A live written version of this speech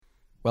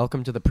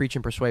Welcome to the Preach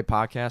and Persuade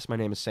podcast. My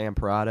name is Sam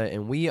Parada,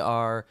 and we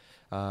are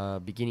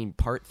beginning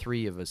part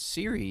 3 of a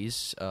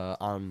series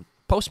on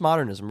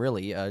postmodernism,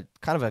 really.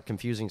 Kind of a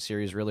confusing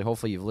series, really.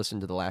 Hopefully you've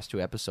listened to the last 2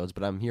 episodes,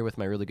 but I'm here with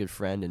my really good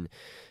friend and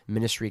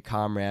ministry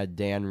comrade,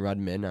 Dan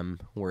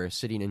Rudman. We're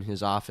sitting in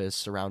his office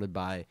surrounded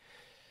by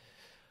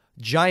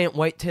giant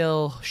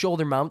whitetail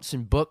shoulder mounts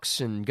and books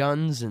and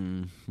guns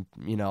and,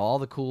 you know, all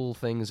the cool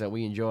things that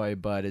we enjoy,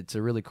 but it's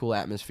a really cool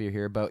atmosphere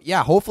here. But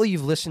yeah, hopefully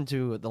you've listened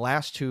to the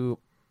last 2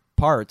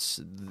 parts,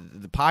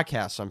 the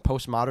podcast on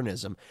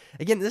postmodernism.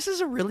 Again, this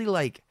is a really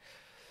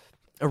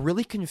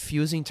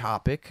confusing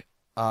topic,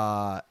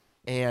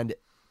 and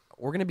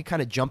we're going to be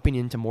kind of jumping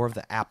into more of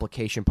the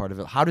application part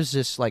of it. How does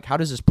this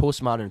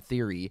postmodern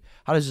theory,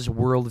 how does this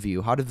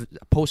worldview, how does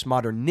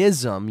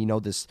postmodernism, you know,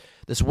 this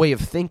way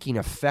of thinking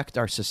affect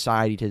our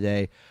society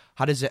today?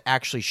 How does it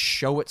actually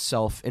show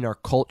itself in our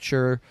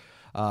culture,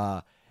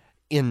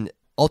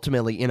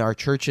 ultimately in our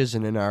churches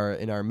and in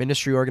our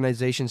ministry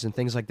organizations and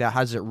things like that?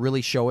 How does it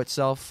really show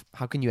itself?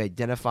 How can you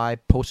identify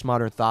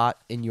postmodern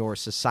thought in your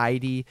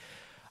society?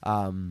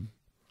 And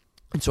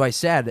so I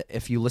said,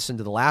 if you listen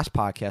to the last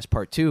podcast,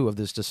 part 2 of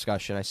this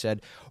discussion, I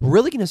said, we're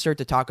really going to start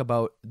to talk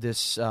about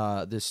this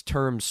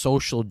term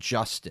social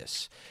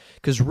justice.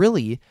 Because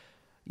really,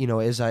 you know,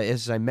 as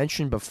I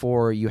mentioned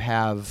before, you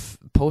have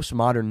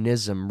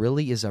postmodernism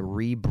really is a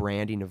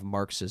rebranding of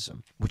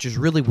Marxism, which is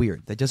really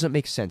weird. That doesn't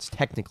make sense.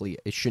 Technically,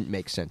 it shouldn't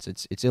make sense.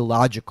 It's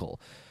illogical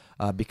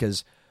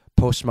because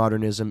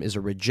postmodernism is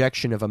a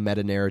rejection of a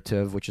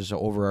meta-narrative, which is an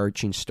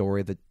overarching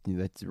story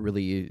that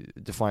really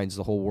defines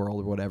the whole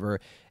world or whatever,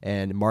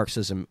 and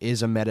Marxism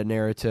is a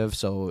meta-narrative,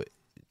 so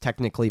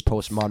technically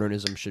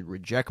postmodernism should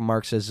reject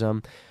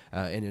Marxism,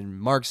 and in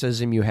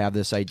Marxism you have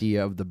this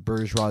idea of the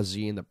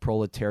bourgeoisie and the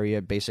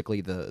proletariat, basically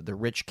the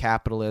rich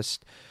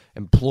capitalist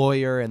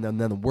employer, and then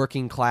the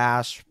working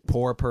class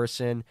poor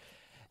person,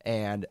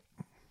 and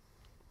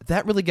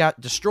that really got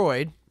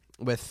destroyed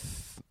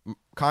with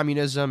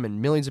communism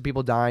and millions of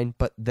people dying,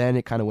 but then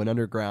it kind of went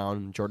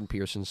underground. Jordan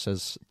Peterson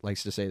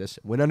likes to say this,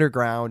 went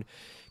underground,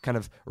 kind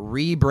of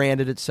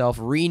rebranded itself,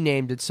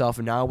 renamed itself,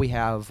 and now we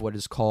have what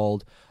is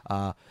called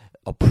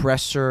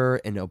oppressor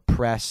and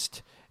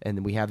oppressed,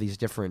 and we have these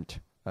different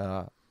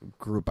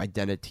group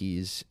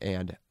identities,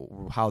 and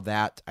how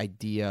that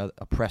idea,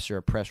 oppressor,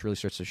 oppressed, really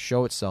starts to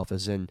show itself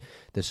as in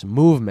this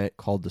movement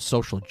called the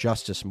social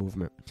justice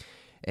movement.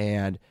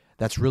 And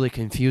that's really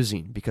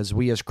confusing because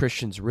we as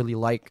Christians really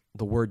like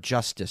the word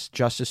justice.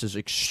 Justice is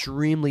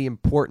extremely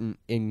important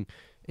in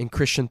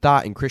Christian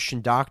thought, in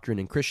Christian doctrine,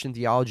 in Christian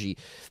theology.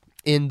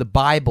 In the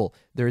Bible,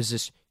 there is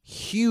this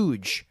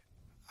huge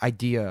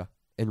idea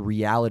and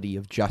reality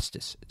of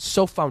justice. It's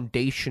so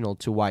foundational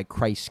to why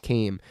Christ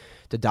came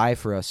to die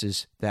for us,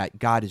 is that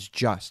God is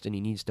just and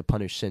he needs to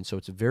punish sin. So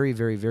it's very,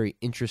 very, very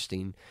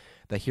interesting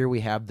that here we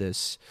have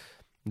this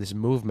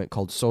movement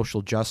called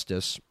social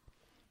justice,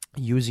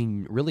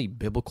 using really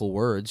biblical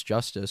words,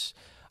 justice,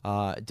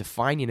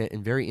 defining it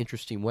in very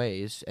interesting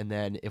ways. And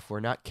then if we're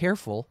not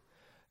careful,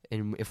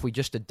 and if we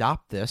just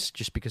adopt this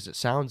just because it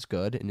sounds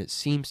good and it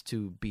seems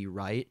to be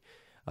right,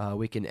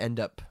 we can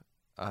end up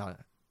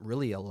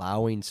really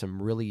allowing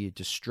some really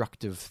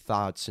destructive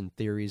thoughts and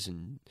theories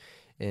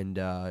and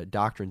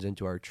doctrines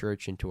into our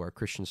church, into our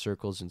Christian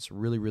circles, and it's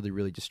really, really,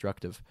 really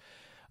destructive.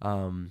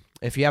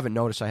 If you haven't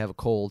noticed, I have a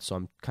cold, so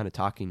I'm kind of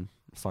talking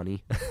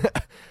funny.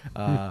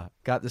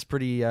 Got this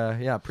pretty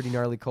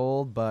gnarly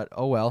cold, but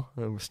oh well,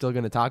 we're still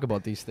going to talk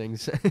about these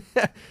things.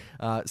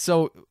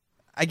 So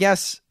I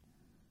guess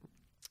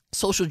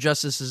social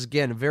justice is,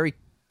 again, a very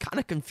kind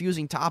of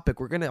confusing topic.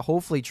 We're going to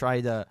hopefully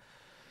try to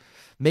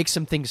make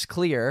some things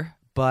clear,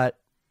 but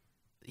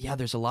yeah,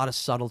 there's a lot of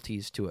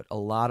subtleties to it, a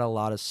lot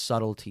of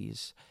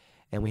subtleties.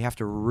 And we have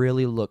to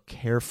really look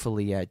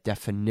carefully at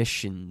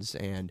definitions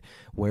and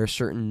where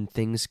certain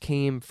things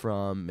came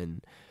from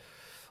and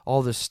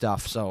all this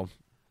stuff. So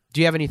do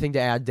you have anything to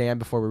add, Dan,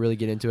 before we really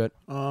get into it?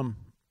 I'm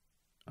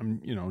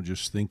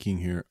just thinking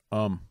here.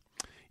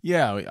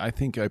 Yeah, I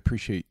think I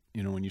appreciate,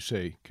 when you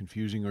say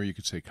confusing, or you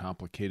could say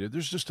complicated.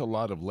 There's just a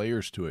lot of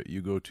layers to it.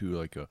 You go to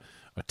like a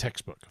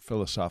textbook, a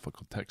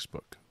philosophical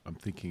textbook. I'm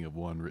thinking of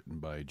one written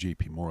by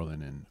J.P.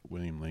 Moreland and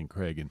William Lane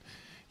Craig. And,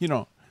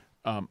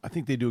 I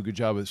think they do a good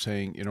job of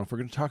saying, if we're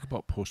going to talk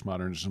about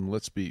postmodernism,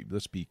 let's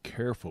be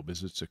careful,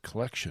 because it's a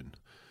collection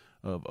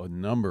of a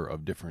number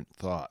of different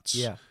thoughts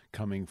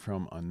coming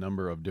from a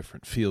number of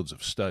different fields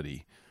of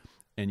study,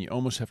 and you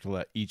almost have to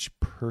let each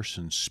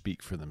person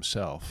speak for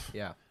themselves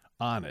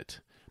on it,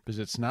 because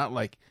it's not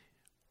like,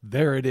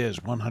 there it is,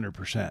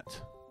 100%.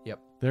 Yep.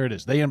 There it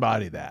is. They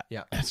embody that.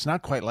 Yeah. It's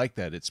not quite like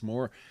that. It's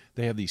more,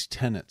 they have these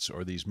tenets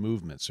or these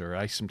movements, or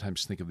I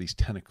sometimes think of these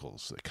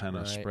tentacles that kind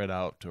of spread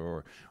out,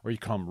 or you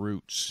call them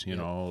roots,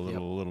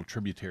 little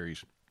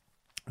tributaries.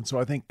 And so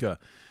I think,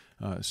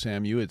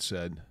 Sam, you had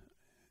said,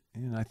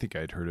 and I think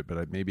I'd heard it,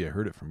 but maybe I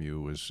heard it from you,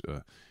 was,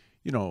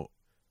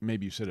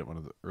 maybe you said it in one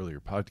of the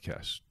earlier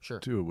podcasts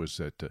too, was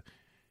that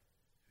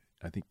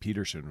I think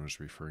Peterson was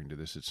referring to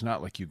this. It's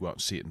not like you go out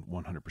and see it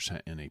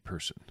 100% in a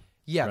person.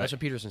 Yeah, Right. that's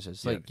what Peterson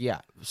says. Yeah.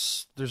 Like,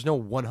 there's no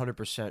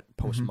 100%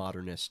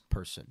 postmodernist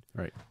person.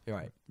 Right. You're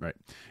right. Right.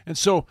 And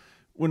so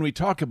when we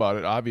talk about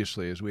it,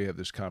 obviously, as we have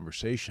this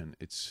conversation,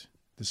 this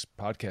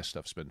podcast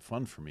stuff's been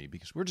fun for me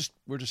because we're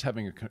just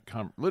having a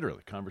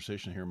literally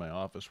conversation here in my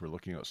office. We're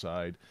looking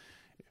outside.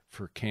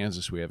 For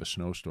Kansas, we have a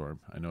snowstorm.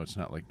 I know it's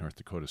not like North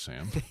Dakota,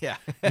 Sam. Yeah.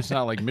 It's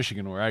not like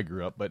Michigan where I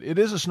grew up, but it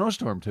is a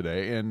snowstorm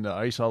today and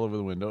ice all over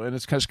the window, and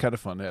it's kind of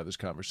fun to have this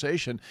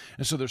conversation.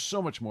 And so there's so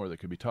much more that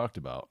could be talked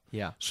about.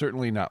 Yeah.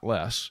 Certainly not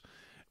less.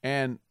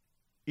 And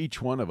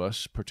each one of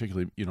us,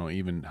 particularly,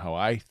 even how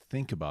I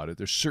think about it,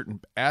 there's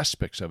certain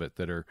aspects of it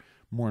that are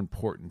more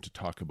important to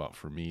talk about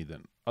for me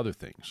than other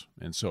things.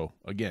 And so,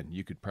 again,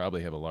 you could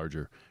probably have a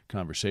larger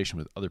conversation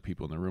with other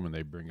people in the room and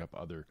they bring up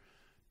other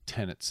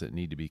tenets that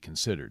need to be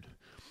considered.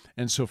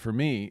 And so for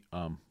me,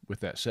 with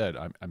that said,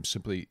 I'm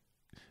simply,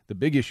 the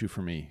big issue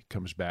for me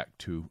comes back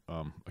to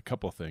a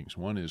couple of things.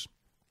 One is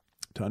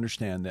to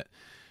understand that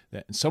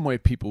in some way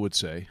people would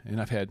say,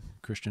 and I've had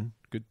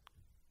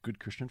good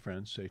Christian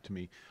friends say to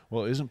me,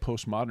 well, isn't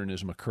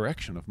postmodernism a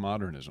correction of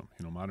modernism?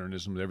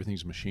 Modernism,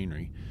 everything's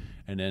machinery.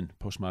 And then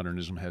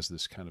postmodernism has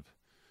this kind of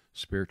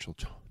spiritual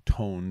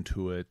tone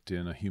to it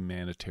and a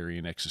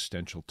humanitarian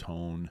existential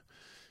tone.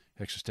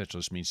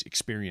 Existentialist means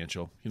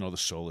experiential, the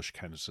soulish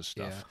kind of stuff.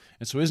 Yeah.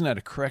 And so isn't that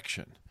a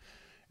correction?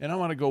 And I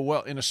want to go,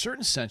 well, in a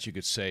certain sense, you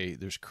could say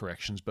there's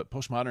corrections, but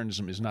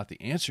postmodernism is not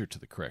the answer to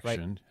the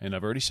correction. Right. And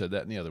I've already said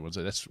that in the other ones.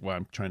 That's why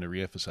I'm trying to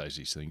reemphasize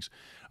these things.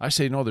 I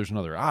say, no, there's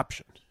another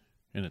option,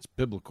 and it's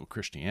biblical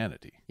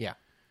Christianity. Yeah.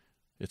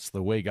 It's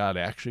the way God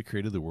actually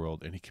created the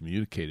world, and he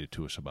communicated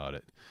to us about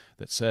it,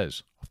 that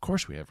says, of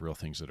course we have real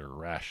things that are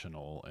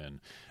rational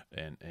and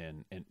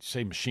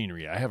say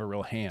machinery. I have a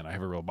real hand. I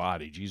have a real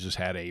body. Jesus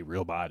had a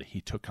real body.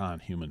 He took on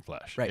human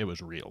flesh. Right. It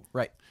was real.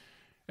 Right.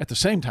 At the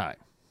same time,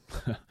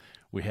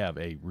 we have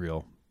a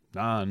real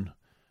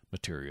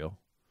non-material,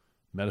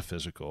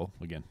 metaphysical,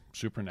 again,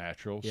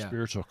 supernatural,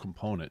 spiritual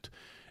component,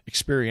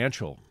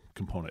 experiential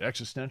component,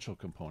 existential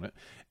component.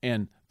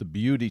 And the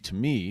beauty to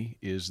me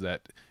is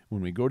that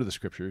when we go to the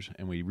scriptures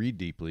and we read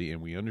deeply and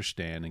we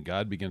understand and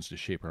God begins to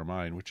shape our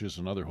mind, which is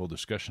another whole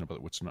discussion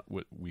about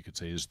what we could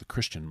say is the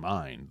Christian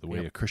mind, the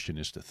way a Christian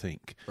is to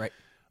think. Right.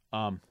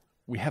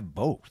 We have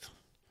both.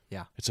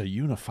 Yeah. It's a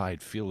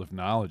unified field of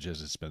knowledge,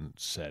 as it's been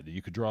said.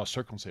 You could draw a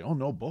circle and say, oh,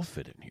 no, both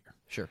fit in here.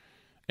 Sure.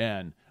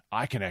 And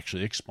I can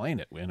actually explain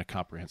it in a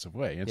comprehensive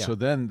way. And so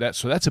then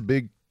that's a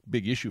big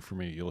issue for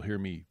me. You'll hear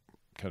me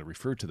kind of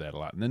refer to that a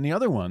lot. And then the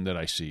other one that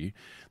I see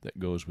that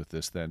goes with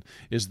this then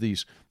is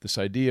this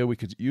idea, we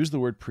could use the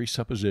word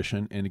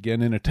presupposition, and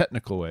again, in a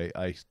technical way,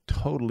 I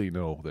totally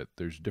know that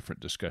there's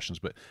different discussions,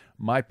 but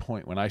my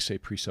point when I say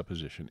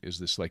presupposition is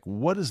this, like,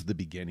 what is the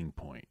beginning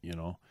point,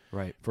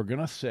 Right. If we're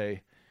going to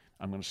say,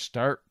 I'm going to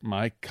start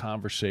my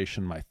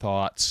conversation, my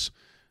thoughts,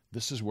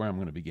 this is where I'm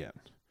going to begin.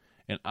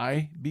 And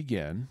I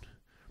begin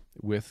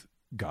with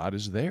God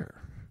is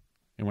there.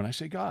 And when I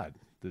say God,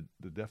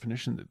 the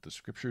definition that the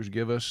scriptures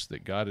give us,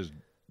 that God is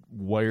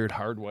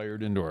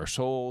hardwired into our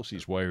souls,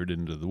 he's wired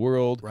into the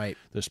world. Right.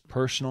 This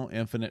personal,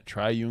 infinite,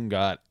 triune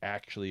God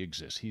actually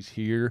exists. He's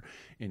here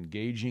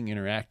engaging,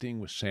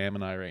 interacting with Sam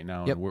and I right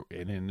now. Yep.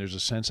 And there's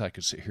a sense I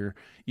could sit here,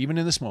 even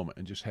in this moment,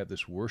 and just have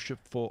this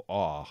worshipful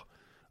awe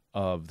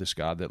of this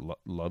God that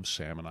loves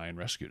Sam and I and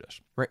rescued us.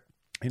 Right.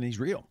 And he's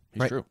real.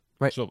 He's Right. true.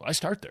 Right. So I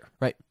start there.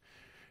 Right.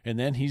 And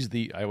then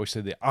I always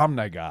say the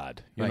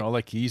omni-God,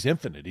 like he's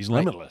infinite, he's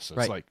limitless.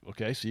 It's like,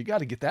 okay, so you got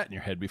to get that in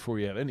your head before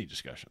you have any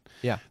discussion.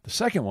 Yeah. The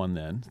second one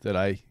then that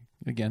I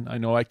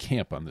know I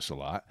camp on this a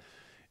lot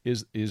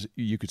is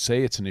you could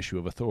say it's an issue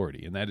of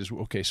authority. And that is,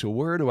 okay, so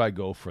where do I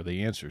go for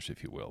the answers,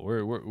 if you will? Where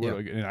do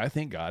I go? And I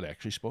think God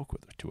actually spoke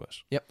to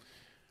us. Yep.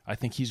 I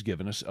think he's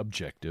given us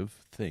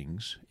objective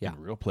things in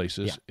real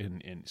places,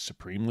 in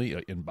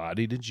supremely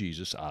embodied in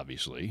Jesus,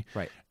 obviously,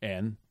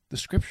 and the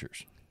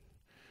scriptures.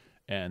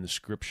 And the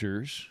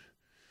scriptures,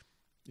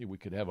 we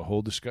could have a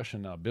whole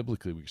discussion now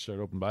biblically. We could start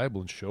open Bible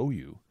and show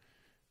you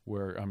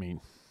where,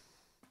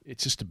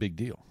 it's just a big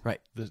deal. Right.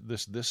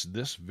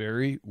 This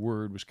very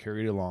word was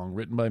carried along,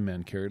 written by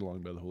men, carried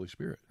along by the Holy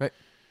Spirit. Right.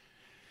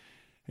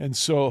 And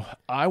so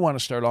I want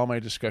to start all my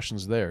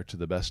discussions there to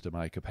the best of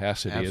my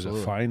capacity.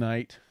 Absolutely. As a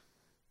finite,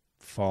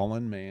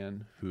 fallen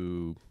man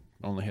who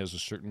only has a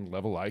certain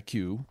level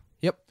IQ.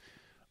 Yep.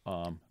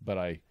 But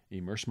I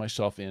immerse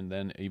myself in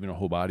then even a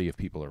whole body of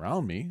people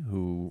around me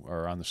who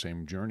are on the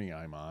same journey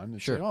I'm on.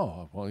 And Sure. say,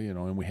 oh, well,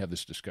 and we have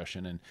this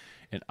discussion.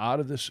 And out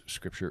of this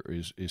scripture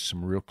is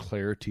some real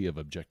clarity of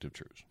objective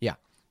truths. Yeah.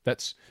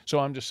 So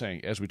I'm just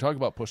saying, as we talk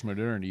about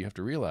postmodernity, you have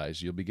to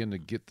realize you'll begin to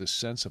get this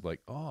sense of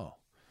like, oh,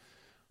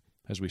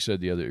 as we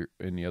said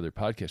in the other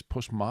podcast,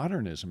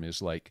 postmodernism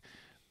is like,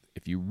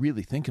 if you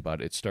really think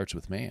about it, it starts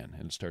with man,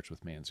 and it starts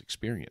with man's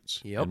experience.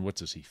 Yep. And what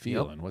does he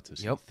feel, and what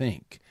does he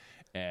think?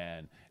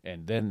 And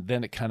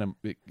then it kind of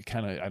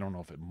I don't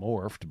know if it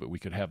morphed, but we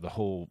could have the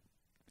whole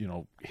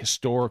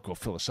historical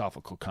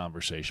philosophical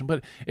conversation.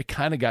 But it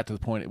kind of got to the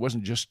point it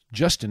wasn't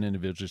just an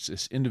individual; it's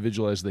this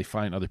individual as they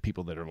find other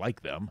people that are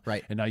like them.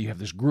 Right. And now you have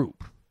this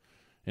group,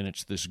 And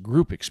it's this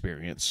group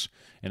experience.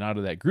 And out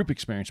of that group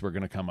experience, we're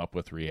going to come up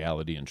with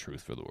reality and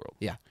truth for the world.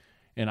 Yeah.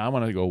 And I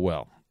want to go,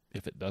 well,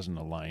 if it doesn't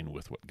align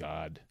with who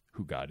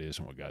God is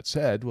and what God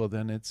said, well,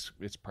 then it's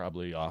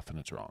probably off and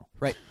it's wrong.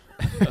 Right.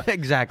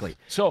 Exactly.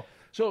 So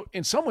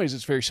in some ways,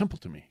 it's very simple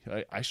to me.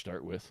 I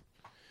start with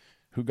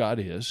who God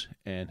is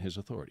and his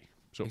authority.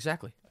 So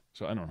Exactly.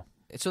 So I don't know.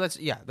 So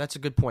that's a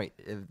good point.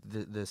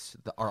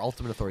 Our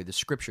ultimate authority, the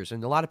scriptures,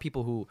 and a lot of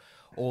people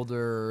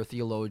older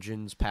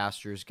theologians,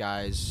 pastors,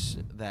 guys,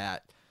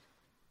 that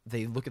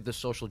they look at the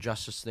social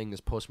justice thing, this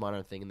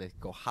postmodern thing, and they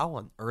go, "How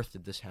on earth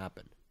did this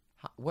happen?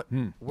 Where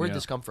did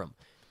this come from?"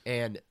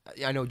 And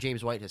I know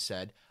James White has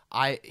said,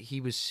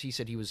 he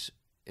said he was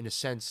in a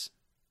sense,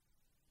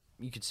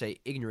 you could say,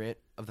 ignorant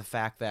of the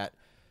fact that,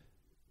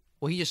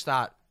 well, he just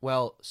thought,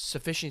 well,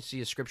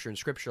 sufficiency of Scripture and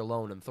Scripture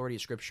alone and authority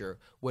of Scripture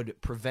would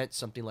prevent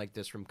something like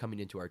this from coming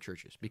into our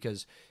churches.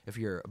 Because if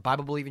you're a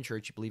Bible-believing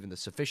church, you believe in the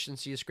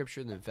sufficiency of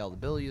Scripture, the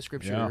infallibility of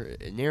Scripture,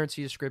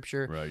 inerrancy of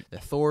Scripture, right, the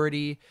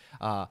authority.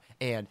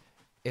 And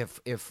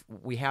if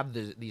we have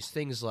these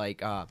things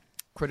like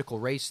critical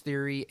race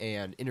theory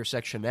and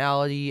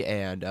intersectionality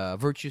and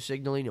virtue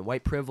signaling and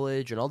white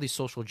privilege and all these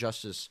social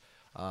justice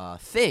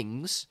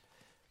things,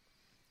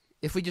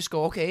 if we just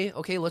go, okay,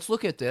 let's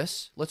look at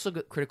this. Let's look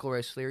at critical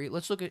race theory.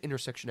 Let's look at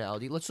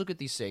intersectionality. Let's look at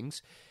these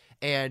things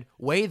and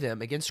weigh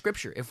them against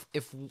Scripture.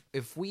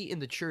 If we in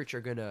the church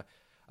are going to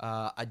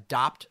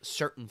adopt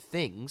certain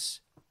things,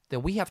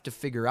 then we have to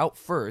figure out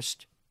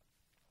first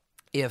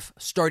if,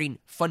 starting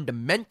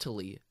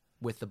fundamentally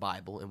with the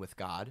Bible and with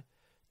God,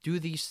 do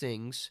these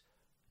things,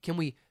 can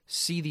we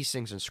see these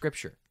things in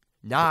Scripture?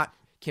 Not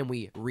can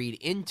we read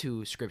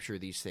into Scripture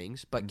these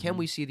things, but can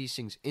we see these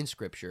things in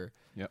Scripture?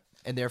 Yep.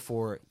 And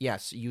therefore,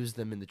 yes, use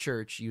them in the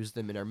church, use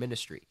them in our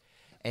ministry.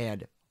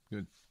 And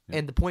Good. Yeah.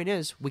 and the point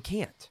is, we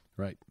can't.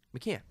 Right. We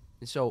can't.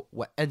 And so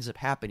what ends up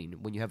happening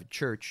when you have a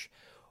church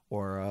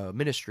or a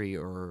ministry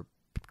or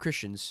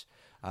Christians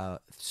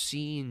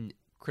seeing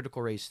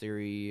critical race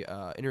theory,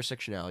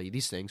 intersectionality,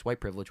 these things,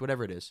 white privilege,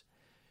 whatever it is,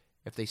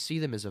 if they see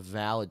them as a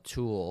valid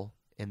tool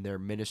in their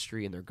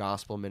ministry, in their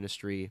gospel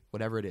ministry,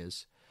 whatever it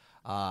is,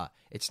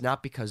 it's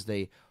not because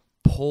they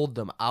pulled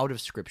them out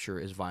of Scripture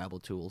as viable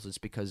tools. It's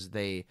because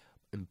they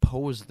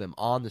imposed them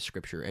on the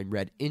Scripture and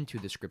read into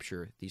the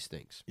Scripture these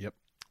things. Yep.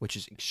 Which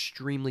is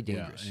extremely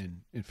dangerous. Yeah,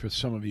 and for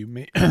some of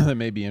you that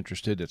may be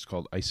interested, it's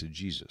called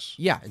eisegesis.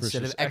 Yeah,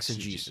 instead of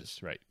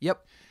exegesis. Right.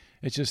 Yep.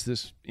 It's just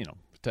this,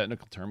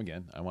 technical term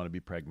again. I want to be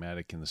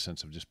pragmatic in the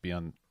sense of just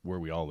beyond where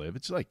we all live.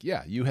 It's like,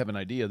 yeah, you have an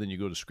idea, then you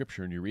go to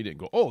Scripture and you read it and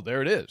go, oh,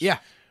 there it is. Yeah.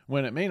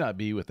 When it may not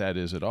be what that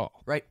is at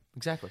all. Right,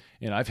 exactly.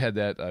 And I've had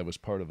that. I was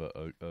part of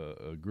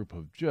a group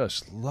of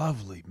just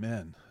lovely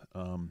men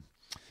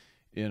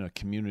in a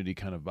community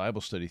kind of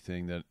Bible study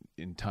thing that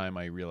in time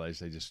I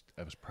realized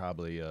I was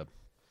probably a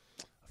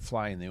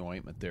fly in the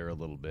ointment there a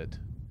little bit.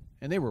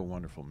 And they were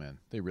wonderful men.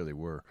 They really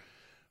were.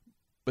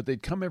 But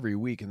they'd come every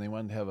week and they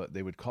wanted to have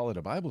they would call it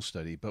a Bible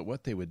study, but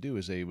what they would do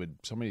is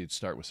somebody would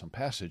start with some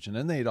passage and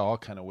then they'd all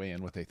kind of weigh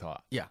in what they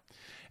thought. Yeah.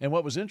 And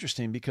what was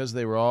interesting, because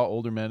they were all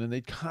older men and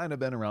they'd kind of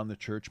been around the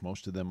church,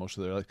 most of their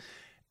life,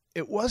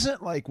 it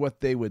wasn't like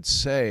what they would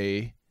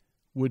say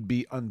would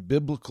be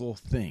unbiblical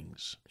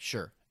things.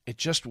 Sure. It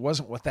just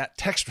wasn't what that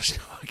text was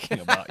talking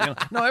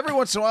about. No, every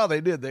once in a while they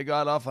did. They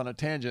got off on a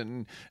tangent,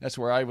 and that's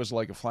where I was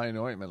like a fly in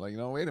the ointment. Like,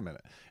 wait a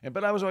minute.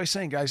 But I was always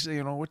saying, guys,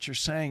 what you're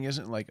saying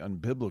isn't like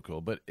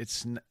unbiblical, but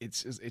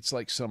it's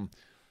like some,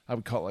 I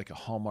would call it like a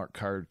Hallmark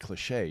card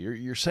cliche.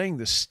 You're saying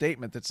this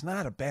statement that's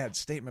not a bad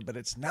statement, but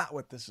it's not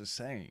what this is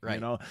saying.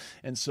 Right.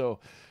 And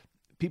so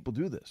people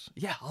do this.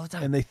 Yeah, all the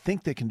time. And they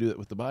think they can do it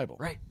with the Bible.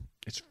 Right.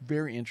 It's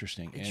very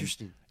interesting.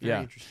 Interesting.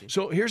 Very interesting.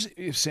 So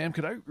Sam,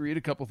 could I read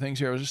a couple things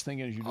here? I was just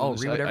thinking as you do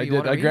this. Read whatever I you did.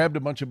 want to I read. grabbed a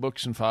bunch of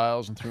books and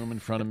files and threw them in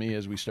front of me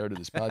as we started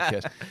this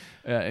podcast.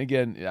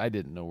 Again, I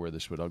didn't know where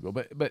this would all go,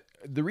 but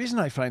the reason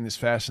I find this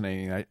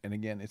fascinating, and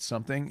again, it's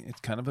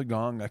kind of a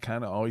gong I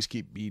kind of always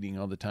keep beating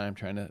all the time,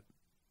 trying to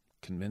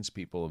convince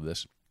people of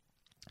this.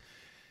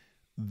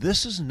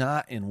 This is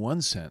not, in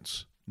one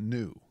sense,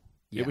 new.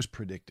 Yeah. It was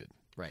predicted.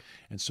 Right.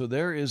 And so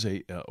there is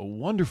a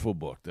wonderful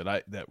book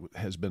that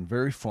has been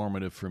very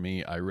formative for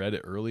me. I read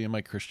it early in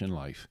my Christian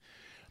life,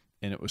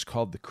 and it was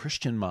called The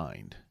Christian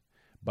Mind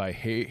by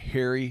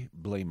Harry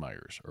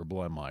Blamires,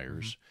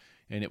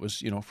 and it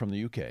was from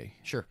the UK.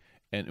 Sure.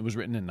 And it was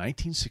written in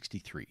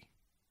 1963.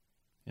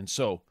 And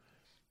so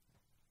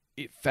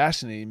it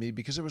fascinated me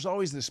because there was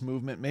always this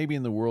movement, maybe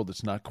in the world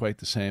it's not quite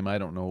the same. I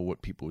don't know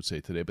what people would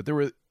say today, but there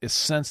were a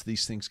sense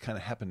these things kind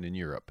of happened in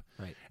Europe.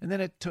 Right. And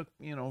then it took,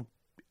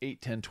 8,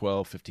 10,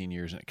 12, 15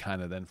 years, and it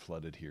kind of then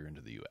flooded here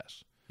into the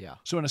U.S. Yeah.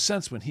 So in a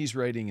sense, when he's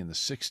writing in the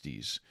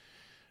 60s,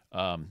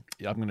 I'm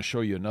going to show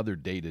you another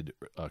dated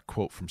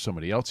quote from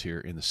somebody else here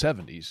in the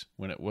 70s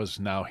when it was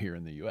now here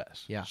in the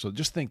U.S. Yeah. So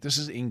just think this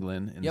is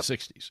England in the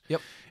 60s.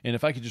 Yep. And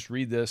if I could just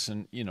read this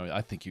and,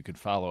 I think you could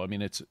follow. I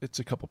mean, it's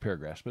a couple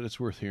paragraphs, but it's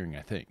worth hearing,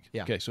 I think.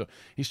 Yeah. Okay, so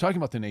he's talking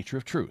about the nature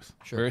of truth.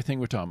 Sure. Very thing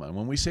we're talking about. And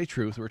when we say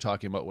truth, we're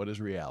talking about what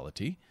is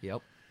reality.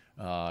 Yep.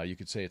 You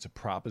could say it's a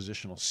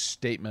propositional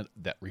statement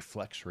that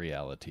reflects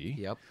reality.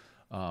 Yep.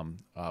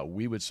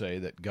 We would say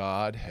that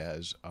God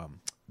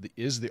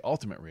is the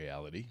ultimate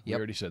reality. We Yep.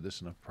 already said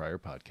this in a prior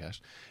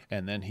podcast.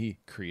 And then he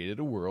created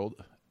a world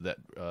that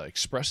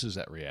expresses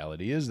that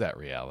reality, is that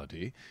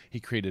reality. He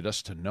created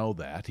us to know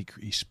that.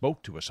 He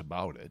spoke to us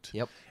about it.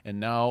 Yep. And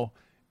now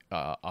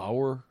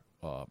our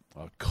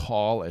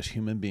call as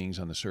human beings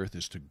on this earth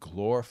is to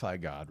glorify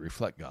God,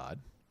 reflect God.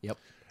 Yep.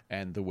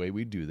 And the way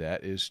we do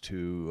that is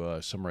to,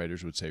 some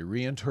writers would say,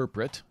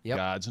 reinterpret Yep.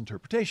 God's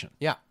interpretation.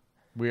 Yeah.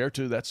 We are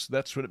to, that's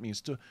what it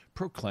means to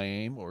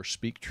proclaim or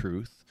speak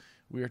truth.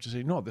 We are to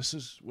say, no, this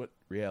is what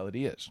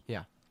reality is.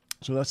 Yeah.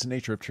 So that's the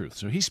nature of truth.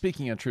 So he's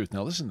speaking on truth.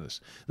 Now listen to this.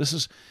 This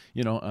is,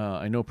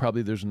 I know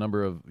probably there's a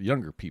number of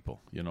younger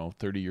people,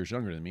 30 years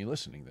younger than me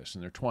listening to this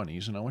in their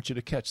 20s, and I want you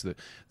to catch that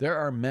there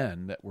are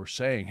men that were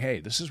saying, hey,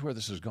 this is where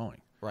this is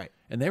going. Right.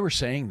 And they were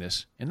saying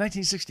this in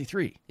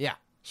 1963. Yeah.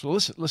 So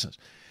listen.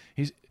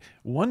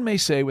 One may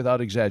say without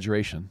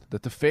exaggeration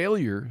that the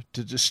failure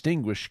to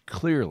distinguish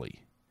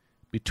clearly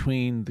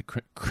between the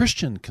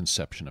Christian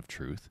conception of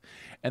truth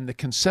and the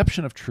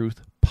conception of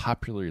truth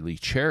popularly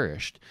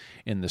cherished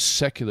in the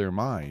secular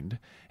mind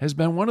has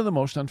been one of the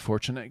most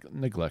unfortunate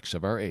neglects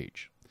of our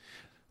age.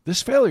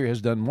 This failure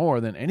has done more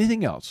than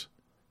anything else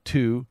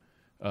to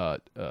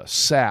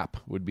sap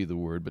would be the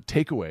word, but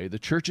take away the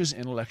church's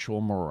intellectual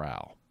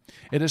morale.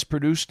 It has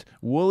produced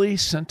woolly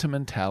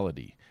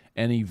sentimentality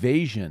and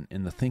evasion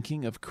in the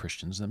thinking of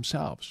Christians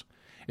themselves.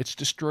 It's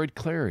destroyed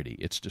clarity.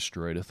 It's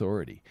destroyed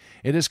authority.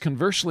 It has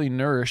conversely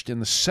nourished in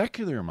the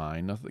secular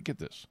mind, now look at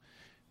this,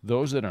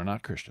 those that are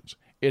not Christians.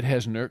 It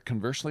has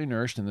conversely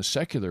nourished in the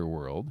secular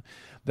world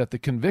that the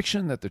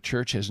conviction that the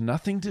church has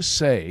nothing to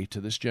say to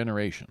this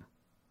generation,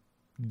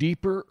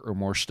 deeper or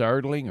more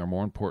startling or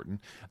more important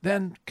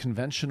than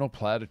conventional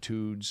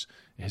platitudes,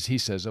 as he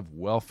says, of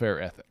welfare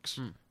ethics.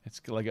 It's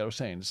like I was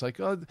saying. It's like,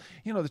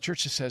 the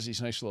church just has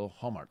these nice little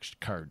Hallmark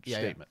card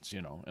statements,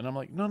 And I'm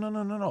like,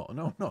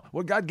 no.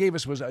 What God gave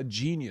us was a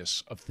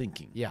genius of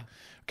thinking. Yeah.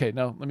 Okay,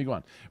 now let me go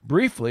on.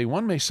 Briefly,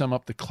 one may sum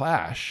up the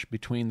clash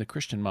between the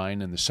Christian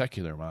mind and the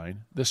secular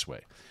mind this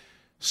way.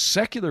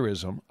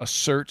 Secularism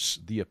asserts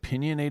the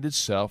opinionated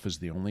self as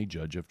the only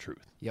judge of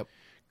truth. Yep.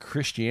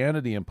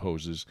 Christianity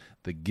imposes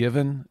the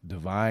given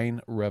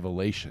divine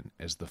revelation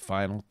as the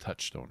final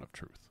touchstone of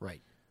truth.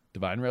 Right.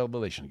 Divine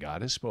revelation.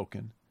 God has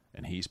spoken,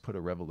 and he's put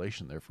a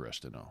revelation there for us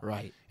to know.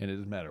 Right. And it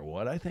doesn't matter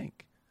what I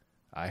think.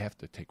 I have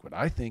to take what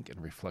I think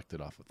and reflect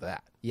it off of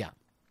that. Yeah.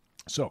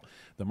 So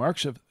the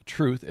marks of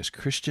truth as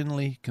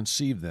Christianly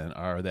conceived then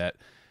are that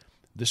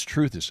this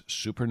truth is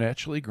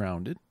supernaturally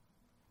grounded.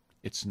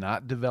 It's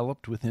not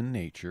developed within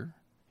nature.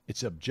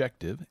 It's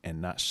objective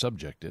and not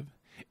subjective.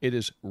 It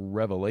is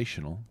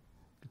revelational,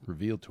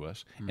 revealed to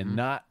us, and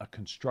not a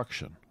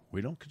construction.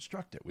 We don't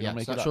construct it. We don't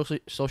make it up.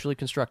 Socially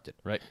constructed.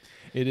 Right.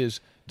 It is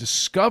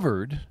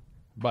discovered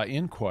by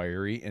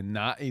inquiry and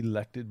not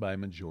elected by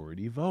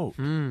majority vote.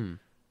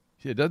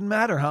 It doesn't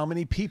matter how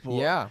many people.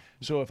 Yeah.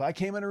 So if I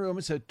came in a room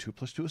and said 2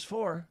 + 2 is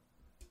 4,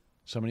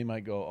 somebody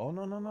might go, oh,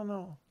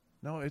 no.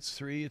 No, it's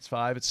 3, it's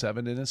 5, it's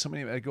 7. And then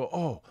somebody might go,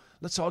 oh,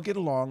 let's all get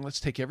along. Let's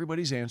take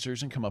everybody's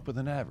answers and come up with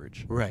an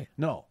average. Right.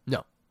 No,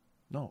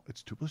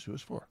 it's 2 + 2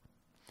 is 4.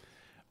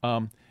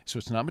 So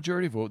it's not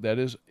majority vote. That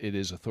is, it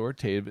is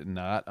authoritative and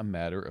not a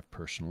matter of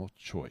personal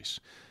choice.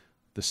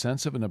 The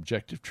sense of an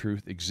objective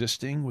truth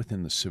existing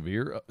within the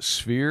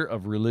sphere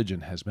of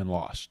religion has been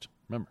lost.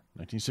 Remember,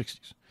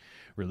 1960s.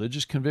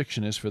 Religious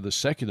conviction is for the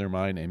secular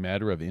mind a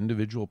matter of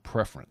individual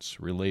preference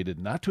related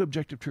not to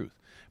objective truth,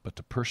 but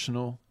to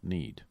personal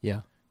need.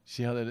 Yeah.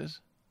 See how that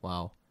is?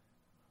 Wow.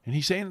 And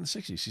he's saying in the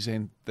 60s, he's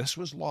saying this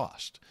was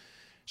lost.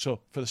 So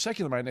for the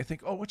secular mind, I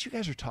think, what you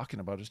guys are talking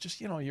about is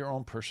just, your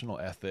own personal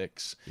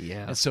ethics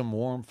and some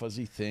warm,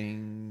 fuzzy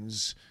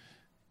things.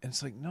 And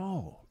it's like,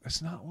 no,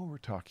 that's not what we're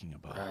talking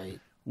about. Right.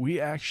 We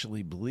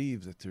actually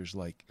believe that there's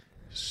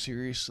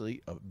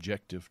seriously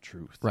objective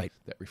truth right.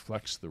 that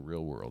reflects the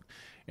real world.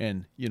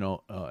 And,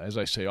 as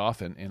I say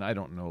often, and I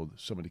don't know,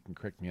 somebody can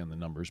correct me on the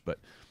numbers, but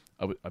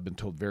I've been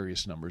told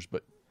various numbers,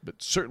 but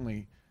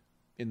certainly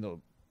in the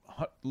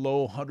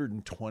low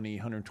 120,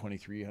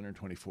 123,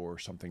 124,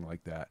 something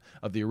like that,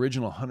 of the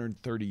original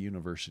 130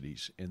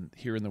 universities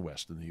here in the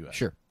West, in the U.S.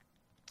 Sure.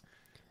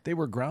 They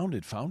were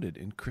founded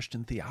in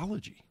Christian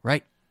theology.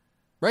 Right.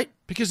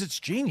 Because it's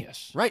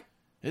genius. Right.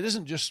 It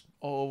isn't just,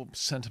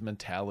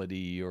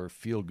 sentimentality or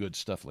feel-good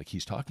stuff like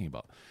he's talking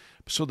about.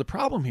 So the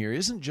problem here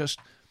isn't just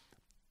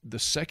the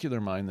secular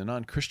mind, the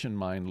non-Christian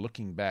mind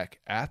looking back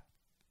at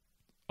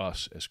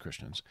us as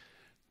Christians.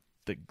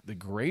 The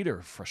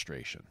greater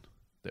frustration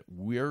that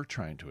we're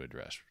trying to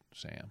address,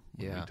 Sam,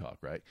 when we talk,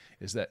 right,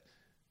 is that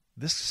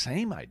this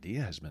same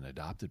idea has been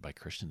adopted by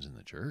Christians in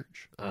the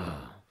church.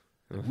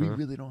 We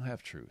really don't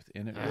have truth,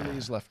 and it really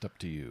is left up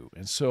to you.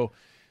 And so,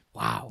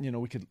 wow,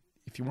 we could,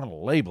 if you want to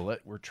label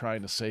it, we're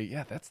trying to say,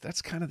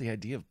 that's kind of the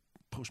idea of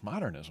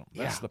postmodernism.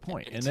 That's the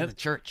point. It's in the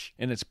church.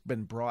 And it's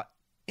been brought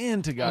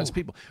into God's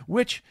people.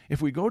 Which,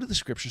 if we go to the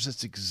scriptures,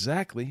 it's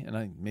exactly,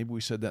 and maybe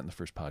we said that in the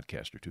first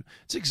podcast or two.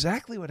 It's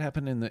exactly what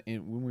happened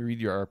when we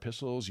read our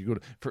epistles. You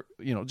go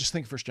to just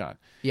think of 1 John.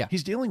 Yeah.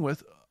 He's dealing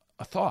with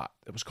a thought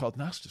that was called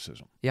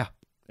Gnosticism. Yeah.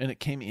 And it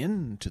came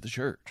into the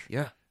church.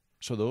 Yeah.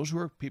 So those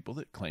were people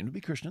that claimed to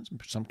be Christians. In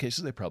some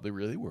cases, they probably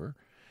really were.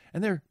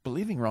 And they're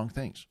believing wrong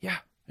things. Yeah.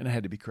 And it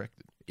had to be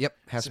corrected. Yep.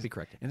 Has to be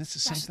corrected. And it's the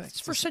same thing. It's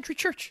first century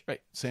church.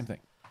 Right. Same thing.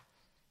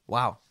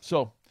 Wow.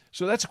 So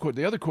that's a quote.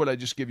 The other quote I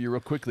just give you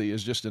real quickly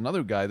is just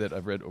another guy that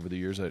I've read over the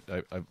years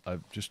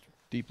I've just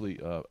deeply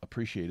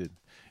appreciated.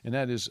 And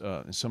that is,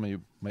 and some of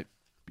you might,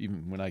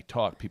 even when I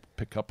talk, people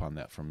pick up on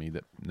that from me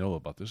that know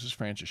about this, is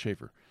Francis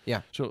Schaeffer.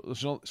 Yeah. So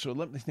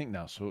let me think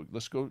now. So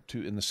let's go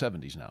to in the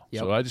 70s now.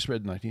 Yep. So I just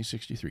read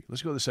 1963.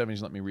 Let's go to the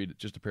 70s. Let me read it,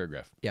 just a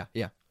paragraph. Yeah.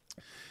 Yeah.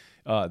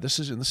 This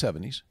is in the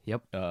 70s.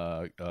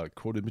 Yep.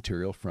 Quoted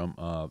material from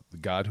The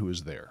God Who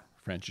Is There.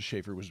 Francis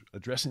Schaeffer was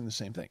addressing the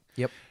same thing.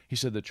 Yep. He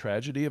said, the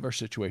tragedy of our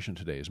situation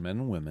today is men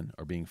and women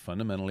are being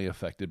fundamentally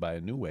affected by a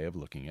new way of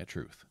looking at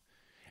truth.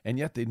 And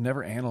yet they've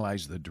never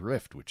analyzed the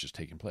drift which is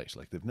taking place.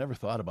 Like they've never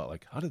thought about,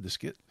 like, how did this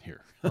get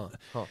here?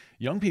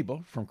 Young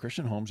people from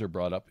Christian homes are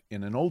brought up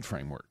in an old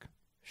framework.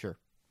 Sure.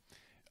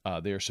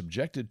 They are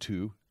subjected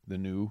to the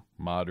new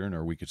modern,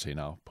 or we could say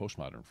now,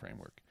 postmodern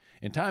framework.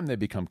 In time, they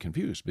become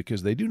confused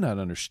because they do not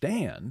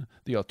understand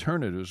the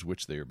alternatives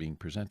which they are being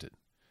presented.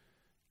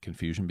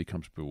 Confusion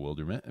becomes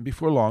bewilderment, and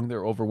before long,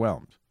 they're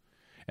overwhelmed.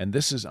 And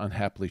this is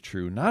unhappily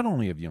true not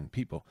only of young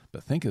people,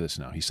 but think of this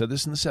now. He said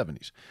this in the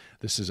 70s.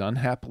 This is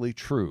unhappily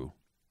true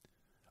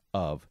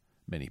of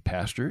many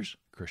pastors,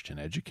 Christian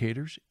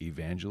educators,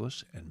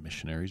 evangelists, and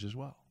missionaries as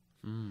well.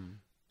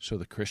 So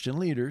the Christian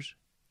leaders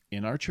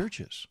in our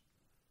churches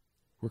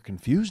were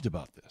confused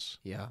about this.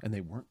 Yeah. And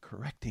they weren't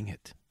correcting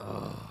it.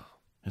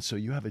 And so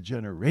you have a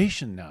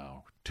generation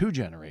now, 2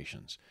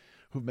 generations,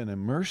 who've been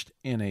immersed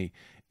in a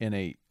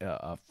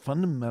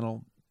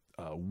fundamental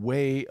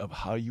way of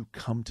how you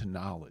come to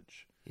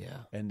knowledge.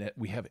 Yeah. And that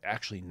we have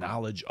actually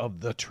knowledge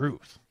of the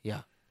truth.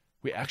 Yeah.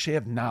 We actually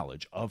have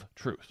knowledge of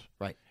truth.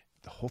 Right.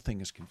 The whole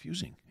thing is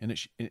confusing, and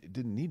it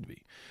didn't need to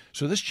be.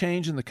 So this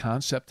change in the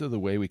concept of the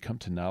way we come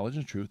to knowledge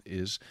and truth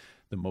is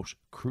the most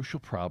crucial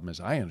problem, as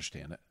I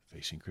understand it,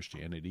 facing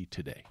Christianity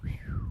today.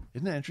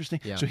 Isn't that interesting?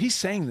 Yeah. So he's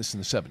saying this in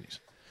the 70s.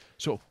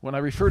 So when I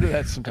refer to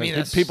that, sometimes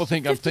that's people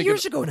think I'm 50 thinking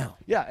years ago now.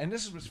 Yeah, and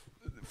this is what's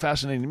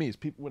fascinating to me is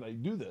people when I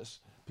do this,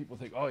 people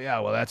think, "Oh yeah,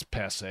 well that's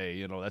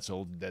passé, that's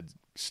old dead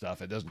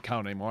stuff. It doesn't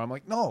count anymore." I'm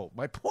like, "No,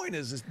 my point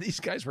is these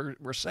guys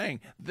were saying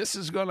this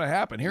is going to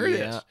happen. Here it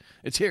is.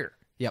 It's here."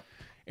 Yep.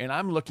 And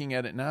I'm looking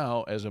at it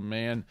now as a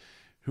man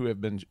who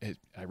have been,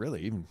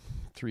 even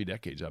 3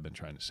 decades I've been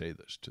trying to say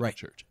this to the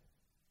church.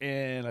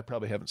 And I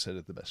probably haven't said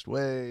it the best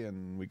way,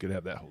 and we could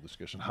have that whole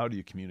discussion. How do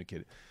you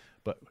communicate it?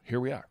 But here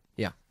we are.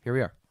 Yeah, here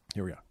we are.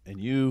 Here we are. And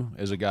you,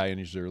 as a guy in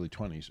his early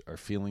 20s, are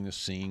feeling this,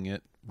 seeing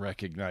it,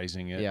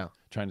 recognizing it,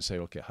 trying to say,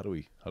 okay, how do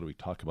we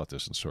talk about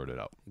this and sort it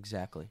out?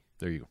 Exactly.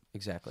 There you go.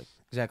 Exactly.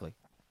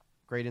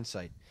 Great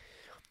insight.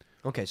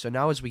 Okay, so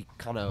now as we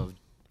kind of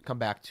come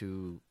back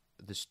to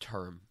this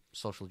term,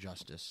 social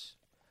justice,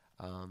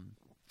 and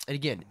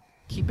again,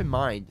 keep in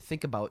mind,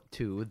 think about,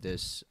 too,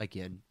 this,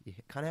 again, you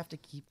kind of have to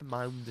keep in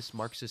mind this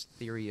Marxist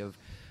theory of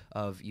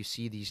you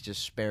see these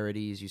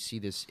disparities, you see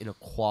this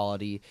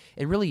inequality,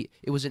 and really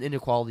it was an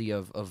inequality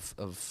of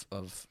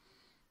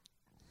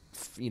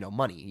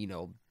money,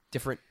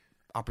 different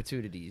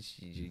opportunities,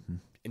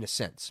 in a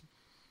sense.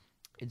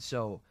 And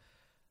so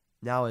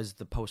now as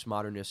the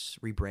postmodernists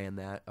rebrand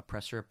that,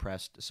 oppressor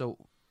oppressed, so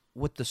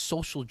what the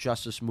social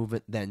justice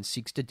movement then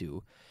seeks to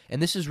do,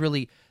 and this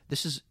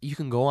is you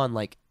can go on,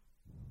 like,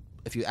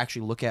 if you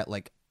actually look at,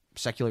 like,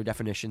 secular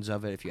definitions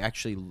of it, if you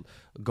actually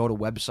go to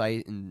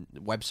websites and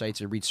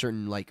read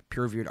certain, like,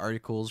 peer-reviewed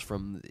articles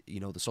from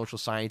the social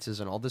sciences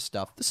and all this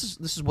stuff, this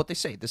is what they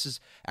say. This is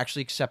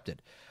actually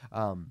accepted.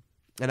 And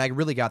I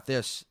really got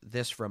this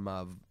from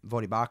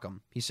Voddie Baucham.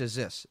 He says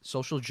this: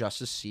 social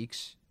justice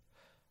seeks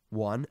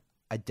 1,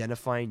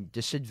 identifying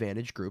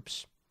disadvantaged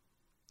groups;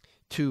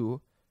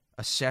 2,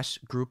 assess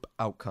group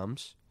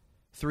outcomes;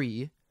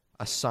 3,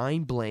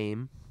 assign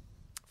blame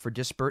for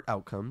disparate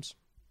outcomes;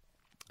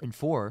 and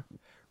 4,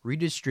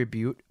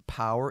 redistribute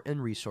power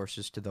and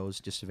resources to those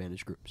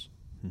disadvantaged groups.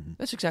 Mm-hmm.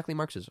 That's exactly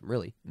Marxism,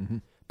 really. Mm-hmm.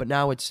 But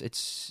now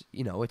it's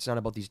not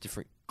about these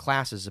different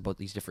classes, about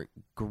these different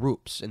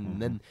groups.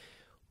 And then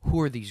who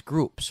are these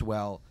groups?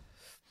 Well,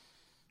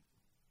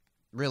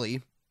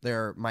 really,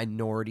 they're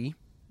minority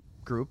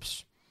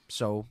groups.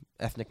 So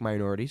ethnic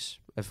minorities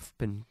have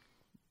been,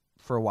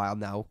 for a while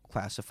now,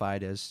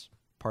 classified as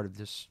part of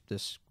this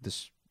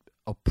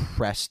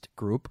oppressed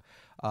group.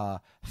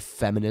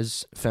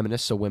 Feminists,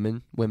 so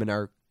women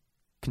are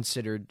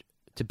considered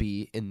to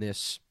be in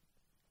this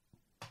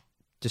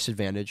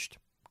disadvantaged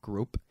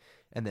group,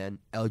 and then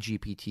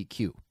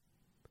LGBTQ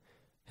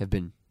have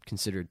been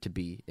considered to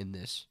be in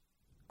this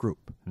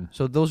group.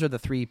 So those are the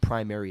 3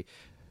 primary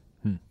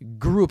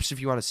groups, if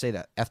you want to say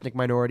that. Ethnic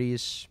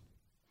minorities.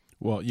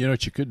 Well, you know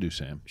what you could do,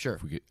 Sam? Sure.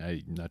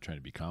 I'm not trying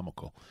to be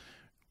comical.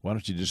 Why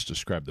don't you just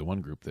describe the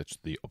one group that's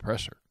the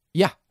oppressor?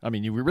 Yeah. I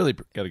mean, you really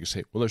got to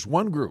say, well, there's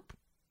one group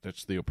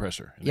that's the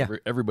oppressor, and Yeah.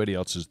 everybody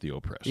else is the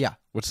oppressed. Yeah.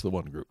 What's the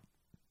one group?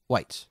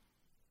 Whites.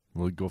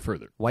 We'll go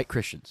further. White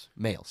Christians.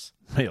 Males.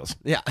 Males.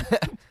 Yeah.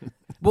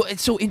 Well,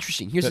 it's so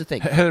interesting. Here's the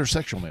thing.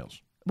 Heterosexual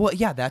males. Well,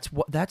 yeah, that's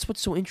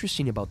what's so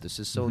interesting about this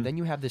is so then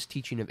you have this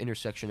teaching of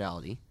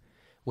intersectionality,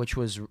 which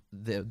was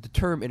the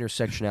term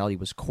intersectionality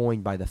was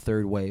coined by the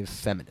third wave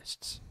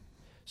feminists.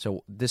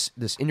 So this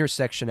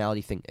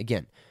intersectionality thing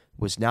again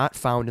was not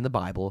found in the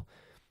Bible.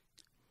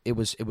 It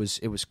was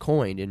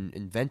coined and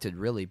invented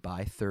really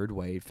by third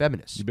wave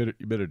feminists. You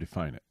better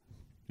define it.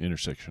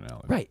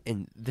 Intersectionality. Right,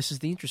 and this is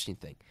the interesting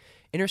thing.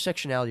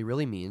 Intersectionality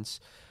really means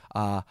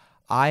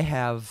I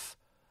have,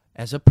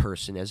 as a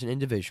person, as an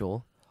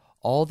individual,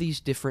 all these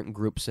different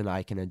groups that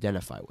I can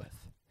identify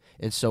with.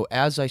 And so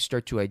as I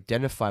start to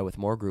identify with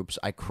more groups,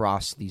 I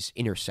cross these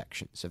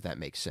intersections, if that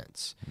makes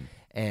sense.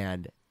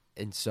 And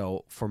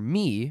so for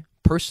me,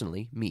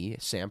 personally,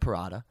 Sam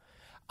Parada,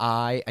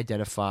 I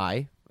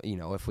identify,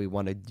 if we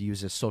want to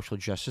use a social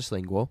justice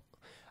lingo,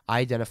 I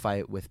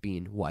identify with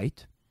being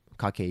white,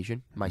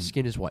 Caucasian. My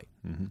skin is white.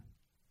 Mm-hmm.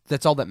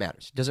 That's all that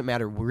matters. It doesn't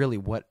matter really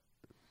what,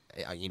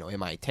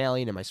 am I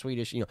Italian? Am I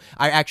Swedish?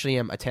 I actually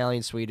am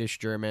Italian, Swedish,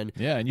 German.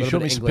 Yeah, and you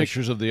showed me some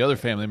pictures of the other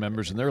family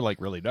members, and they're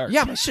like really dark.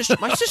 Yeah, my sister,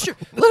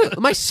 literally,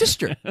 my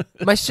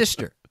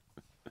sister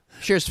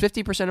shares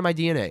 50% of my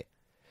DNA.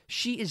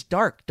 She is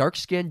dark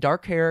skin,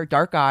 dark hair,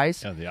 dark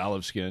eyes. Yeah, the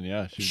olive skin.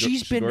 Yeah,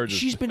 she's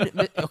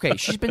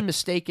been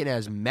mistaken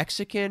as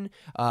Mexican,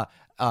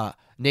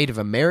 Native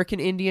American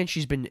Indian.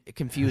 She's been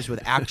confused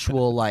with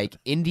actual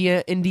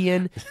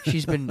Indian.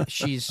 She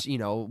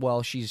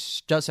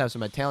does have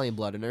some Italian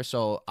blood in her,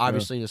 so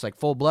obviously it's like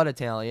full blood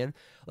Italian.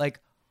 Like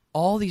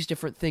all these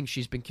different things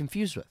she's been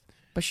confused with.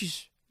 But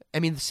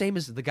the same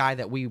as the guy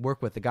that we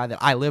work with, the guy that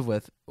I live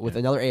with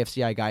another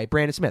AFCI guy,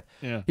 Brandon Smith.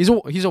 Yeah. He's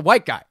a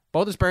white guy.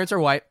 Both his parents are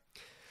white.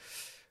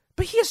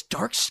 But he has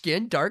dark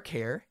skin, dark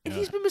hair, and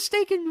he's been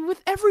mistaken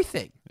with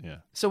everything. Yeah.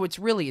 So it's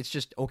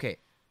just, okay,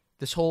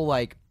 this whole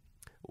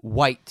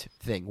white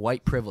thing,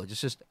 white privilege.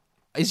 It's just,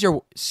 is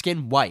your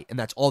skin white? And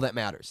that's all that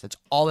matters. That's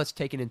all that's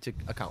taken into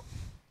account.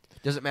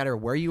 Doesn't matter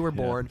where you were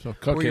born, So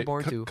who you're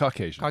born to.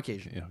 Caucasian.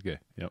 Caucasian. Yeah, okay.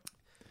 Yep.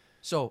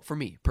 So for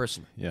me,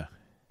 personally,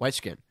 white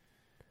skin,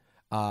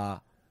 I'm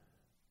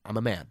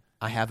a man.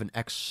 I have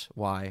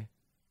XY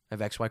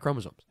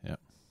chromosomes. Yeah.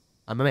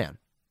 I'm a man.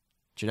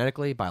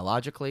 Genetically,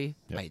 biologically,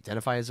 I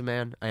identify as a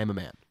man. I am a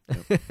man.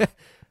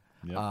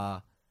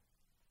 Yep.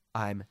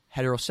 I'm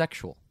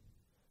heterosexual.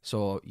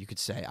 So you could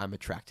say I'm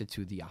attracted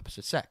to the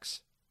opposite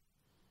sex.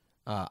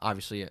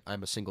 Obviously,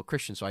 I'm a single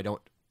Christian, so I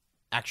don't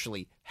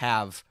actually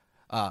have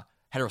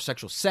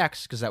heterosexual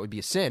sex because that would be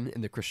a sin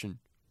in the Christian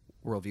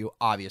worldview,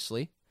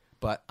 obviously.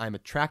 But I'm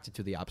attracted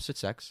to the opposite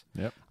sex.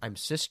 Yep. I'm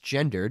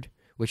cisgendered,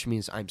 which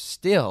means I'm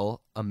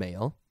still a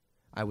male.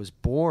 I was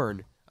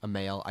born a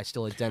male. I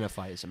still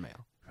identify as a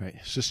male. Right.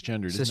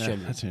 Cisgendered.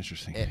 That's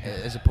interesting.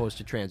 As opposed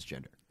to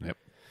transgender. Yep.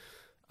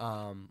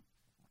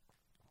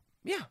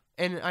 Yeah,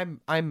 and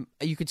I'm.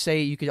 You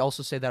could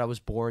also say that I was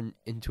born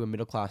into a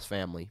middle class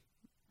family,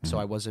 so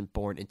I wasn't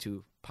born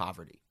into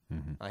poverty.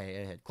 Mm-hmm. I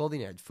had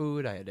clothing, I had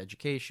food, I had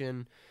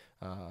education,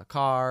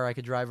 car, I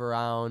could drive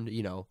around.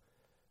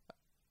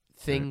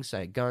 Things. Right.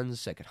 I had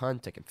guns. I could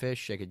hunt. I could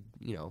fish. I could.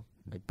 I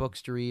had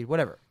books to read.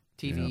 Whatever.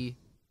 TV,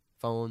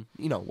 phone.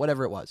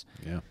 Whatever it was.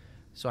 Yeah.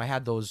 So I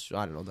had those.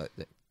 I don't know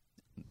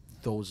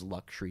those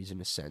luxuries in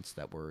a sense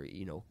that were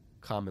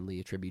commonly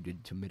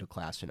attributed to middle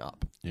class and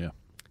up. Yeah.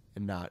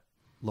 And not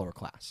lower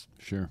class.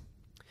 Sure.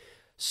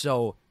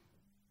 So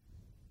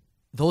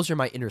those are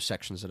my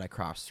intersections that I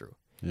cross through.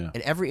 Yeah.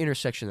 And every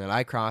intersection that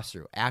I cross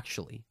through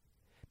actually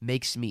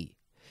makes me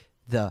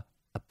the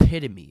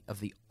epitome of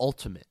the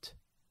ultimate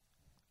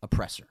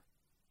oppressor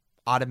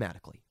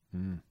automatically.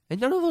 Mm. And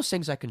none of those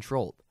things I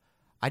controlled.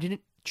 I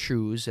didn't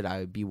choose that I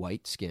would be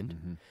white-skinned.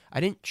 Mm-hmm.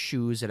 I didn't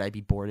choose that I'd be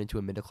born into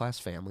a middle-class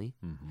family.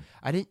 Mm-hmm.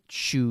 I didn't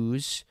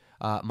choose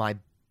my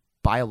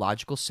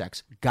biological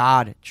sex.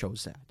 God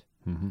chose that.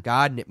 Mm-hmm.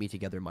 God knit me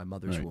together in my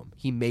mother's womb.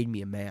 He made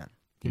me a man.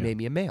 He made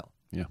me a male.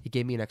 Yeah. He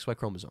gave me an XY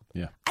chromosome.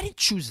 Yeah. I didn't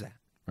choose that.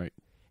 Right.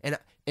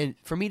 And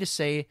for me to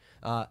say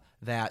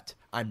that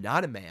I'm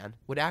not a man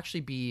would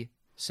actually be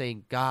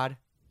saying, God,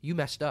 you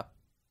messed up.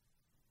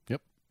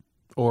 Yep.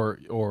 Or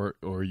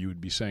you would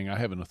be saying, I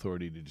have an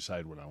authority to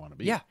decide what I want to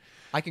be. Yeah.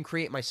 I can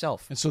create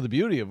myself. And so the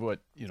beauty of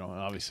what,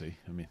 obviously,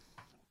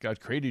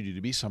 God created you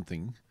to be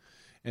something.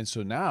 And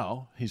so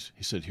now he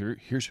said,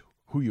 here's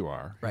who you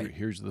are. Right.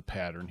 Here's the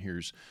pattern.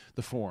 Here's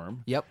the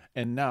form. Yep.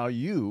 And now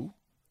you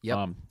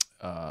learn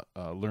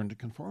to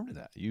conform to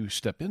that. You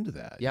step into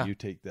that. Yeah. You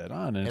take that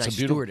on. And I it's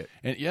steward it.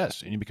 And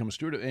yes, and you become a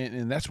steward.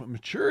 And that's what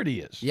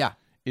maturity is. Yeah.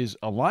 Is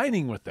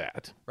aligning with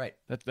that. Right.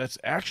 That's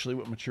actually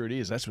what maturity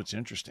is. That's what's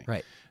interesting.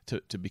 Right.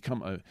 To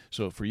become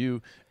so for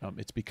you,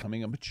 it's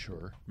becoming a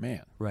mature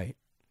man. Right.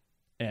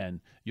 And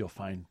you'll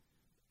find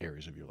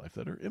areas of your life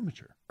that are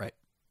immature. Right.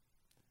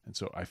 And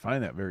so I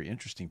find that very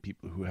interesting.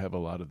 People who have a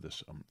lot of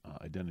this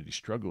identity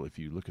struggle, if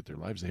you look at their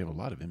lives, they have a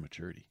lot of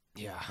immaturity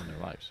Yeah. in their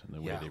lives and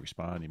the way Yeah. they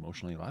respond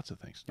emotionally, lots of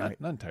things. Not,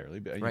 Right. not entirely,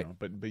 but you Right. know,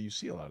 but you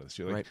see a lot of this.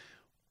 You're like, Right.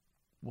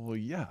 well,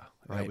 yeah,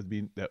 that Right. would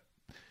be that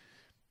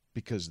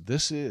because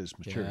this is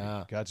maturity.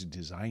 Yeah. God's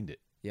designed it,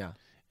 Yeah.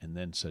 and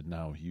then said,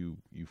 now you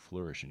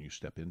flourish and you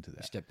step into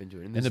that. Step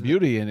into it. And this the is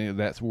beauty in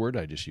that word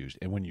I just used,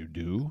 and when you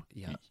do,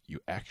 Yeah.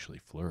 you actually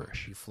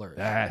flourish. you flourish.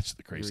 That's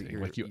the crazy thing.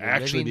 Like you you're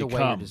actually living the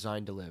way you're become.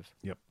 designed to live.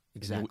 Yep.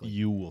 Exactly.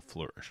 You will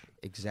flourish.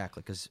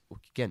 Exactly. Because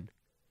again,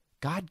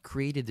 God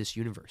created this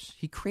universe.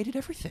 He created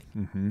everything.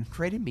 Mm-hmm. He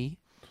created me.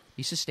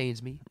 He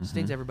sustains me.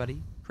 Sustains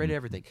everybody. Created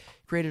everything.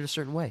 Created a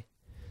certain way.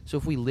 So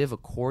if we live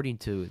according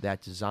to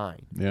that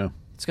design, Yeah.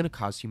 it's going to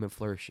cause human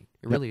flourishing.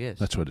 It really is.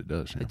 That's what it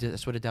does. Yeah.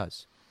 That's what it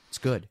does. It's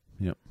good.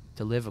 Yep.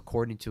 To live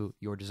according to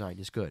your design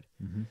is good.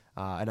 Mm-hmm.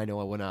 And I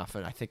know I went off,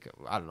 and I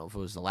don't know if it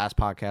was the last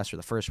podcast or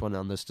the first one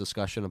on this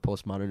discussion of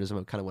postmodernism.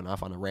 I kind of went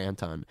off on a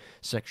rant on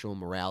sexual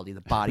immorality.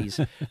 The body's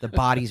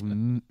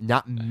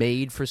not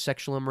made for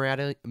sexual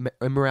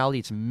immorality.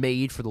 It's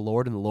made for the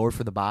Lord, and the Lord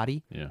for the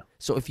body. Yeah.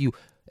 So if you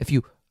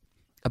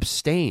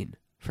abstain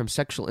from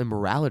sexual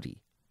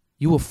immorality,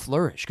 you will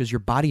flourish because your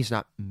body's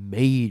not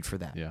made for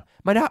that. Yeah.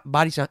 My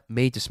body's not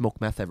made to smoke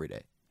meth every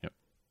day. Yep.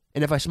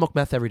 And if I smoke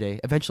meth every day,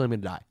 eventually I'm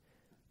going to die.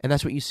 And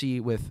that's what you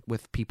see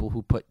with people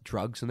who put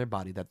drugs in their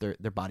body that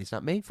their body's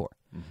not made for.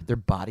 Mm-hmm. Their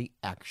body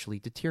actually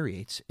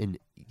deteriorates and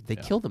they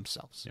kill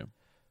themselves.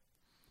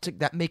 Yep.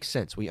 That makes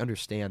sense. We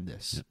understand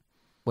this. Yep.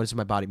 What is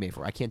my body made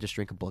for? I can't just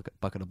drink a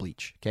bucket of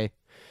bleach, okay?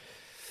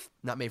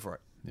 Not made for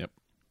it. Yep.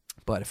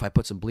 But if I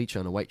put some bleach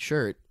on a white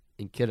shirt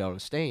and kid out a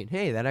stain,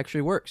 hey, that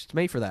actually works. It's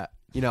made for that.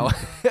 You know?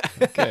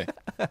 Okay.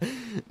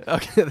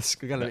 Okay, this is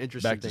kind of an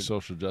interesting Back to thing.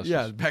 social justice.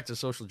 Yeah, back to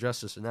social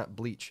justice and not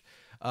bleach.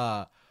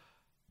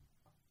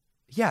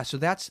 Yeah, so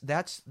that's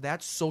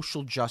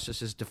social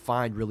justice is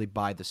defined really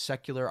by the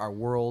secular, our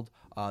world,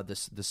 the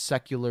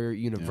secular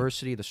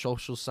university, the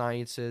social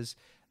sciences.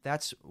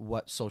 That's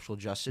what social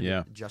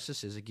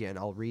justice is. Again,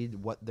 I'll read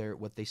what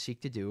they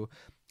seek to do: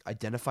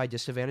 identify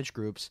disadvantaged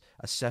groups,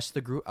 assess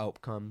the group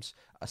outcomes,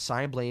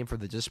 assign blame for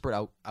the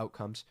disparate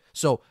outcomes.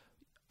 So,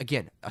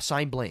 again,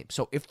 assign blame.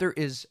 So if there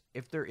is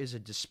a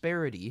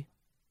disparity,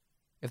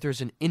 if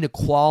there's an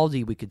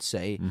inequality, we could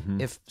say,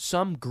 if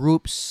some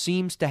group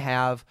seems to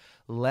have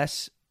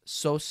less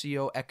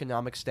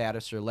socioeconomic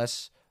status or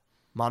less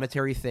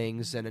monetary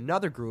things than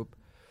another group,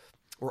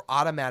 we're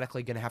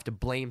automatically going to have to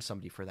blame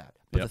somebody for that.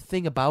 But Yep. the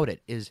thing about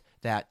it is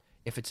that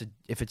if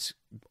it's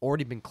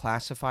already been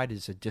classified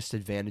as a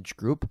disadvantaged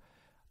group,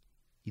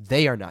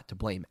 they are not to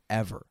blame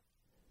ever.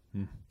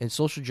 In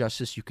social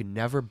justice, you can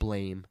never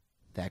blame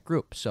that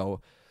group. So,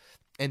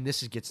 and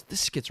this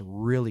gets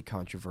really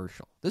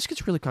controversial. This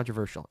gets really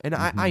controversial, and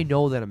I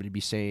know that I'm going to be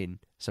saying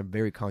some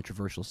very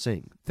controversial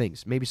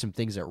things. Maybe some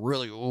things that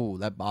really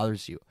that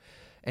bothers you.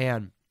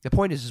 And the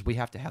point is we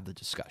have to have the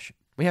discussion.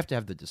 We have to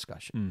have the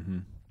discussion.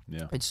 Mm-hmm.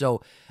 Yeah. And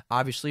so,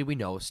 obviously, we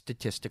know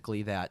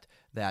statistically that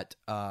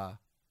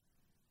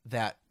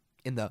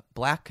in the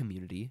black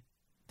community,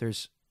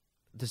 there's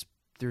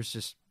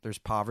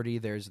poverty.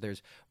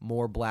 There's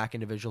more black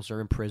individuals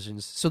are in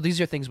prisons. So these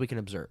are things we can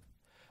observe.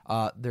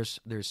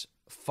 There's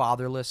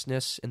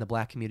fatherlessness in the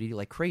black community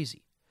like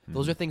crazy.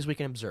 Those are things we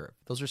can observe.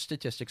 Those are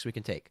statistics we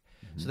can take.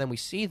 So then we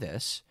see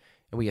this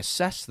and we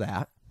assess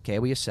that. Okay,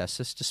 we assess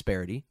this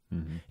disparity.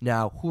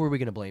 Now, who are we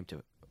going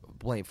to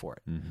blame for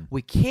it?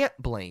 We can't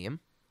blame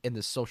in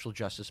the social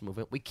justice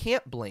movement. We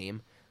can't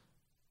blame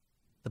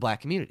the black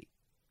community.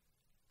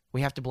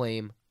 We have to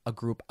blame a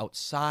group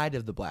outside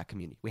of the black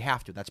community. We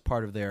have to. That's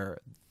part of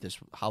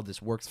how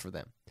this works for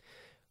them.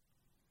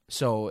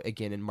 So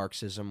again, in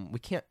Marxism, we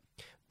can't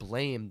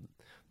blame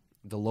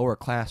the lower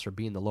class for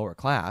being the lower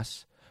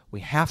class.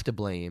 We have to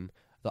blame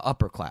the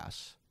upper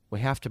class.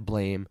 We have to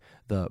blame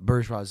the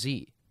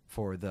bourgeoisie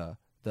for the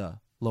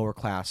lower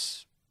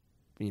class,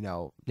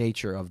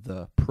 nature of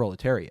the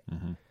proletariat.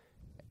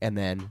 And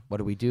then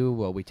what do?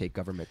 Well, we take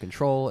government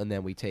control, and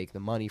then we take the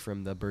money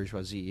from the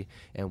bourgeoisie,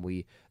 and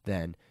we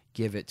then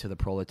give it to the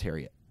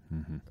proletariat.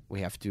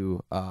 We have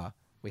to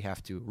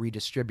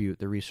redistribute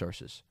the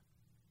resources.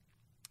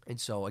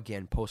 And so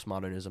again,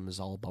 postmodernism is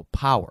all about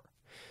power.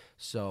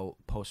 So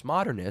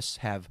postmodernists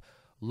have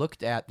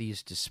looked at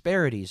these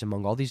disparities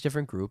among all these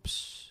different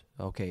groups.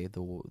 Okay,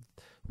 the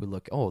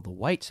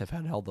whites have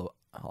had all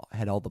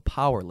the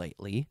power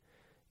lately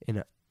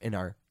in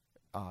our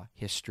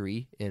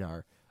history, in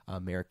our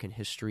American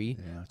history.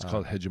 Yeah, it's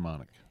called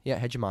hegemonic. Yeah,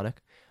 hegemonic.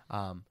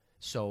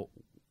 So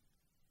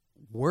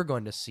we're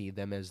going to see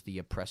them as the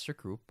oppressor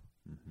group,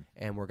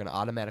 and we're going to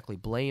automatically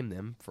blame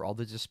them for all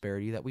the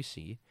disparity that we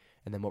see.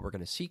 And then what we're going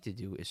to seek to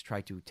do is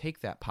try to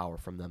take that power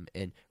from them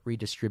and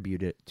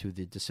redistribute it to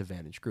the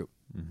disadvantaged group,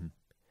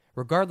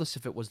 regardless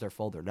if it was their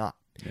fault or not.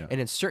 Yeah. And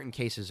in certain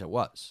cases, it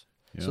was.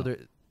 Yeah. So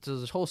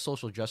this whole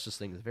social justice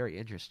thing is very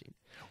interesting.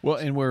 Well,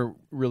 and where it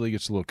really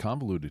gets a little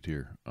convoluted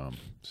here,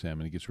 Sam,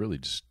 and it gets really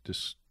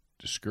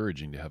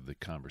discouraging to have the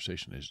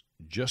conversation is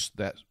just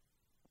that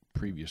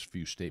previous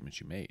few statements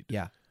you made.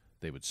 Yeah.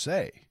 They would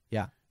say,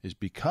 Yeah. is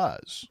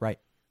because Right.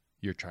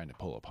 you're trying to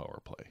pull a power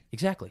play.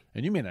 Exactly.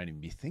 And you may not even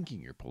be thinking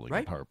you're pulling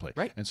Right, a power play.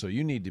 right. And so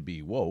you need to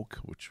be woke,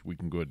 which we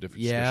can go a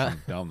different Yeah.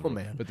 discussion down the Oh, road.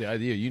 man. But the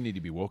idea, you need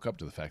to be woke up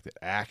to the fact that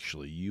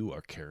actually you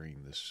are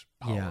carrying this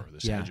power, Yeah,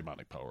 this yeah.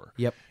 hegemonic power.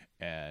 Yep.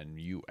 And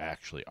you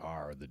actually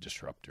are the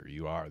disruptor.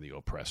 You are the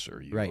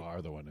oppressor. You Right.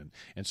 are the one.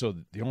 And so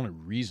the only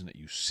reason that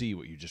you see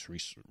what you just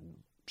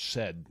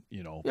said,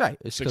 Right.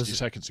 It's 60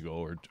 seconds ago,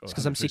 or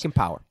because I'm seeking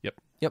power. Yep.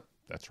 Yep.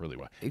 That's really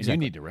why. And Exactly. you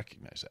need to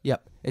recognize that.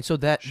 Yep. And so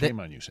that Shame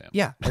on you, Sam.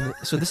 yeah. And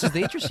so this is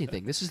the interesting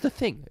thing. This is the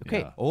thing. Okay.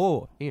 Yeah.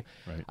 Oh,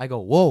 Right. I go,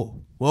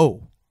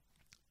 whoa.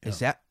 Is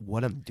that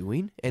what I'm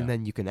doing? And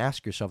then you can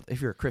ask yourself,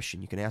 if you're a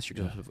Christian, you can ask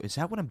yourself, is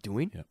that what I'm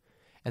doing? Yep.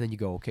 And then you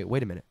go, okay,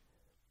 wait a minute.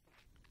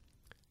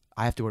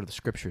 I have to go to the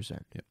scriptures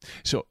then. Yep.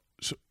 So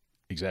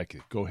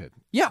exactly. Go ahead.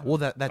 Yeah. Well,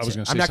 that's I was it.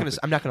 gonna say I'm not something. gonna.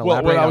 I'm not gonna Well,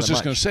 elaborate. what I on was it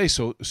just going much. to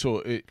say, so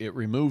it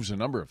removes a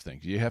number of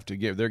things. You have to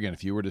give there again.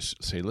 If you were to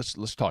say, let's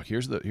talk.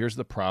 Here's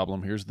the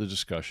problem. Here's the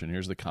discussion.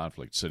 Here's the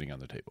conflict sitting on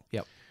the table.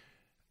 Yep.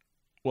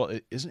 Well,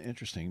 it isn't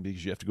interesting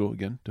because you have to go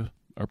again to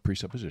our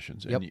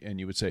presuppositions, Yep. and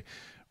you would say,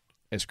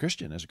 as a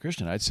Christian,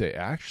 I'd say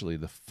actually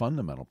the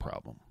fundamental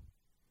problem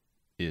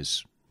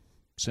is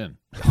sin.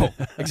 Oh,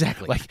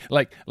 exactly.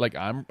 like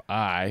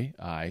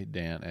I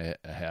Dan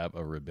have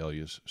a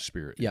rebellious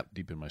spirit Yep.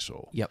 deep in my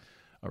soul. Yep.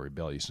 A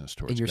rebelliousness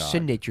towards And your God.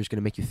 sin nature is going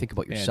to make you think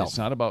about And yourself. it's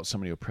not about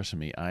somebody oppressing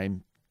me.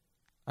 I'm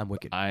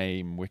wicked.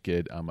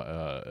 wicked.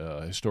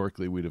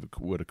 Historically, would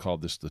have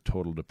called this the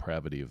total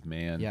depravity of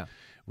man, Yeah.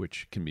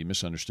 which can be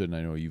misunderstood. And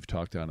I know you've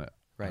talked on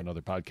Right.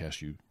 another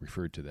podcast. You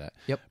referred to that.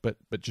 Yep.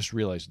 But just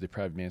realize the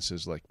depraved man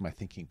says, like, my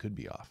thinking could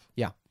be off.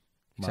 Yeah.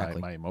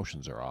 Exactly. My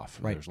emotions are off.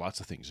 Right. There's lots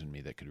of things in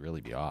me that could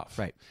really be off.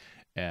 Right.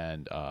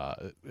 And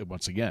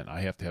once again,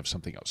 I have to have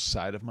something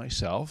outside of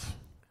myself,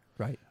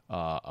 Right.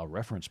 a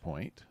reference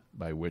point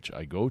by which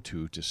I go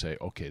to say,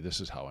 okay,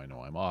 this is how I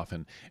know I'm off.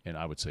 And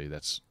I would say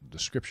that's the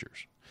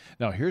scriptures.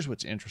 Now, here's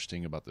what's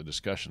interesting about the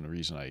discussion. The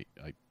reason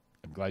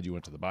I'm glad you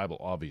went to the Bible,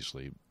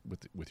 obviously,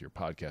 with your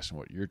podcast and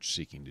what you're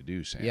seeking to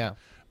do, Sam. Yeah.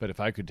 But if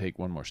I could take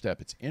one more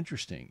step, it's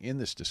interesting in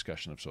this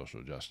discussion of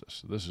social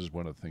justice. This is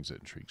one of the things that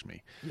intrigues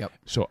me. Yep.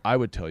 So I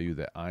would tell you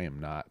that I am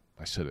not,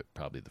 I said it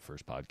probably the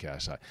first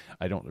podcast,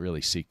 I don't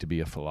really seek to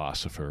be a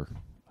philosopher,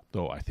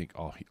 though I think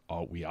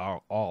we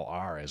all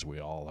are, as we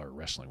all are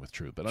wrestling with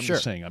truth. But I'm Sure.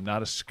 just saying I'm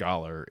not a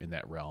scholar in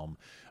that realm.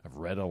 I've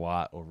read a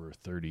lot over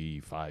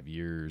 35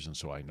 years, and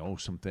so I know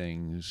some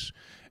things.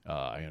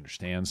 I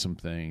understand some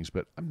things,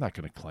 but I'm not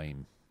going to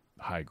claim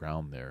high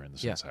ground there in the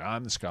sense that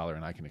I'm the scholar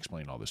and I can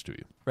explain all this to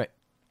you. Right.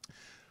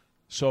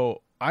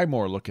 So I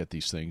more look at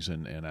these things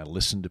and I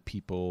listen to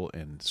people,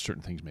 and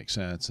certain things make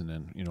sense. And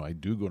then, I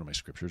do go to my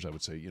scriptures. I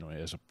would say,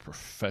 as a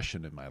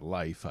profession in my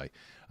life,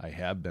 I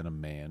have been a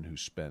man who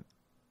spent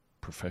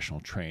professional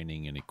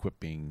training and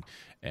equipping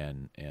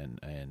and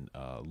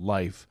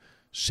life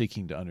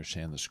seeking to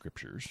understand the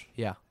scriptures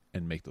Yeah.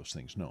 and make those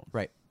things known.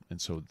 Right. And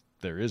so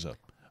there is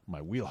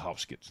my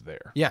wheelhouse gets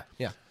there. Yeah.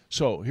 Yeah.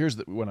 So here's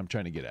what I'm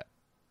trying to get at.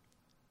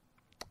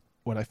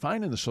 What I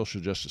find in the social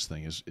justice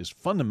thing is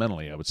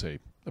fundamentally, I would say,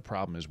 the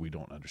problem is we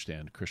don't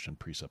understand Christian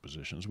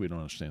presuppositions. We don't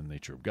understand the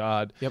nature of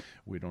God. Yep.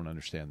 We don't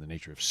understand the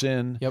nature of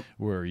sin. Yep.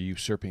 We're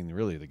usurping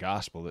really the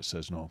gospel that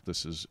says, no,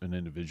 this is an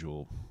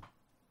individual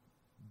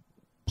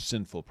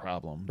sinful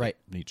problem Right.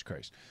 that needs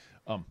Christ.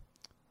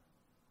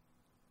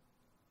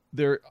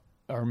 There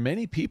are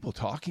many people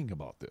talking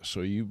about this.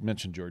 So you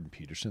mentioned Jordan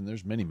Peterson.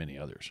 There's many, many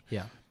others.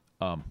 Yeah.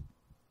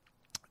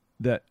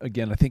 That,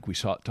 again, I think we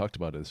talked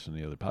about this in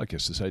the other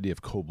podcast, this idea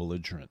of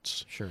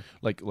co-belligerence. Sure.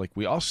 Like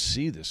we all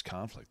see this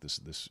conflict,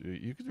 this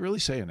you could really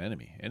say an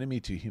enemy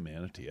to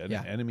humanity,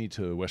 enemy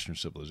to Western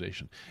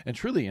civilization. And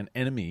it's really an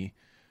enemy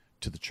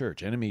to the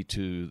church, enemy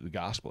to the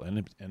gospel,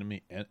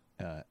 enemy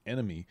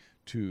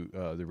to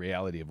the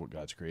reality of what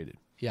God's created.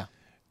 Yeah.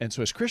 And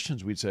so as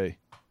Christians, we'd say,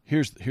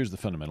 here's the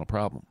fundamental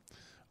problem.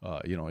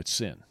 It's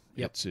sin.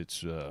 Yep.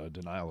 It's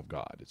denial of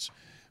God.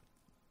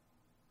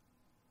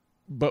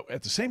 But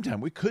at the same time,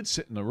 we could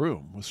sit in a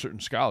room with certain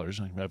scholars,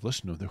 and I've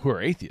listened to them, who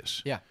are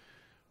atheists, Yeah.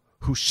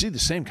 who see the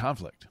same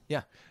conflict.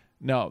 Yeah.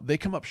 Now, they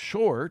come up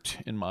short,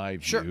 in my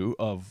view, Sure.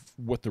 of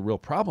what the real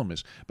problem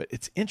is. But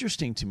it's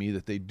interesting to me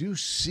that they do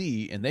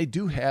see and they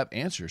do have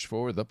answers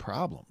for the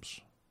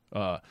problems.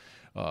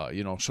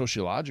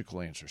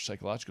 Sociological answers,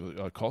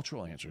 psychological,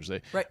 cultural answers.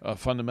 They Right.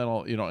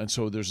 Fundamental, and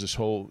so there's this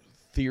whole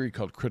theory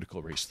called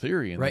critical race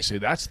theory, and Right. they say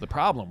that's the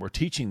problem. We're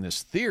teaching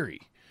this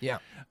theory. Yeah.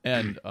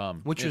 And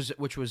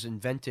Which was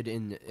invented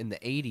in the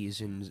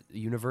 80s in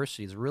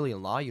universities, really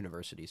in law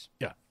universities.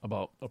 Yeah,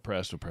 about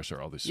oppressed,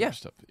 oppressor, all this Yeah. sort of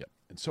stuff. Yeah.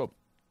 And so,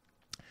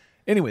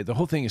 anyway, the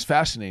whole thing is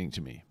fascinating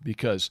to me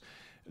because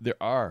there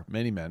are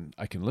many men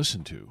I can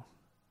listen to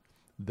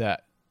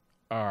that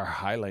are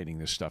highlighting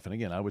this stuff. And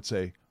again, I would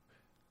say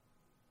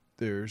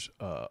there's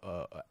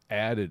a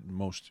added,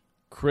 most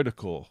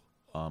critical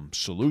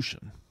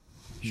solution,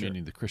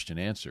 meaning the Christian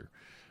answer.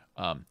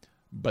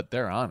 but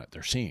they're on it.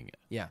 They're seeing it.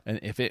 Yeah. And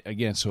if it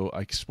again, so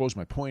I suppose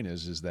my point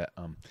is that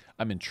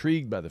I'm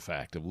intrigued by the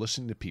fact of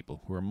listening to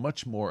people who are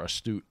much more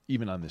astute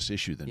even on this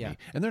issue than me,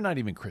 and they're not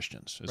even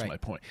Christians. Is Right. my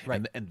point.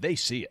 Right. And they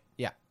see it.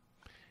 Yeah.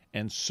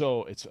 And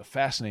so it's a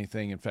fascinating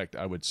thing. In fact,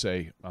 I would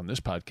say on this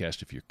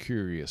podcast, if you're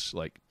curious,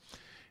 like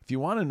if you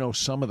want to know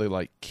some of the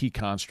like key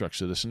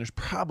constructs of this, and there's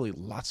probably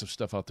lots of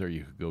stuff out there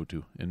you could go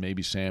to, and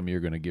maybe Sam, you're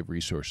going to give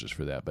resources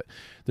for that. But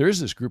there is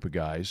this group of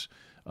guys,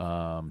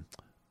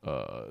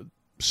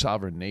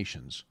 sovereign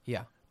nations,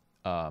 Yeah.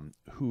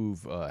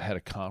 who've had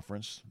a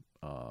conference,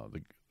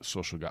 the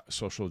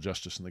social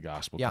justice and the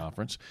gospel Yeah.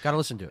 conference. Got to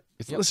listen to it.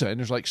 Listen, and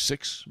there's like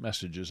 6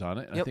 messages on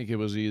it. And I Yep. think it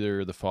was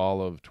either the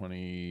fall of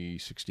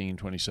 2016,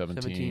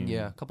 2017. 17,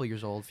 yeah, a couple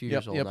years old, a few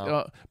years old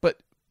now.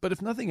 But if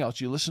nothing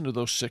else, you listen to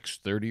those 6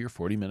 30 or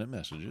 40-minute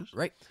messages,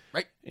 Right.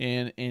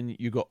 and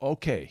you go,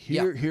 okay,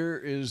 here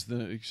is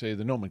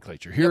the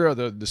nomenclature. Here are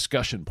the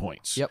discussion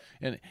points. Yep.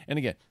 And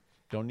again,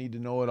 don't need to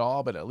know it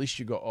all, but at least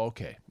you go,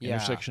 okay, Yeah.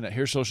 intersection.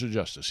 Here's social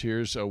justice.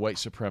 Here's white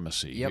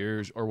supremacy. Yep.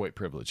 Here's or white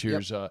privilege.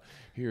 Here's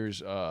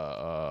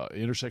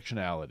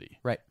intersectionality.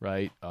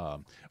 Right.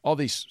 All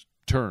these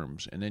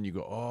terms, and then you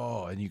go,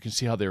 oh, and you can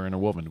see how they're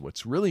interwoven.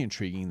 What's really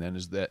intriguing then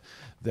is that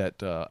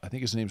I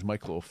think his name's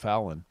Michael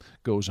O'Fallon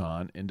goes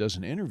on and does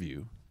an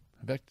interview.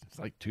 In fact, it's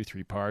like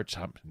 2-3 parts,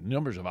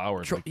 numbers of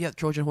hours.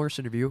 Trojan Horse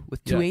interview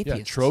with two atheists.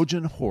 Yeah,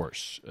 Trojan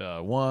Horse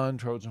 1,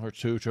 Trojan Horse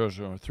 2,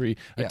 Trojan Horse 3.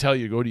 I tell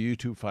you, go to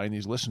YouTube, find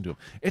these, listen to them.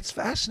 It's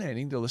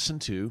fascinating to listen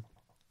to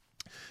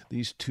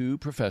these 2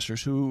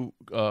 professors who,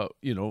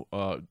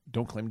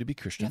 don't claim to be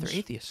Yeah, Christians. they're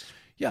atheists.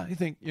 Yeah, you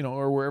think,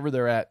 or wherever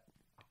they're at.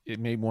 It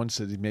may one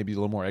said maybe a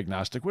little more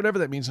agnostic, whatever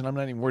that means, and I'm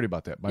not even worried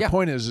about that. My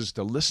point is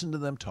to listen to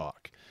them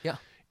talk. Yeah.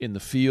 In the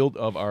field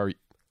of our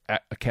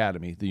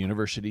academy, the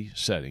university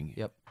setting.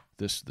 Yep.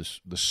 This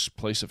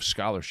place of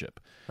scholarship.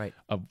 Right.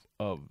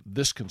 Of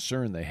this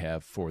concern they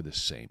have for this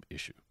same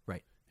issue.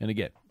 Right. And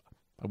again,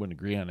 I wouldn't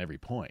agree on every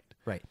point.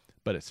 Right.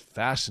 But it's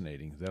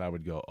fascinating that I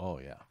would go, oh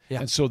yeah.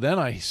 Yeah. And so then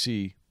I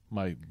see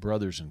my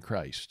brothers in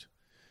Christ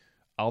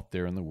out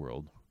there in the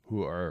world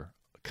who are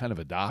kind of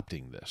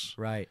adopting this.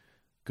 Right.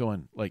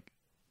 Going like,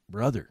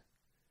 brother,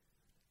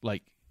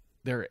 like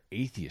there are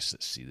atheists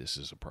that see this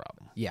as a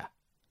problem. Yeah.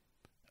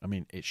 I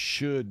mean, it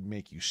should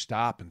make you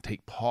stop and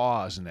take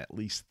pause and at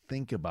least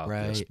think about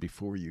this Right.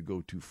 before you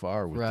go too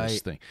far with Right.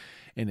 this thing.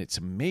 And it's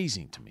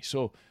amazing to me.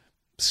 So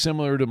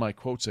similar to my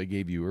quotes I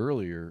gave you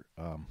earlier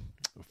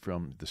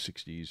from the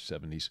 60s,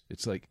 70s,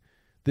 it's like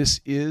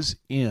this is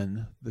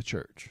in the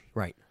church.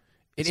 Right.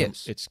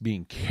 It's It's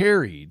being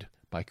carried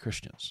by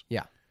Christians.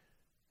 Yeah.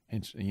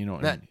 And you know,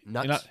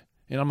 Nuts.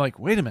 and I'm like,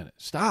 wait a minute,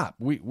 stop.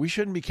 We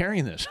shouldn't be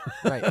carrying this.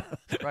 Right.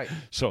 Right.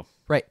 So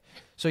Right.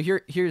 So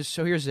here's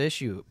the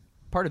issue.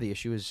 Part of the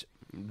issue is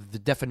the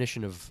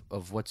definition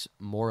of what's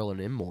moral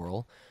and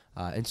immoral.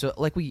 And so,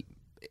 like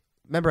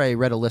remember I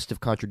read a list of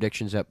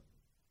contradictions that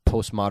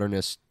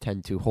postmodernists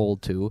tend to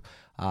hold to.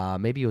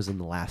 Maybe it was in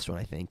the last one,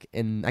 I think.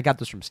 And I got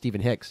this from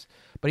Stephen Hicks.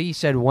 But he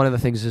said one of the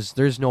things is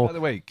there's no... by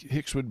the way,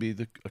 Hicks would be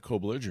a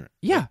co-belligerent.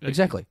 Yeah,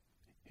 exactly.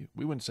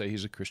 We wouldn't say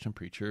he's a Christian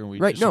preacher, and we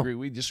Right, no. disagree.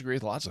 We disagree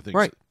with lots of things.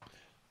 Right.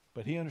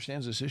 But he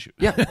understands this issue.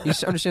 Yeah, he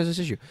understands this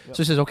issue. So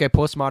he says, okay,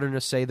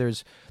 postmodernists say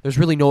there's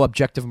really no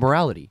objective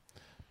morality.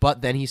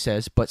 But then he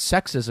says, but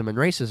sexism and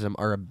racism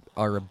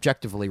are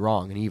objectively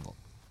wrong and evil.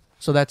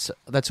 So that's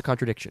a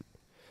contradiction.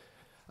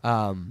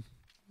 And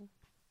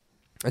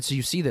so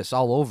you see this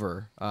all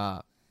over.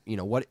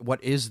 What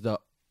is the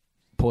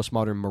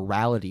postmodern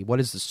morality? What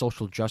is the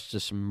social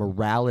justice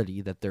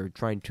morality that they're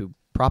trying to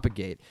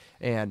propagate?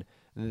 And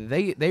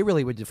they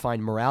really would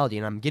define morality,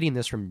 and I'm getting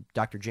this from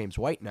Dr. James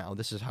White now.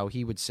 This is how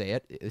he would say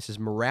it. This is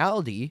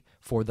morality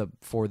for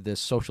this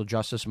social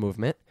justice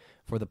movement,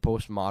 for the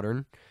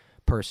postmodern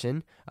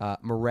person.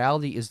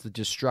 Morality is the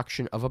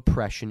destruction of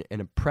oppression,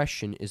 and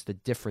oppression is the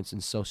difference in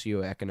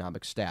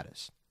socioeconomic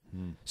status.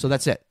 So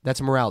that's it.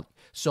 That's morality.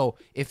 So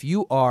if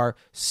you are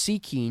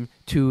seeking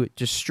to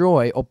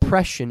destroy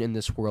oppression in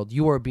this world,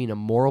 you are being a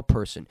moral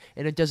person,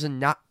 and it does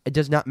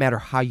not matter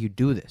how you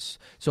do this.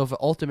 So if it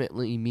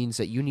ultimately means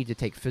that you need to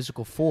take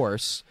physical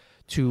force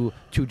to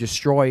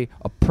destroy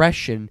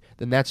oppression,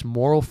 then that's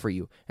moral for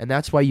you, and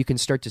that's why you can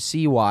start to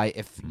see why,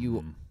 if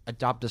you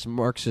adopt this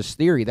Marxist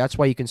theory, that's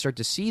why you can start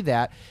to see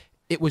that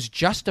it was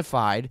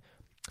justified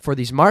for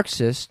these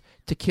Marxists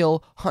to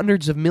kill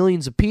hundreds of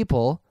millions of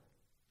people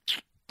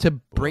to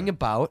bring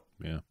about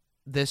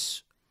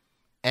this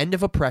end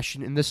of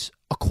oppression and this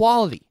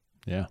equality.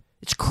 Yeah.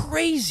 It's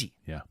crazy.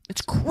 Yeah.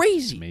 It's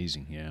crazy.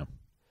 Amazing, yeah.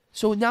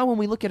 So now when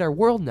we look at our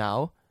world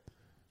now,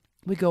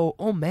 we go,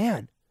 oh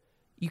man,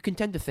 you can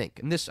tend to think,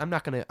 and this,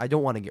 I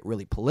don't want to get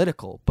really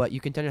political, but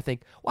you can tend to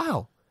think,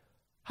 wow,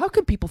 how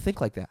can people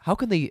think like that? How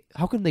can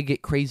they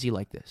get crazy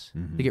like this?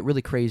 Mm-hmm. They get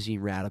really crazy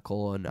and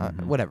radical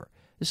and whatever.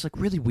 It's like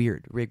really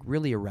weird,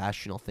 really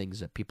irrational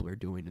things that people are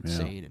doing and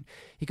saying. And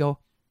you go,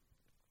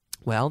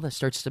 well, that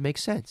starts to make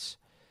sense.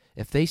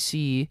 If they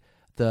see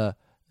the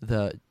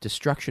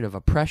destruction of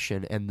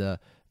oppression and the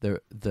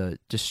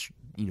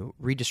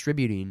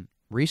redistributing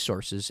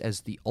resources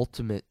as the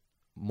ultimate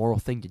moral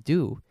thing to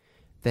do,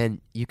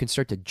 then you can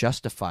start to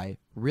justify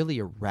really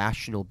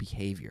irrational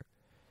behavior.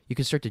 You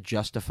can start to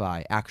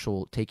justify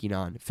actual taking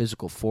on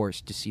physical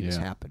force to see this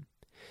happen.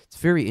 It's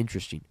very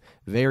interesting.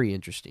 Very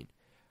interesting.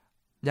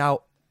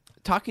 Now,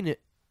 I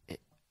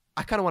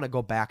kind of want to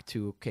go back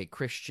to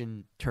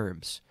Christian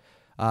terms,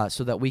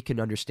 so that we can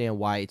understand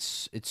why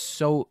it's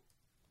so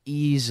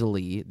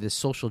easily, this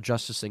social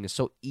justice thing is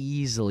so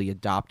easily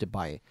adopted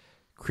by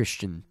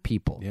Christian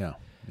people. Yeah.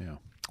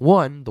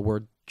 One, the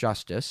word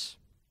justice.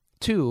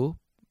 Two,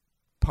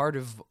 part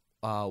of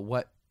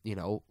what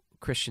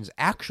Christians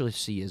actually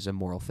see as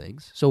immoral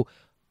things. So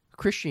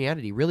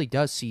Christianity really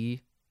does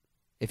see,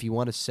 if you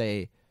want to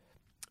say,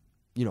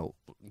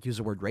 use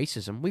the word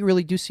racism, we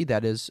really do see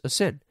that as a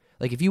sin.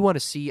 Like if you want to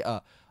see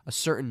a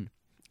certain,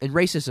 and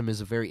racism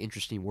is a very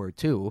interesting word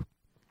too.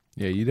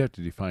 Yeah, you'd have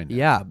to define that.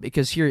 Yeah,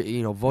 because here,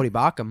 Vodi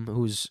Bakum,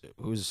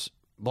 who's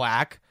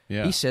black,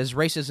 he says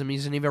racism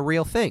isn't even a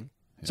real thing.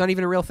 It's not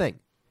even a real thing.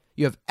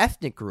 You have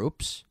ethnic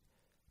groups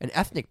and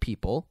ethnic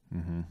people.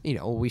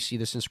 Mm-hmm. We see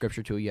this in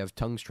Scripture too. You have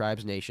tongues,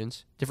 tribes,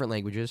 nations, different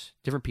languages,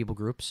 different people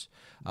groups,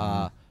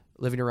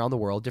 living around the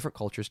world, different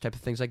cultures, type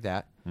of things like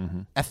that.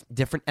 Mm-hmm.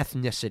 Different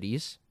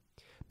ethnicities,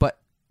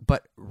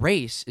 but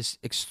race is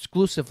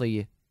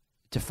exclusively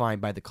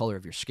defined by the color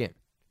of your skin.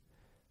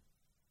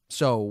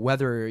 So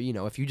whether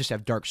if you just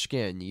have dark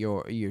skin,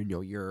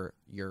 you're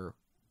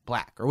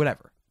black or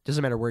whatever.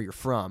 Doesn't matter where you're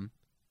from,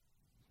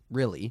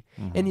 really.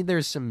 Mm-hmm. And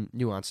there's some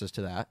nuances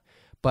to that.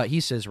 But he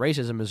says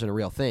racism isn't a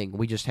real thing.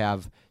 We just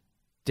have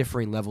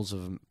differing levels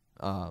of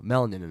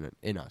melanin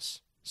in us.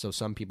 So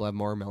some people have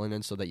more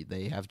melanin, so that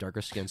they have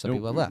darker skin. Some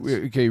people have less.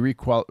 Okay,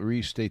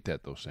 restate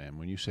that though, Sam.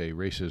 When you say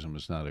racism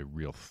is not a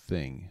real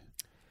thing,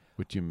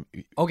 what you?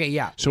 Okay,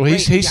 yeah. So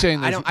he's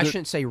saying I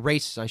shouldn't say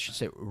race. I should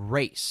say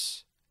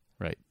race.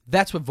 Right.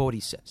 That's what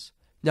Vodi says.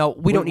 Now,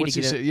 we don't need to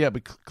get Yeah,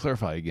 but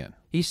clarify again.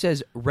 He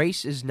says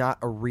race is not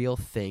a real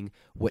thing.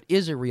 What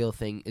is a real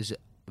thing is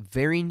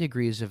varying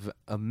degrees of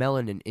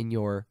melanin in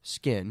your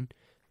skin.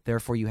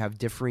 Therefore, you have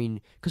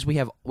differing, because we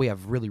have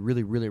really,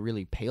 really, really,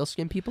 really pale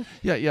skin people.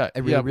 Yeah.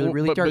 And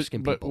really dark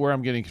skin people. But where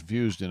I'm getting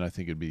confused, and I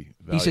think it'd be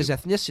valuable. He says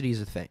ethnicity is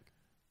a thing.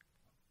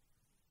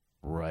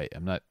 Right.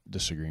 I'm not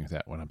disagreeing with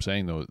that. What I'm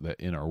saying, though, that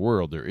in our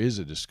world there is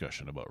a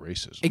discussion about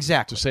racism.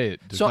 Exactly. To say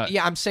it. So not,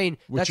 I'm saying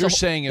what you're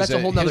saying is that's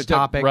a whole other his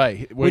topic.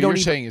 Right. What you're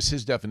saying is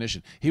his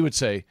definition. He would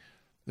say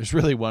there's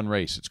really one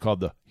race. It's called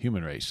the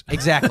human race.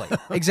 Exactly.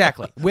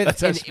 Within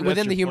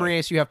the human point.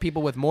 Race, you have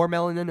people with more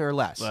melanin or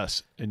less.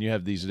 Less, and you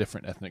have these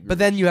different ethnic groups. But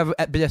then you have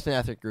different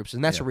ethnic groups,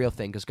 and that's a real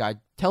thing because God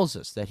tells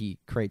us that He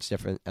creates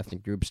different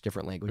ethnic groups,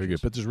 different languages. Very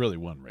good. But there's really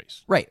one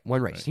race. Right.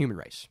 One race. Right. Human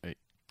race. Right.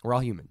 We're all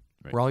human.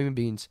 Right. We're all human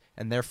beings,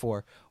 and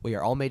therefore we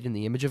are all made in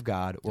the image of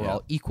God. We're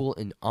all equal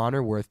in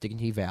honor, worth,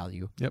 dignity,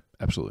 value. Yep,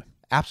 absolutely.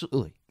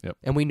 Yep.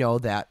 And we know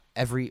that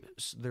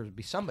there would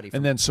be somebody.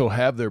 And then, so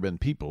have there been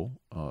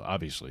people,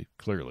 obviously,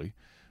 clearly,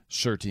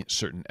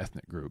 certain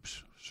ethnic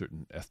groups,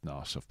 certain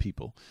ethnos of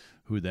people,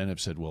 who then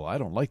have said, well, I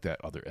don't like that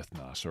other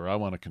ethnos, or I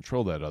want to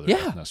control that other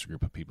ethnos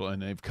group of people,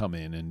 and they've come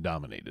in and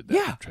dominated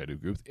that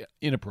tribe group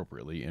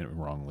inappropriately and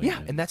wrongly.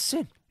 Yeah, and that's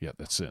sin. Yeah,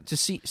 that's sin.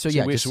 So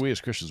we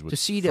as Christians would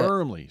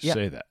firmly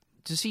say that.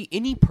 To see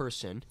any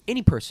person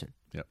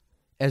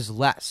as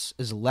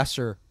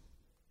lesser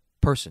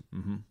person.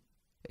 Mm-hmm.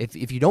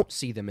 If you don't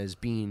see them as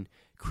being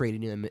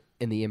created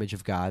in the image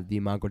of God, the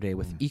Imago Dei,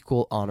 with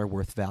equal honor,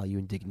 worth, value,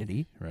 and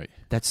dignity, right?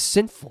 That's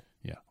sinful.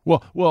 Yeah.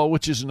 Well,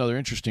 which is another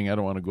interesting. I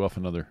don't want to go off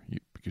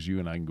because you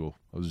and I can go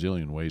a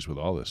zillion ways with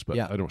all this, but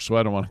I don't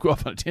want to go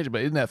off on a tangent.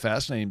 But isn't that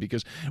fascinating?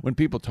 Because when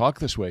people talk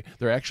this way,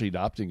 they're actually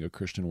adopting a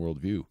Christian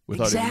worldview.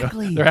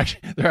 Exactly.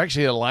 They're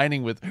actually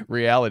aligning with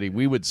reality.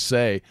 We would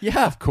say,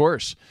 of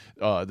course,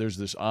 there's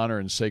this honor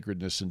and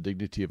sacredness and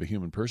dignity of a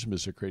human person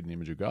because they're creating the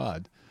image of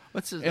God.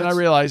 I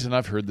realize, and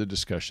I've heard the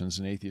discussions,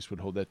 and atheists would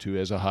hold that too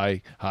as a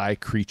high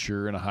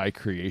creature and a high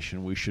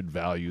creation. We should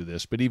value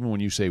this. But even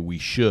when you say we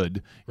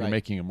should, you're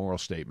making a moral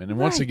statement. And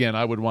once again,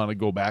 I would want to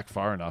go back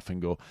far enough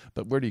and go,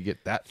 but where do you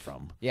get that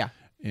from? Yeah.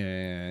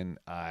 And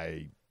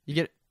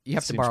you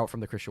have to borrow it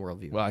from the Christian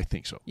worldview. Well, I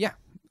think so. Yeah.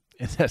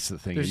 And that's the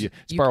thing.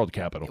 It's borrowed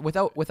capital.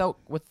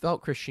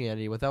 Without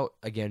Christianity, without,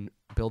 again,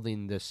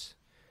 building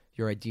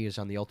your ideas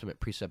on the ultimate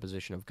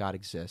presupposition of God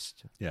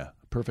exists. Yeah.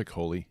 Perfect,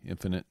 holy,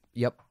 infinite.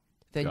 Yep.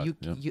 Then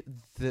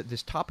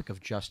this topic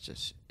of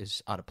justice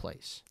is out of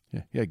place.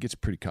 Yeah, it gets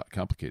pretty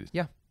complicated.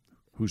 Yeah.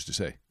 Who's to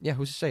say? Yeah,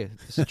 who's to say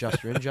this is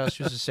just or unjust?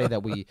 Who's to say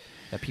that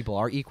people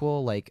are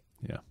equal?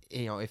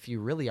 If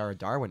you really are a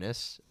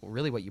Darwinist,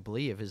 really what you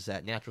believe is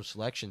that natural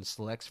selection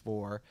selects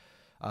for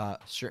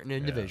certain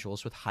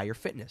individuals with higher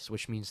fitness,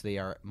 which means they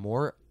are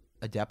more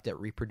adept at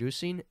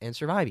reproducing and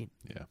surviving.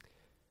 Yeah.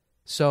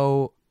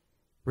 So,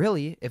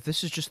 really, if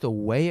this is just the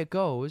way it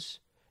goes,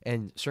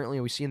 and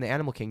certainly we see in the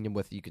animal kingdom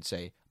with, you could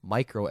say,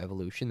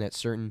 microevolution, that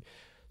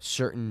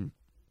certain,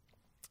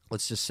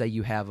 let's just say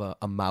you have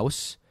a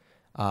mouse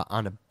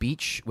on a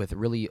beach with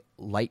really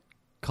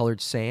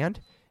light-colored sand,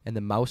 and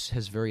the mouse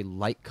has very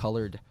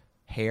light-colored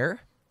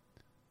hair,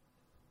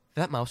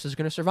 that mouse is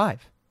going to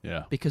survive.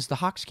 Yeah. because the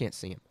hawks can't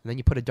see them. And then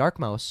you put a dark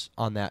mouse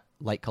on that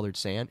light-colored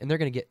sand, and they're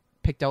going to get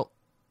picked out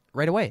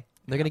right away.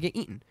 They're going to get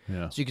eaten.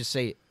 Yeah. So you could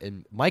say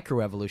in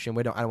microevolution,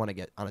 I don't want to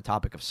get on a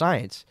topic of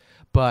science,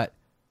 but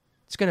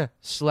it's going to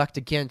select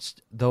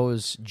against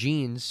those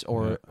genes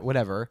or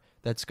whatever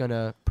that's going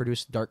to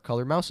produce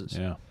dark-colored mouses.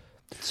 Yeah.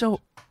 So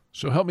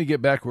help me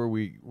get back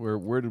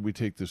where did we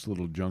take this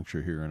little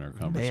juncture here in our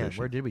conversation? man,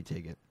 where did we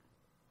take it?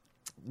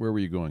 Where were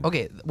you going?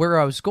 Okay, where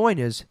I was going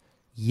is,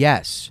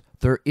 yes,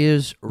 there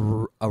is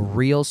a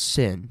real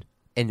sin,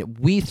 and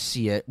we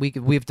see it.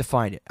 We've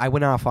defined it. I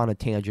went off on a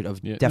tangent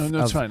of No,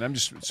 that's fine. I'm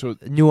just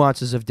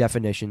nuances of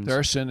definitions. there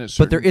are sin,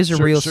 but there is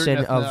a real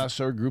sin of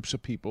or groups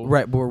of people,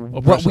 right?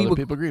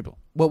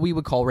 What we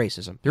would call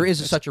racism. There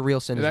is such a real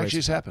sin. It as actually racism.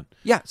 has happened.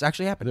 Yeah, it's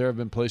actually happened. There have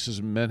been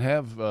places men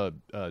have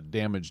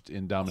damaged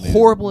and dominated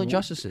Horrible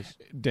injustices.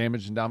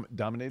 Damaged and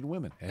dominated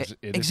women.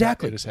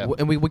 Exactly, it has happened.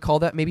 and we would call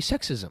that maybe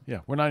sexism.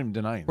 Yeah, we're not even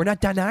denying. We're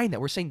not denying that.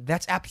 We're saying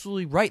that's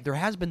absolutely right. There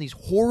has been these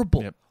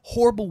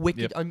horrible,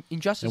 wicked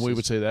injustices. And we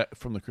would say that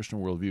from the Christian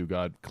worldview,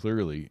 God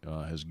clearly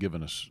has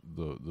given us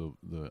the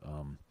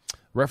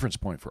reference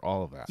point for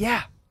all of that.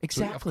 Yeah,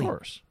 So, exactly. of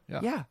course.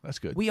 Yeah, that's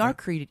good. We are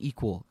created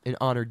equal in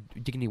honor,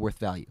 dignity, worth,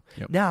 value.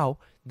 Yep. Now,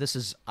 this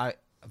is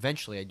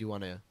eventually I do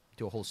want to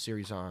do a whole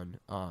series on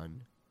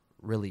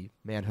really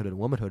manhood and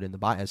womanhood in the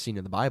as seen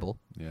in the Bible.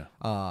 Yeah.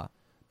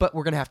 But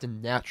we're going to have to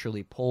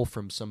naturally pull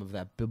from some of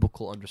that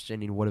biblical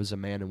understanding of what is a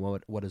man and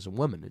what is a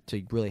woman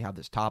to really have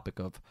this topic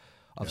of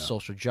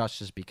social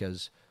justice,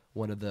 because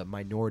one of the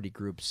minority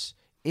groups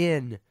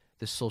in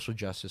the social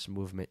justice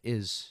movement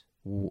is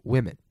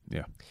women.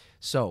 Yeah.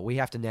 So we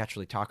have to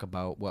naturally talk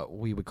about what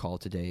we would call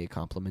today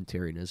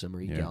complementarianism or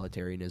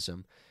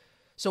egalitarianism.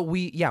 So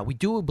we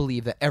do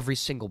believe that every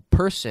single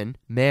person,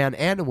 man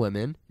and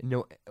woman,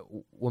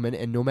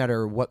 and no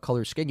matter what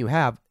color skin you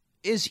have,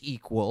 is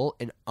equal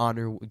in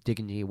honor,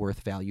 dignity,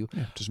 worth, value.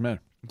 Yeah, it doesn't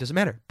matter. It doesn't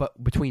matter.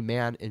 But between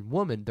man and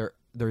woman,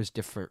 there's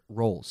different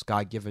roles,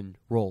 God-given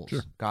roles,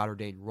 Sure.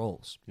 God-ordained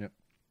roles. Yep.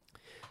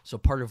 So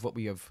part of what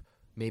we have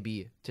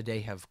maybe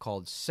today have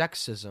called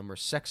sexism or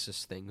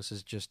sexist things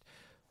is just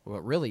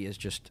what really is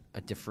just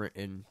a different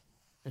in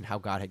how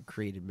God had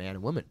created man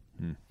and woman.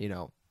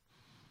 Yeah.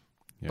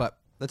 But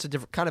that's a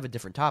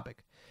different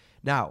topic.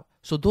 Now,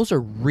 so those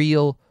are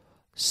real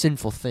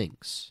sinful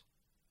things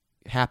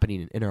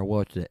happening in our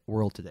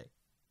world today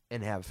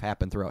and have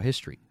happened throughout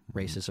history,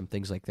 racism,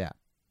 things like that.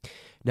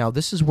 Now,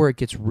 this is where it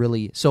gets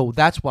really... So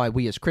that's why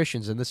we as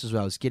Christians, and this is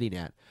what I was getting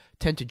at,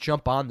 tend to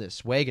jump on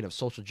this wagon of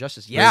social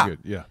justice. Yeah, Very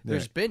good. Yeah.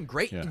 there's been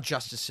great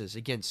injustices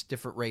against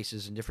different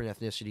races and different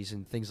ethnicities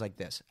and things like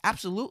this.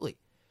 Absolutely.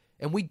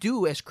 And we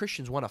do, as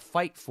Christians, want to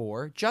fight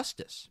for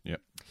justice. Yeah.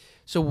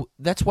 So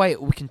that's why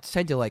we can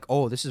tend to like,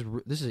 oh, this is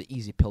an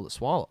easy pill to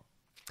swallow.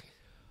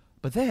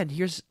 But then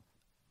here's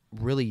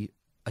really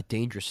a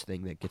dangerous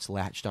thing that gets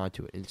latched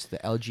onto it. And it's the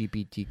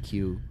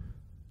LGBTQ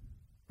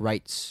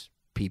rights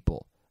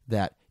people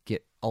that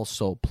get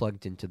also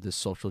plugged into this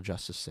social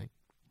justice thing.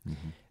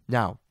 Mm-hmm.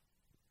 Now,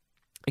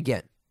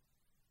 again,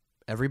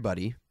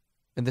 everybody,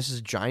 and this is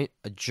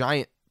a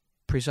giant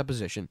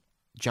presupposition,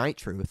 giant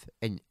truth,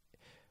 and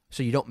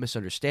so you don't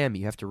misunderstand me,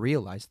 you have to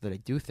realize that I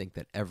do think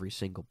that every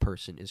single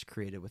person is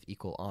created with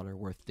equal honor,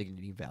 worth,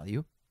 dignity, and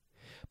value.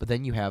 But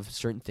then you have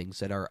certain things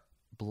that are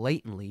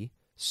blatantly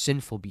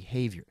sinful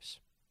behaviors.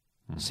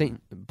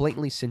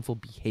 Blatantly sinful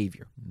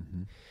behavior.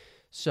 Mm-hmm.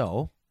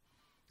 So,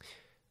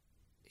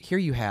 here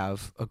you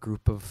have a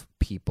group of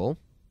people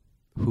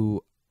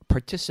who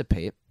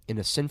participate in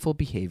a sinful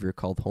behavior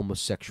called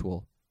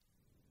homosexual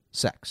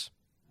sex.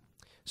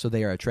 So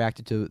they are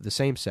attracted to the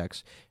same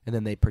sex, and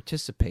then they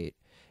participate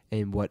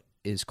in what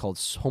is called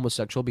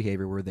homosexual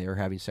behavior, where they are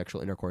having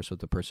sexual intercourse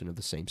with a person of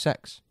the same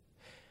sex.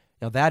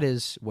 Now that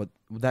is what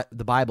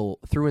the Bible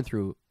through and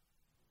through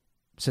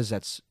says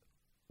that's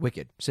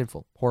wicked,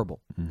 sinful,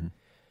 horrible. Mm-hmm.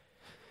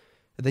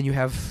 And then you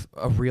have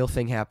a real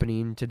thing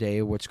happening today,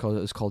 is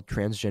called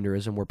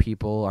transgenderism, where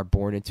people are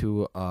born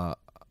into,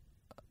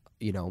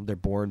 they're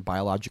born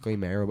biologically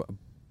male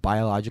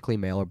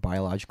or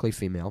biologically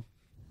female,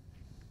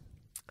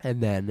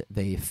 and then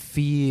they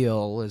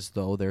feel as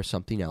though they're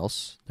something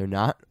else. They're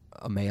not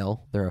a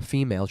male; they're a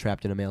female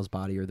trapped in a male's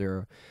body, or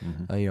they're,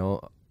 a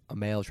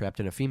male trapped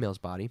in a female's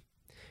body.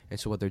 And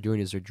so what they're doing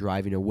is they're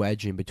driving a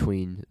wedge in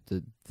between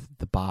the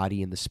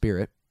body and the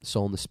spirit, the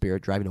soul and the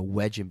spirit, driving a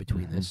wedge in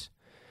between this.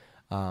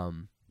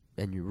 And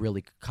you're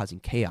really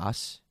causing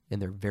chaos in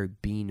their very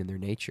being and their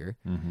nature.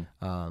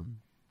 Mm-hmm.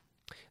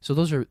 So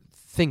those are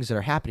things that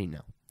are happening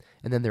now.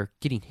 And then they're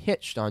getting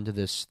hitched onto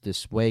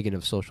this wagon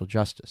of social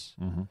justice.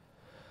 Mm-hmm.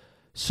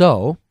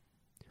 So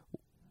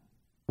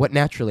what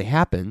naturally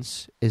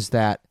happens is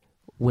that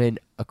when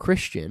a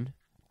Christian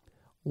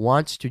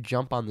wants to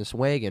jump on this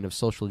wagon of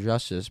social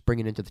justice, bring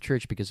it into the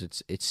church because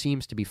it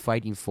seems to be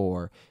fighting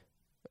for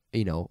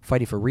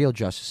real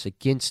justice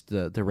against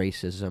the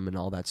racism and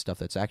all that stuff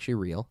that's actually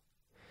real.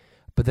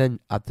 But then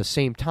at the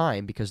same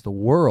time, because the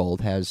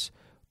world has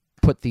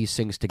put these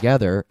things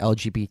together,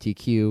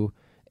 LGBTQ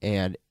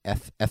and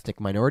ethnic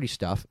minority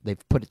stuff,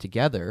 they've put it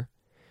together,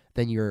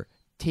 then you're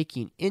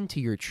taking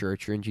into your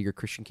church or into your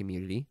Christian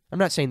community. I'm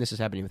not saying this is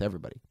happening with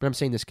everybody, but I'm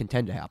saying this can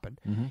tend to happen.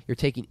 Mm-hmm. You're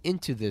taking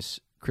into this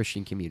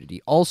Christian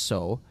community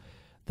also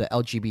the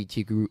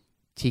LGBTQ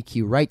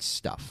rights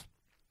stuff.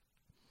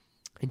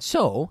 And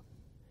so,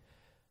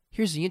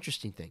 here's the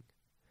interesting thing.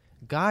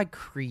 God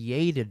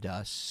created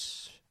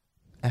us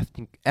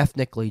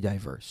ethnically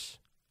diverse.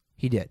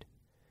 He did.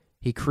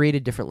 He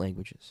created different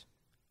languages.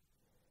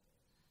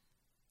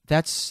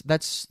 I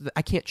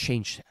can't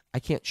change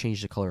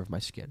the color of my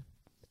skin.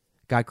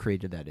 God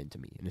created that into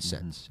me, in a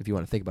sense, if you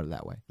want to think about it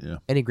that way. Yeah.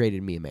 And he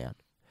created me a man.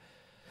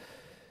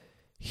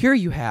 Here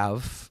you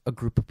have a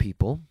group of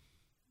people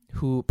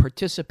who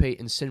participate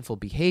in sinful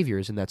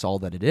behaviors, and that's all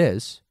that it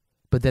is,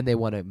 but then they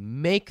want to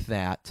make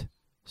that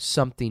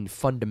something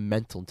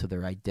fundamental to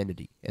their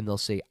identity. And they'll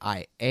say,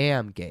 I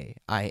am gay,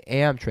 I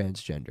am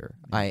transgender,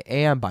 I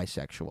am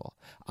bisexual,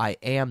 I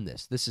am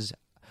this. This is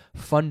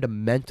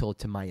fundamental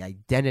to my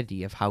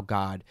identity of how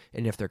God,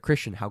 and if they're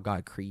Christian, how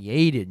God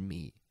created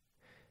me.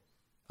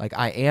 Like,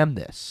 I am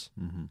this.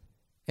 Mm-hmm.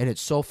 And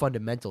it's so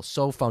fundamental,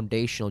 so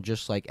foundational,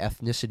 just like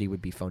ethnicity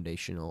would be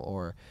foundational,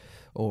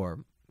 or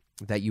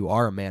that you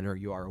are a man or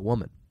you are a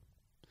woman.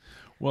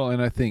 Well,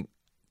 and I think,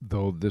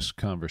 though this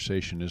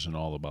conversation isn't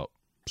all about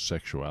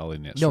sexuality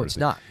and that No, sort of it's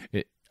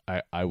thing,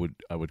 not.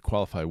 I would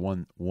qualify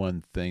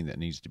one thing that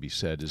needs to be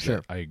said is Sure.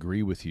 that I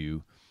agree with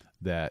you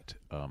that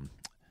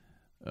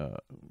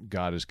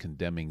God is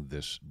condemning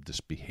this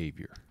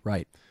behavior,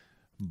 Right.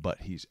 but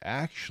He's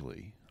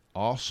actually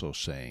also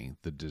saying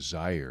the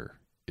desire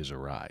is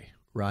awry.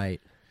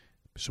 Right.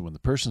 So when the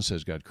person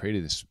says God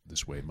created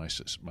this way,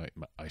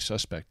 I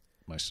suspect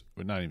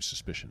not even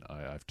suspicion.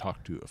 I've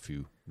talked to a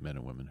few men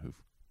and women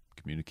who've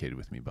communicated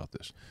with me about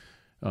this.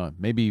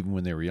 Maybe even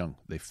when they were young,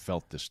 they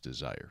felt this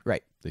desire.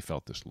 Right. They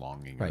felt this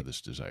longing Right. or this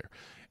desire,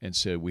 and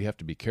so we have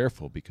to be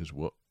careful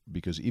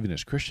because even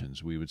as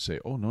Christians, we would say,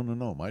 "Oh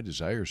no, my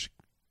desires."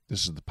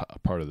 This is the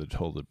part of the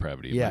total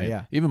depravity. Of Yeah, man.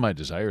 yeah. Even my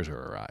desires are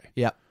awry.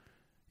 Yeah.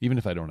 Even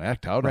if I don't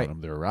act out Right. on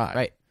them, they're awry.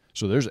 Right.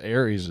 So there's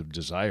areas of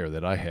desire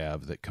that I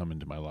have that come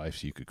into my life.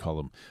 So you could call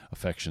them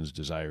affections,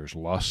 desires,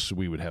 lusts.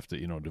 We would have to,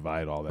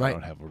 divide all that. Right. I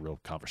don't have a real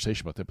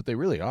conversation about that, but they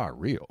really are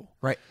real.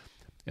 Right.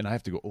 And I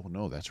have to go, oh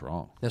no, that's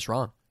wrong. That's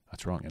wrong.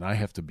 That's wrong. And I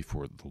have to,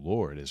 before the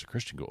Lord, as a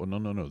Christian, go, oh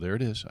no, there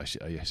it is. I see,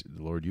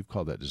 the Lord, you've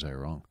called that desire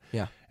wrong.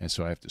 Yeah. And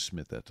so I have to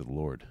submit that to the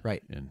Lord.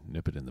 Right. And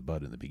nip it in the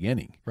bud in the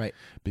beginning. Right.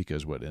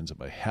 Because what ends up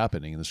by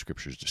happening, and the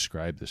Scriptures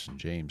describe this in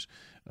James,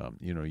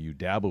 you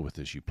dabble with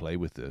this, you play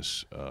with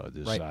this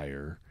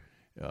desire.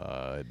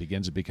 It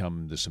begins to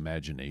become this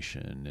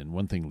imagination, and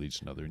one thing leads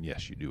to another, and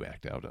yes, you do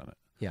act out on it.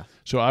 Yeah.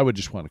 So I would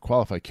just want to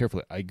qualify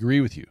carefully. I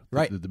agree with you.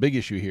 Right. The big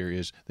issue here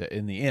is that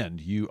in the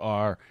end, you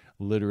are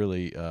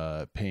literally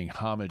paying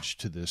homage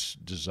to this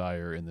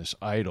desire and this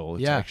idol.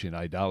 It's actually an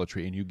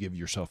idolatry, and you give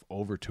yourself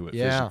over to it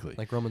physically.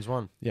 Like Romans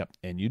 1. Yep.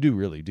 And you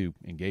really do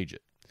engage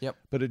it. Yep.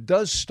 But it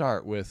does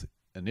start with,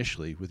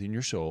 initially, within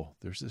your soul,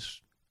 there's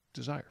this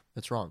desire.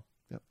 That's wrong.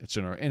 Yep.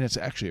 And it's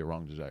actually a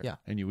wrong desire. Yeah.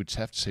 And you would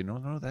have to say,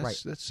 no,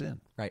 that's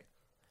sin. Right.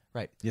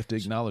 Right. You have to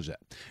acknowledge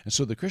that. And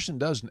so the Christian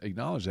does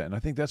acknowledge that. And I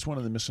think that's one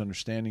of the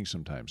misunderstandings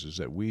sometimes is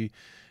that we,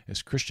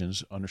 as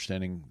Christians,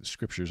 understanding the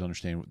Scriptures,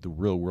 understanding the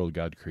real world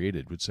God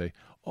created, would say,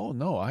 oh,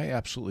 no, I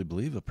absolutely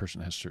believe a person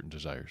has certain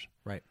desires.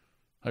 Right.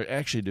 I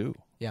actually do.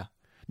 Yeah.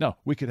 Now,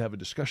 we could have a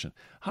discussion.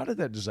 How did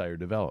that desire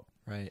develop?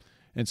 Right.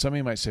 And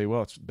somebody might say,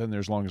 well, it's been there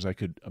as long as I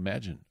could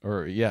imagine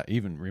or,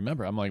 even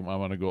remember. I'm like, I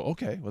want to go,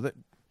 okay, well,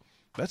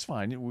 that's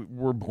fine.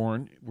 We're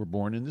born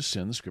into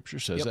sin. The Scripture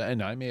says that.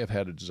 And I may have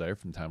had a desire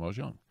from the time I was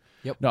young.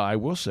 Yep. Now, I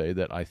will say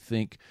that I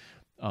think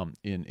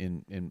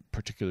in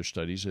particular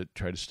studies that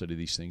try to study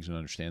these things and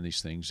understand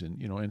these things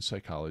in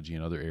psychology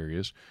and other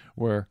areas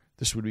where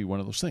this would be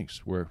one of those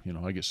things where,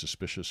 I get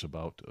suspicious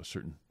about a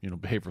certain,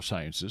 behavioral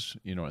sciences,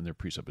 and their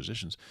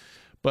presuppositions.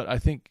 But I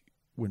think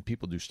when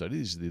people do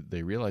studies,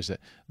 they realize that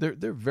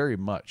they're very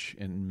much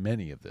in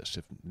many of this,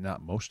 if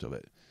not most of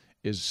it,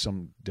 is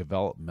some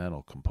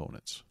developmental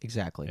components.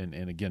 Exactly. And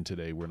again,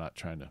 today we're not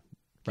trying to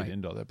get Right.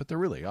 into all that, but there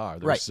really are.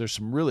 Right. There's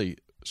some really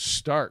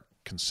stark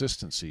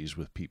consistencies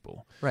with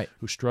people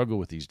who struggle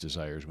with these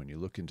desires when you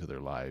look into their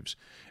lives,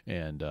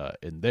 and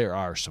there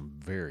are some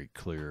very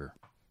clear,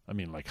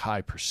 like high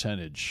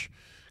percentage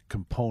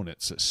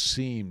components that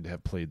seem to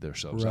have played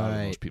themselves out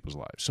in most people's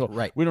lives. So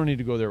we don't need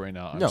to go there right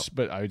now.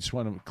 But I just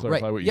want to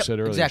clarify what you said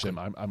earlier. Exactly.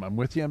 I'm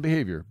with you on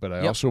behavior, but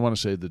I also want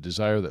to say the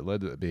desire that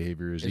led to that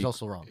behavior is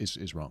also wrong.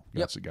 Is wrong.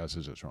 Yep. God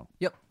says it's wrong.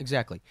 Yep,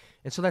 exactly.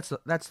 And so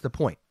that's the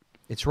point.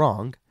 It's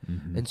wrong.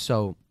 Mm-hmm. And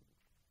so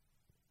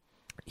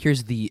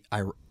here's the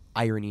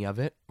irony of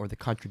it, or the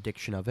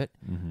contradiction of it.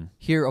 Mm-hmm.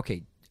 Here,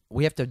 okay,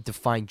 we have to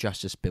define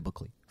justice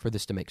biblically for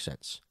this to make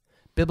sense.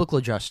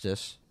 Biblical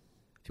justice,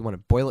 if you want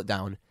to boil it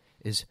down,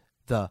 is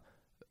the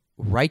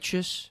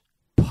righteous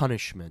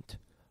punishment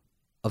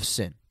of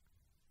sin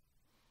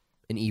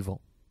and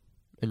evil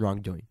and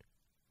wrongdoing.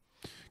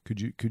 Could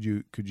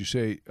you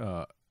say?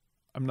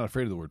 I'm not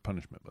afraid of the word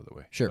punishment, by the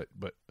way. Sure.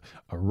 But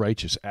a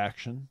righteous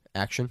action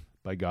Action.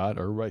 by God,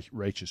 or a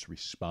righteous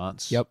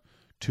response. Yep.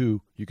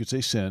 to, you could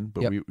say sin,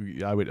 but Yep.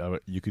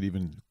 you could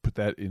even put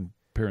that in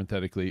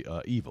parenthetically,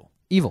 evil.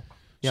 Evil.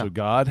 Yeah. So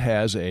God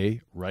has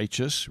a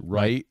righteous,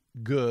 right,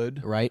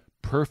 good, Right.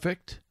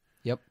 perfect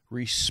Yep.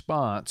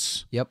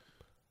 response Yep.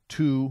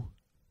 to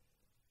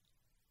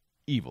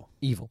evil.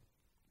 Evil.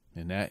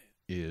 And that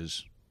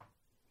is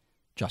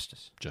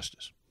Justice.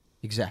 justice.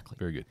 Exactly.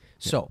 Very good.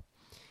 So,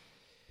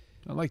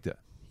 I like that.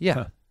 yeah.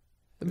 Huh.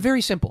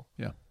 Very simple.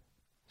 Yeah.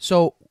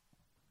 So,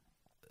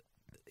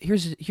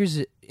 here's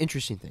the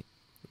interesting thing.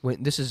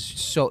 This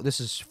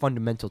is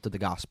fundamental to the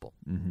gospel.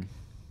 Mm-hmm.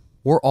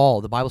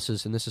 The Bible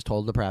says, and this is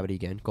total depravity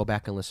again. Go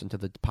back and listen to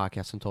the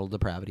podcast on total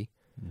depravity.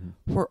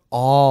 Mm-hmm. We're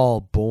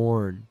all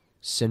born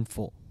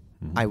sinful.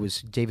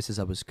 Mm-hmm. David says,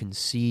 I was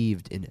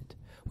conceived in it.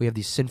 We have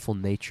these sinful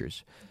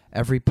natures.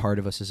 Every part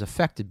of us is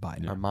affected by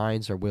it. Yeah. Our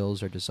minds, our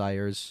wills, our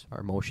desires, our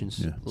emotions,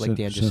 Yeah. like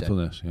Dan just said.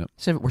 Sinfulness,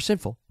 yep. We're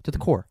sinful to the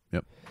core.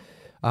 Yep.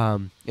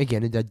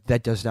 Again,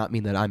 that does not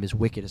mean that I'm as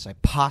wicked as I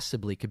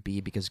possibly could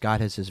be, because God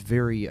has this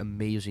very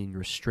amazing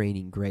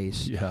restraining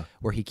grace Yeah.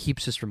 where he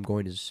keeps us from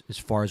going as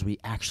far as we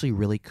actually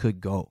really could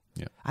go.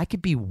 Yeah. I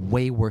could be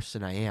way worse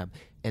than I am,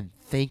 and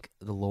thank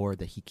the Lord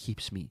that he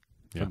keeps me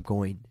Yeah. from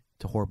going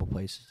to horrible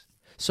places.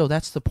 So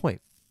that's the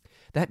point.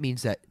 That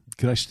means that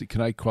Can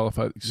I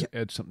qualify? Yeah.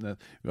 Add something that?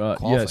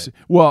 Qualify Yes. it.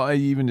 Well,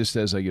 even just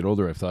as I get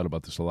older, I've thought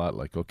about this a lot.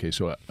 Like, okay,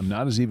 so I'm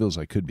not as evil as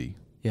I could be.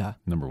 yeah,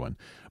 Number one,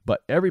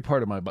 but every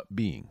part of my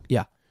being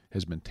yeah,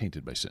 has been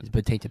tainted by sin, it's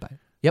been tainted by it.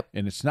 Yep.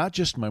 and it's not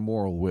just my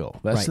moral will.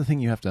 That's Right. the thing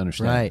you have to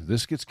understand. Right.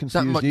 This gets It's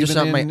not confused just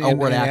even not my in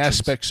outward actions.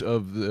 aspects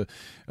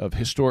of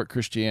historic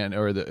Christianity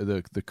or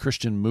the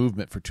Christian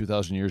movement for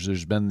 2,000 years.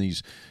 There's been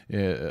these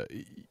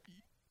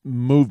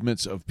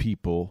movements of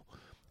people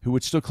who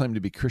would still claim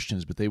to be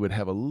Christians, but they would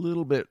have a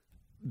little bit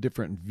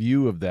different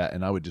view of that,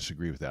 and I would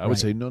disagree with that. I would Right.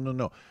 say,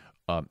 no.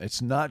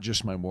 It's not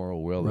just my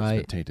moral will that's been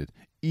Right. tainted.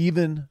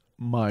 Even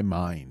my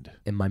mind.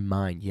 In my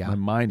mind, yeah. My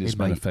mind has In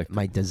been my, affected.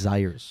 my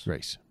desires.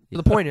 Grace.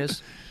 The point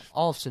is,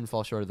 all sin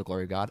falls short of the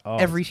glory of God. Oh.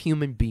 Every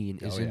human being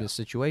is Oh, in yeah. this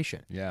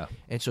situation. Yeah.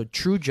 And so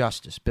true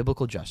justice,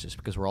 biblical justice,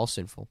 because we're all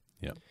sinful,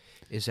 Yep.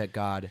 is that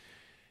God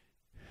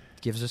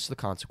gives us the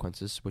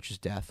consequences, which is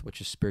death,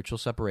 which is spiritual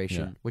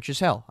separation, Yeah. which is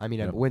hell. I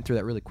mean, I Yep. went through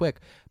that really quick,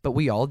 but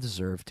we all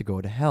deserve to go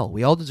to hell.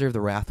 We all deserve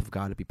the wrath of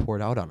God to be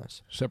poured out on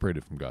us,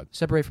 Separated from God.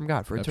 separate from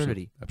God for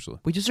Absolutely. eternity.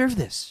 Absolutely. We deserve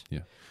this. Yeah.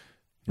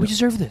 We Yeah.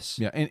 deserve this.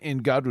 Yeah,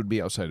 and God would be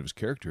outside of his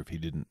character if he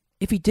didn't.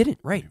 If he didn't,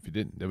 right. If he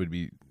didn't,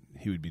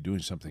 he would be doing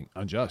something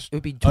unjust. It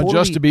would be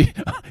Unjust to be.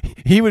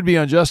 He would be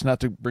unjust not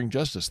to bring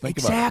justice. Think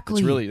about it.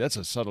 Exactly. It's really, that's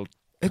a subtle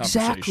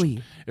conversation. Exactly.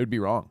 It would be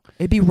wrong.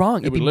 It'd be wrong.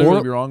 It It'd would be literally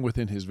more be wrong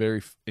within his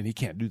very, and he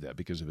can't do that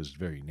because of his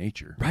very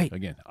nature. Right.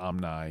 Again,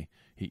 omni.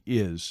 He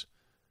is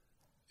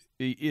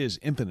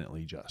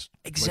infinitely just.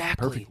 Like,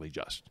 Exactly. perfectly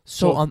just.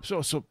 So,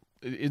 So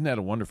isn't that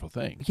a wonderful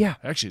thing? Yeah.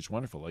 Actually, it's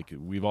wonderful. Like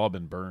we've all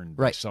been burned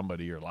by Right.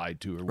 somebody or lied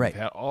to, or Right.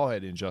 we've all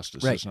had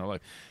injustices Right. in our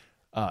life.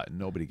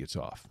 Nobody gets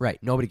off. right.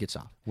 Nobody gets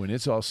off. When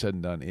it's all said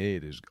and done,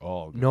 it is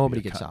all. gonna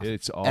Nobody be gets off.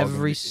 It's all Every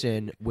gonna be-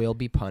 sin will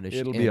be punished.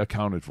 It'll be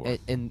accounted for.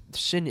 And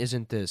sin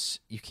isn't this.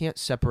 You can't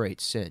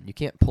separate sin. You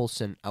can't pull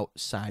sin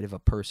outside of a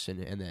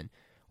person and then,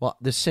 well,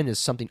 this sin is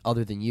something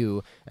other than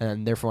you,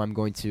 and therefore I'm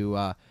going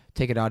to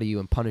take it out of you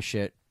and punish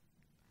it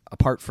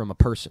apart from a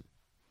person.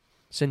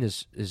 Sin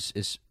is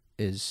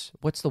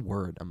what's the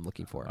word I'm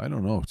looking for? I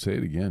don't know. Say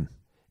it again.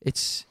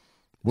 It's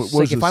What like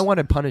was if I this- want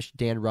to punish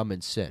Dan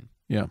Rumman's sin,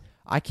 Yeah.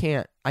 I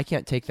can't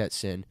take that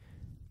sin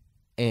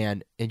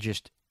and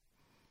just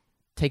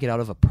take it out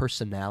of a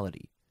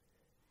personality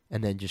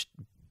and then just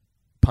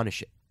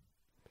punish it.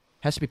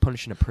 Has to be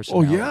punishing a Oh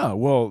personality. yeah.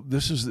 Well,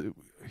 this is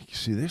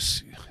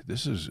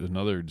this is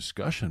another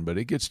discussion, but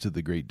it gets to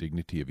the great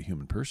dignity of a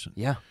human person.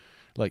 Yeah.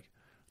 Like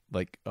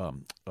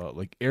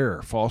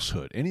error,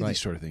 falsehood, any of Right. these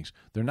sort of things.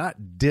 They're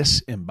not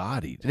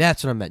disembodied.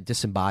 That's what I meant.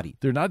 Disembodied.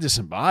 They're not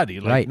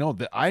disembodied. Like Right. no,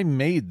 I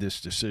made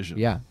this decision.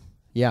 Yeah.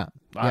 Yeah.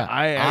 Yeah.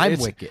 I'm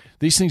it's- wicked.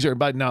 These things are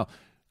embodied. Now,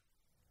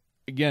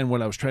 again,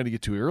 what I was trying to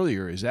get to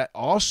earlier is that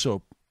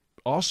also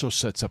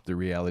sets up the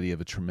reality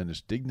of a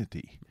tremendous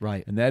dignity,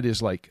 Right. and that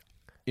is like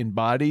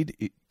embodied.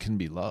 It can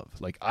be love.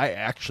 Like I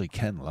actually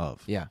can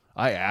love. Yeah.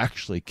 I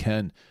actually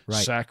can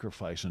Right.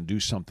 sacrifice and do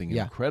something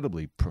Yeah.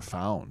 incredibly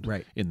profound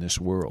Right. in this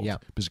world. Yeah.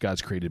 Because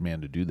God's created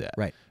man to do that.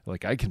 Right.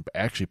 Like I can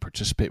actually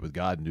participate with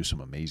God and do some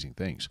amazing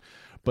things.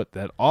 But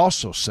that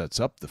also sets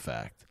up the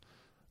fact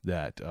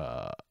that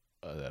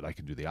that I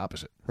can do the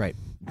opposite. Right.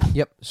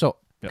 Yep. So,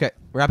 Yep. okay,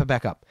 wrap it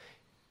back up.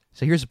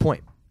 So here's the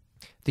point.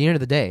 At the end of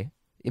the day,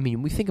 I mean,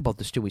 when we think about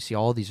this too, we see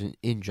all these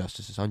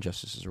injustices,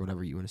 injustices, or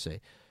whatever you want to say.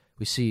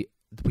 We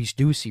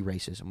do see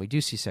racism. We do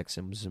see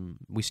sexism.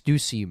 We do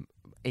see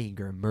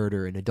anger and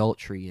murder and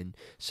adultery and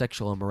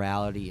sexual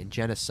immorality and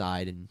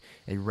genocide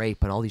and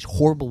rape and all these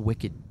horrible,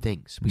 wicked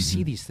things. We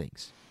see these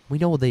things. We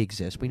know they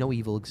exist. We know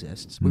evil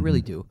exists. We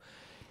really do.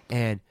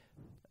 And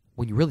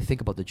when you really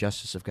think about the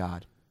justice of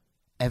God,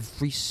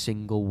 every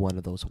single one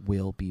of those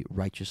will be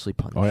righteously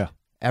punished. Oh, yeah.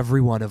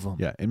 Every one of them.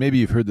 Yeah, and maybe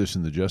you've heard this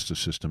in the justice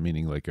system,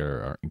 meaning like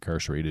our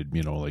incarcerated,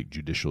 like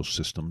judicial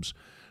systems.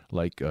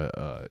 Like,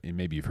 and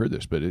maybe you've heard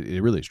this, but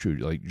it really is true.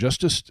 Like,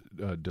 justice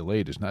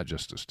delayed is not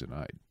justice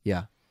denied.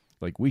 Yeah.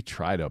 Like, we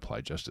try to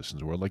apply justice in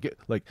the world.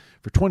 Like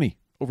for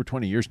over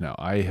 20 years now,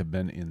 I have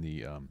been in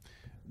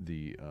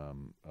the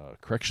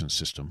corrections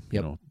system.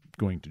 Yep.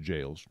 Going to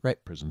jails,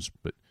 Right. prisons,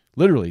 but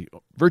literally,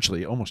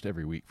 virtually, almost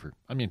every week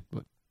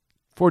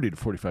 40 to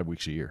 45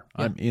 weeks a year.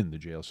 Yeah. I'm in the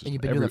jail system. And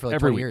you've been doing that for like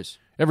every 20 week. years.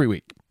 Every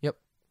week. Yep.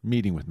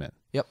 Meeting with men.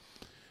 Yep.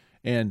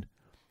 And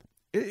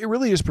it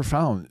really is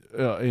profound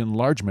in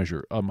large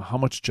measure how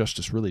much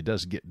justice really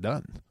does get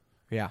done.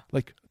 Yeah.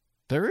 Like,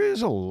 there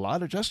is a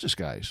lot of justice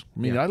guys. I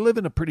mean, Yeah. I live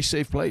in a pretty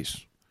safe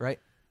place. Right.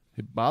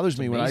 It bothers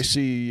me when I amazing.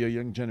 see a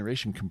young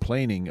generation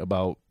complaining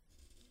about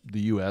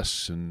the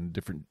U.S. and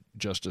different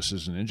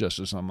justices and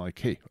injustice. I'm like,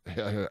 hey,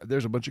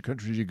 there's a bunch of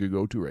countries you could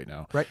go to right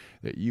now Right.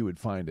 that you would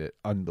find it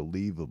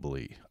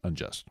unbelievably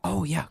unjust.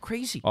 Oh, yeah.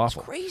 Crazy.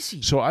 Awful. It's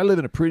crazy. So I live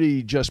in a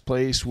pretty just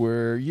place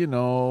where,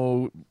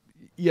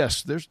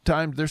 yes,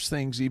 there's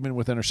things even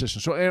within our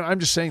system. So I'm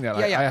just saying that.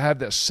 Yeah. I have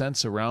that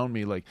sense around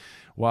me like,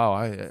 wow,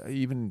 I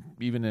even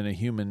in a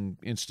human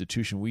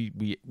institution, we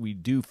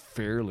do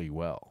fairly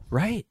well.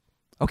 Right.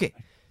 Okay.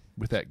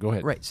 With that, go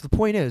ahead. Right. So the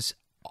point is,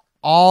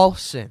 all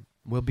sin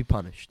will be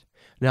punished.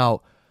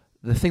 Now,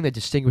 the thing that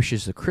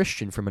distinguishes the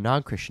Christian from a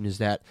non-Christian is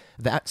that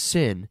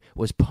sin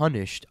was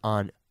punished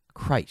on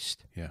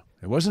Christ. Yeah.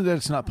 It wasn't that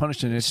it's not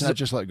punished and it's not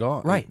just let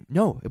go. Right.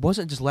 No, it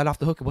wasn't just let off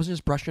the hook. It wasn't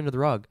just brushed under the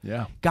rug.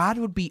 Yeah. God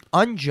would be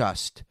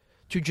unjust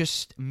to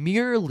just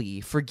merely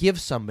forgive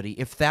somebody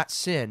if that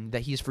sin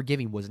that he's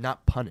forgiving was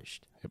not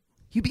punished. Yep.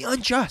 He'd be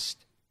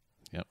unjust.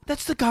 Yep.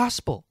 That's the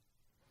gospel.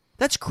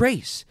 That's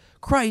grace.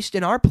 Christ,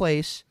 in our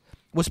place,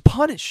 was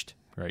punished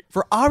Right.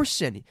 for our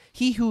sin.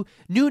 He who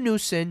knew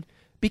sin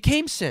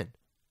became sin.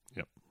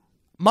 Yep.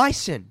 My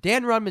sin,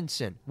 Dan Rudman's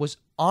sin, was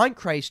on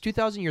Christ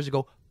 2,000 years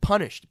ago,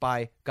 punished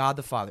by God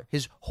the Father.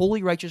 His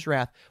holy righteous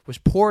wrath was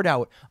poured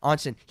out on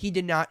sin. He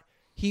did not.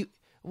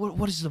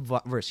 What is the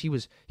verse? He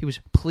was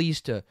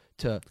pleased to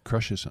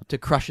Crush his son. to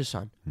crush his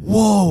son.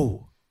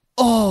 Whoa!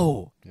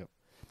 Oh, Yep.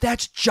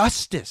 that's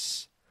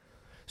justice.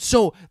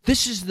 So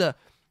this is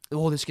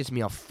this gets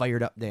me all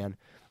fired up, Dan.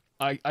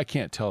 I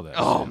can't tell that.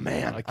 Oh Sam.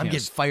 man, I I'm can't-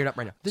 getting fired up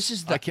right now. This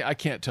is the I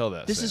can't tell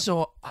that. This Sam. is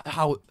so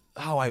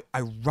how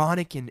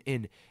ironic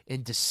and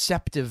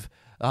deceptive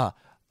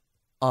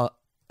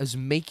is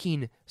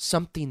making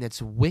something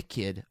that's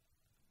wicked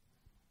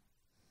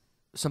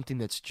something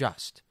that's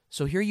just.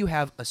 So here you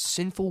have a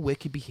sinful,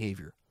 wicked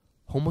behavior,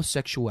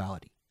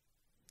 homosexuality,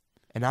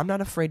 and I'm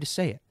not afraid to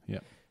say it. Yeah.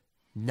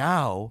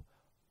 Now,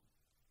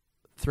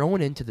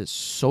 thrown into this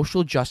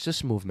social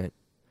justice movement,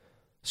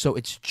 so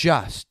it's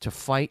just to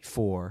fight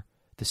for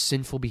the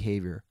sinful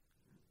behavior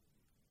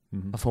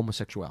of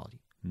homosexuality.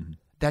 Mhm.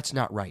 That's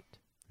not right.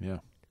 Yeah.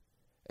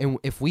 And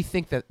if we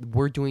think that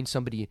we're doing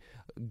somebody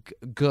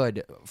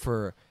good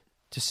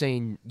to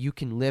saying you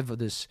can live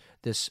this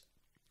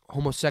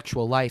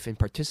homosexual life and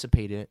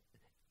participate in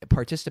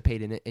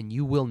it, and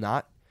you will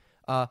not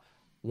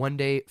one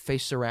day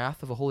face the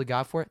wrath of a holy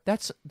God for it,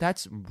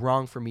 that's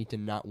wrong for me to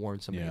not warn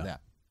somebody of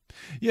that.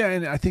 Yeah,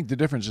 and I think the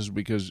difference is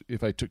because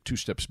if I took two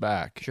steps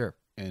back Sure.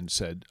 and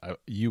said,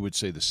 you would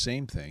say the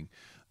same thing,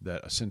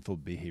 that a sinful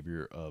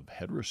behavior of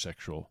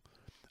heterosexual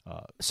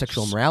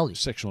Sexual immorality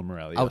sexual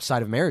immorality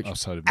outside of marriage.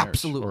 outside of marriage,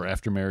 Absolutely. or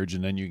after marriage,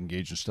 and then you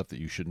engage in stuff that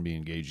you shouldn't be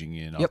engaging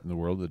in out Yep. in the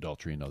world,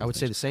 adultery and other I would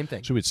say things. the same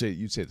thing. So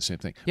you'd say the same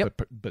thing.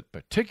 Yep. But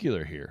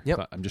particular here,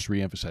 Yep. I'm just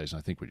reemphasizing.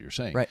 I think what you're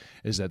saying Right.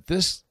 is that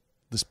this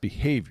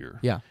behavior,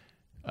 Yeah.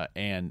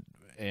 and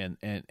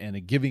a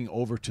giving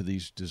over to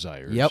these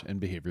desires Yep. and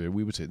behavior,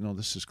 we would say, no,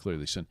 this is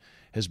clearly sin,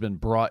 has been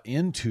brought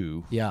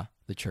into Yeah,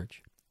 the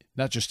church.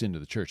 not just into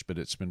the church, but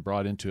it's been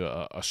brought into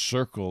a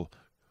circle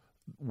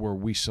where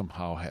we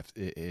somehow have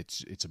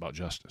it's about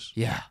justice.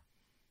 Yeah.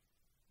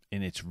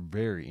 And it's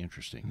very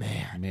interesting.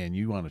 Man,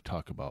 you want to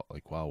talk about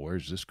like, wow, where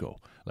does this go?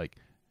 Like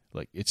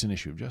it's an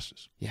issue of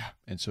justice. Yeah.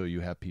 And so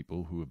you have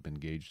people who have been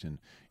engaged in,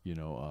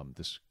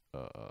 this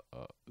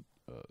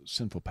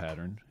sinful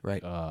pattern,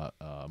 Right.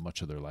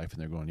 much of their life,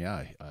 and they're going,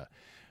 I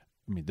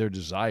mean, their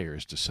desire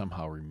is to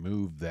somehow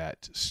remove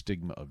that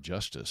stigma of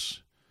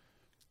justice,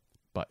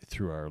 but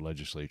through our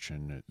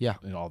legislation,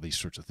 and all these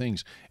sorts of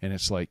things, and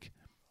it's like,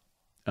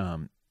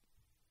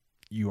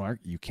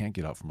 you can't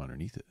get out from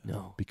underneath it,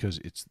 No. because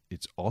it's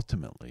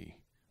ultimately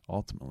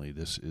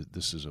this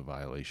is a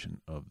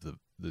violation of the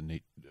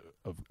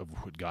of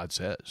what God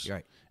says.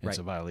 Right. It's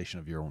a violation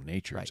of your own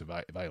nature. Right. It's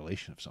a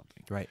violation of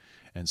something. Right.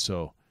 And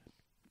so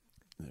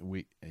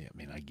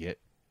I get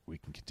we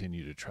can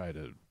continue to try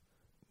to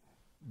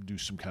do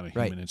some kind of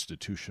human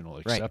institutional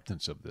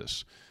acceptance of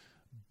this,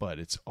 but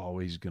it's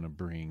always going to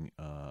bring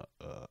a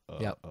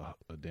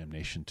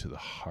damnation to the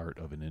heart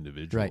of an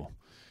individual,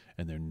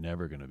 and they're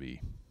never going to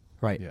be.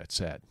 Right. Yeah, it's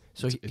sad.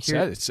 So it's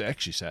sad. It's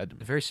actually sad to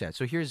me. Very sad.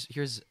 So here's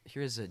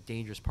a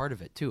dangerous part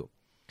of it too,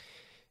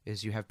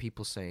 is you have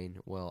people saying,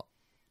 "Well,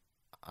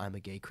 I'm a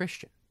gay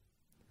Christian,"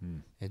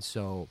 and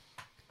so,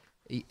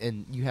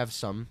 and you have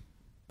some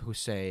who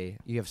say,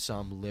 you have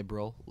some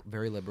liberal,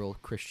 very liberal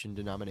Christian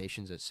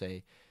denominations that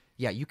say,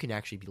 yeah, you can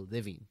actually be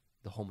living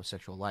the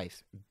homosexual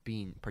life,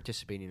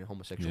 participating in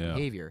homosexual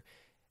behavior,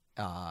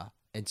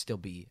 and still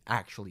be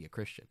actually a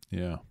Christian.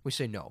 Yeah. We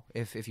say no.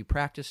 If you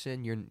practice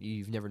sin,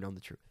 you've never known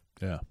the truth.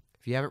 Yeah.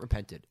 If you haven't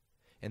repented,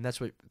 and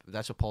that's what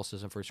Paul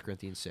says in 1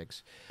 Corinthians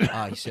 6.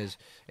 He says,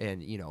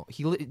 and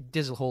he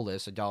does a whole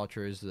list: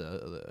 idolaters,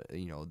 the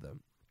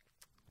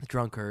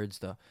drunkards,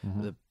 the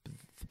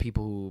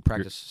people who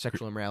practice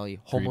sexual immorality,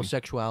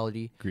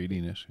 homosexuality,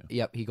 greediness.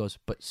 Yeah. Yep. He goes,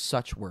 but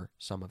such were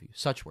some of you.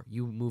 Such were.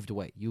 You moved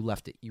away. You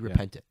left it. You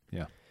repented.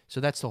 Yeah. So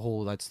that's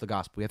the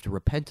gospel. We have to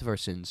repent of our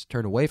sins,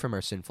 turn away from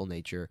our sinful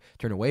nature,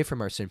 turn away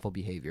from our sinful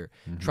behavior,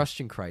 trust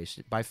in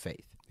Christ by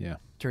faith. Yeah.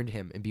 Turn to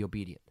Him and be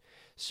obedient.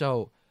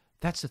 So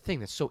that's the thing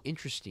that's so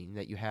interesting,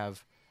 that you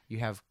have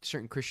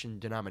certain Christian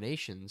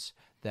denominations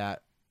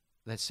that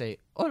say,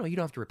 oh no, you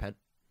don't have to repent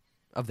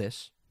of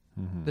this.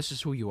 This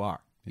is who you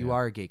are. You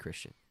are a gay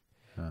Christian.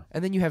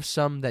 And then you have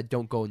some that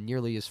don't go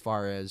nearly as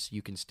far as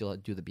you can still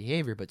do the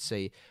behavior, but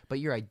say, but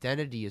your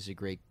identity as a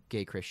great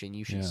gay Christian,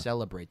 you should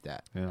celebrate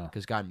that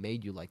because God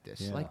made you like this.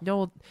 Yeah. Like,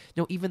 no,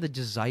 even the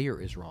desire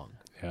is wrong.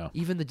 Yeah.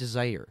 Even the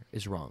desire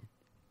is wrong.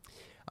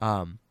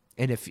 And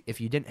if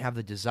you didn't have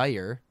the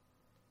desire,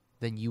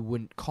 then you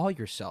wouldn't call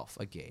yourself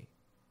a gay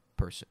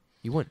person.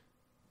 You wouldn't.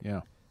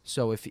 Yeah.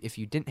 So if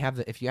you didn't have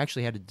if you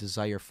actually had a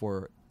desire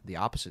for the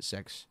opposite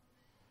sex,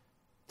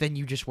 then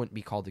you just wouldn't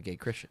be called a gay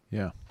Christian.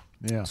 Yeah.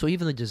 Yeah. So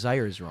even the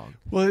desire is wrong.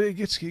 Well, it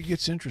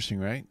gets interesting,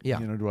 right? Yeah.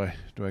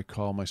 Do I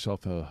call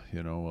myself an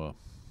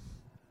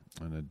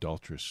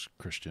adulterous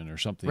Christian or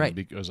something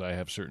because I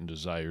have certain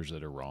desires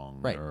that are wrong,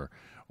 right?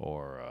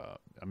 Or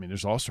I mean,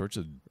 there's all sorts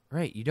of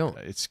right. You don't.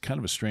 It's kind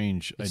of a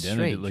strange identity.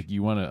 Strange. Like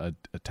you want to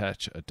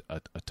attach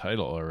a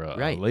title or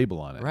a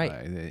label on it.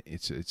 Right.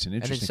 It's an interesting.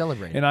 And then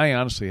celebrate. And I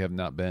honestly have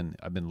not been.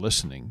 I've been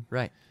listening.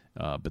 Right.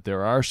 But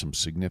there are some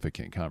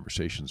significant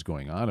conversations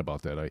going on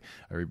about that. I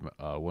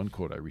one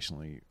quote I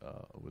recently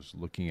was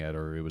looking at,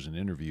 or it was an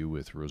interview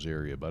with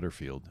Rosaria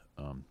Butterfield,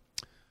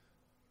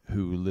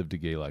 who lived a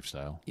gay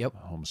lifestyle, a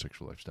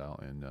homosexual lifestyle,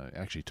 and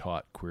actually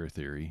taught queer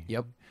theory.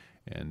 Yep.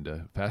 And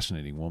a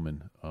fascinating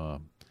woman.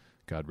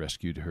 God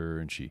rescued her,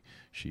 and she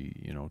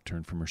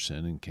turned from her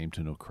sin and came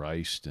to know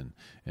Christ,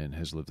 and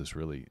has lived this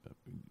really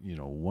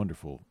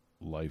wonderful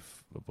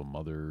life of a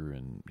mother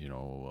and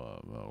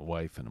a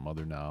wife and a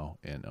mother now,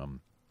 and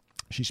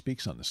she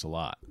speaks on this a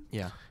lot,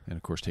 and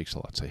of course takes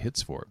lots of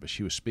hits for it. But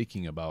she was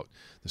speaking about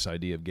this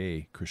idea of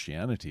gay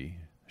Christianity.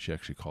 She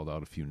actually called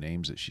out a few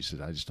names that she said,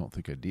 I just don't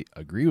think I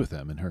agree with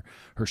them. And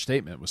her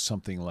statement was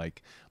something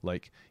like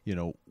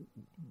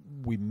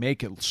we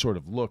make it sort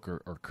of look,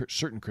 or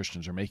certain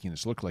Christians are making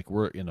this look like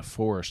we're in a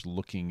forest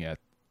looking at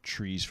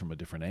trees from a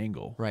different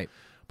angle, right?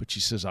 But she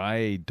says,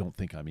 I don't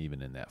think I'm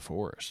even in that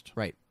forest,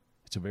 right?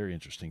 It's a very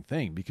interesting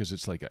thing because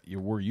it's like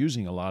we're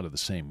using a lot of the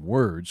same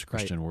words,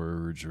 Christian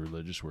words,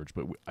 religious words,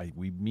 but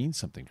we mean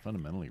something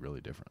fundamentally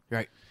really different,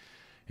 right?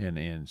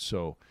 And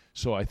so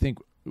I think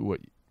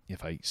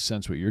if I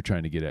sense what you're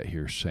trying to get at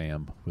here,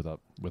 Sam,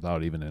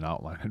 without even an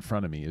outline in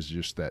front of me, is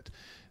just that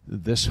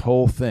this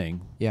whole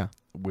thing,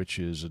 which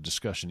is a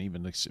discussion,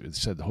 even it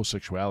said the whole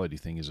sexuality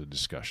thing is a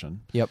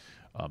discussion. Yep.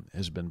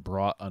 Has been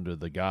brought under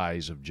the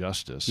guise of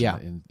justice. Yeah.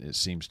 And it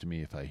seems to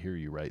me, if I hear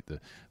you right,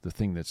 the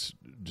thing that's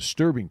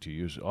disturbing to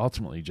you is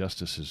ultimately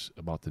justice is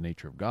about the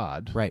nature of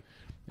God. Right.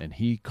 And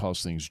He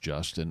calls things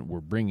just, and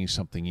we're bringing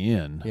something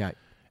in,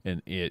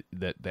 and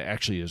that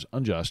actually is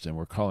unjust, and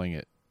we're calling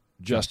it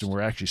just, and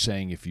we're actually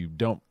saying if you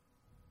don't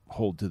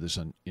hold to this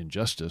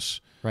injustice,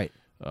 right,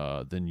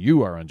 then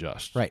you are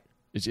unjust. Right.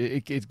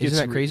 It gets,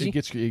 isn't that crazy? It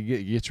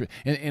gets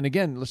and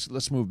again,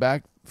 let's move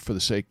back for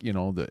the sake,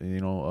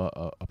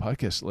 a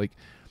podcast. Like,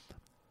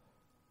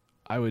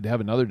 I would have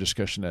another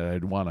discussion that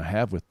I'd want to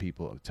have with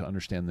people to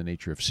understand the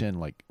nature of sin.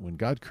 Like, when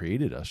God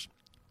created us,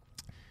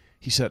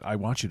 He said, I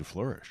want you to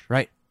flourish.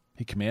 Right.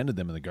 He commanded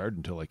them in the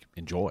garden to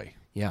enjoy.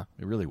 Yeah.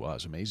 It really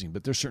was amazing.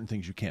 But there's certain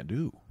things you can't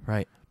do.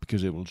 Right.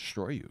 Because it will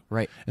destroy you.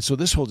 Right. And so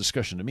this whole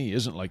discussion to me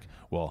isn't like,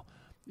 well,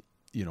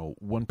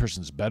 one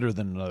person's better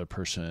than another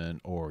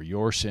person, or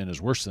your sin is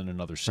worse than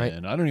another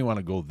sin. Right. I don't even want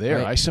to go there.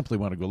 Right. I simply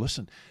want to go,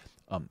 listen,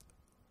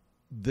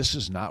 this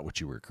is not what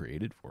you were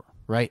created for.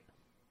 Right.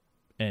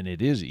 And it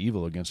is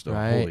evil against a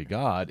holy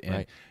God.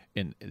 And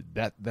and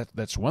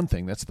that's one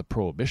thing. That's the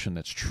prohibition.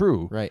 That's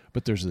true. Right.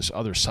 But there's this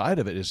other side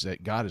of it, is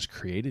that God has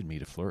created me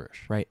to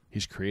flourish. Right.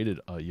 He's created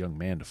a young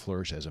man to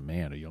flourish as a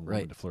man, a young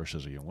woman to flourish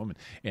as a young woman.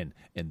 And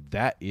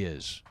that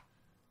is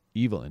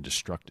evil and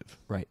destructive.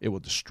 Right. It will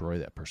destroy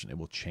that person. It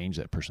will change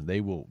that person.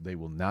 They will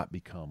not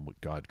become what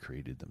God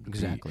created them to be.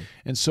 Exactly.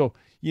 And so,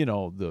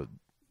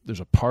 there's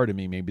a part of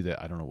me maybe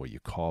that, I don't know what you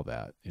call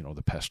that,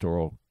 the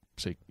pastoral,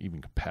 say,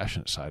 even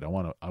compassionate side. I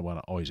want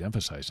to always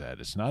emphasize that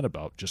it's not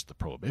about just the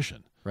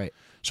prohibition. Right.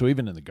 So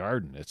even in the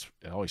garden, it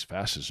always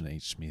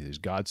fascinates me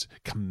that God's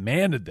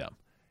commanded them,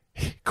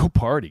 go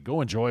party,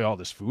 go enjoy all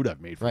this food I've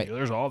made for you.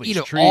 There's all these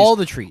trees, all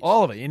the trees,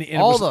 all of it,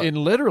 and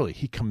literally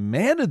He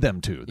commanded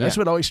them to. That's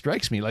what always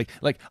strikes me.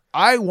 Like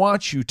I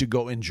want you to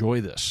go enjoy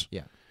this.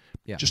 Yeah.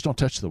 Yeah. Just don't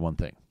touch the one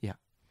thing. Yeah.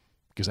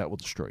 Because that will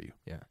destroy you.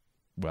 Yeah.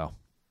 Well,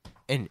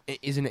 and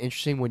isn't it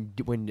interesting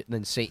when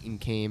then Satan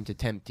came to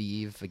tempt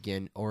Eve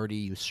again, already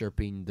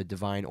usurping the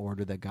divine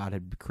order that God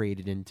had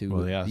created into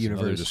the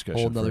universe?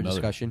 Whole another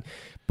discussion.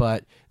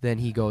 But then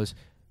he goes,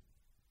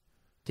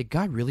 "Did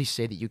God really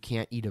say that you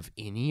can't eat of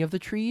any of the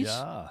trees?"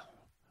 Yeah.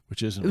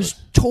 Which isn't. It was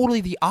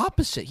totally the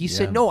opposite. He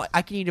said, "No,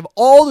 I can eat of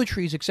all the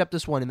trees except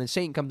this one." And then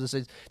Satan comes and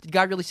says, "Did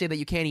God really say that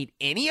you can't eat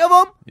any of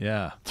them?"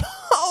 Yeah.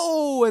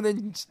 Oh, and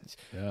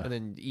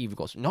then Eve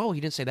goes, "No,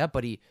 he didn't say that,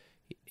 but he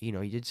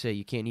did say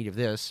you can't eat of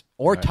this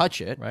or touch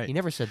it." Right. He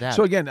never said that.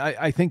 So again,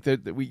 I think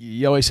that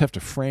you always have to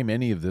frame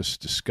any of this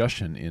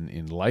discussion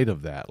in light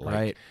of that.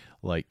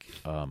 Like,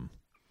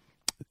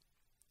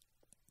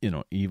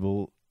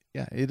 evil.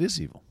 Yeah, it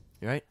is evil.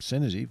 Right.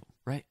 Sin is evil.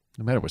 Right.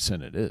 No matter what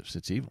sin it is,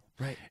 it's evil.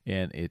 Right.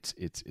 And it's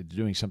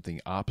doing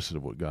something opposite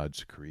of what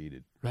God's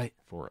created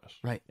for us.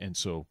 Right. And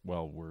so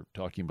while we're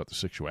talking about the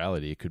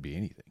sexuality, it could be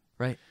anything.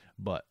 Right.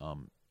 But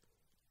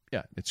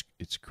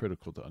it's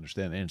critical to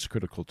understand, and it's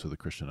critical to the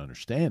Christian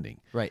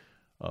understanding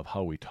of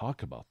how we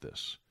talk about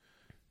this,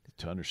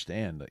 to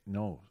understand that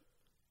no,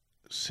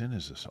 sin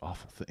is this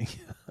awful thing.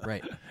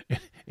 Right.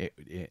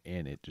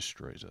 and it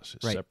destroys us.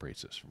 It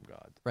separates us from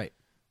God. Right.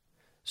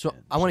 So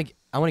I want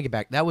to get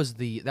back. That was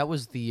the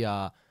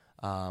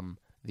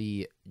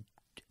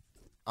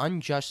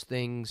unjust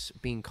things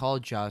being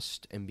called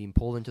just and being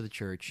pulled into the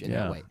church in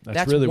that way.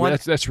 That's really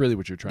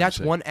what you're trying to say. That's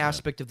one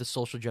aspect of the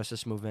social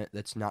justice movement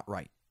that's not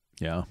right.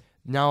 Yeah.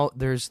 Now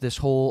there's this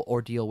whole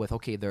ordeal with,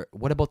 okay,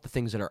 what about the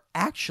things that are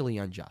actually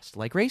unjust,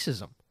 like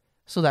racism?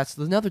 So that's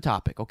another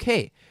topic.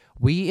 Okay,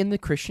 we in the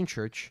Christian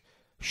church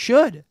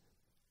should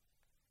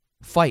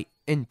fight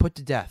and put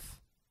to death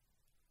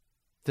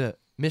the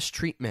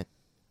mistreatment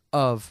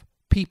of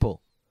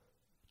people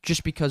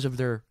just because of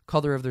their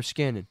color of their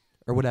skin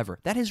or whatever.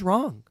 That is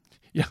wrong.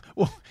 Yeah.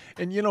 Well,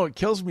 and it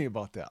kills me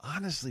about that.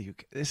 Honestly,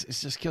 it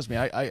just kills me.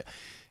 I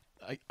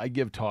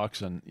give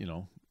talks on,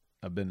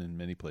 I've been in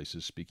many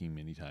places speaking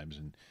many times,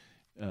 and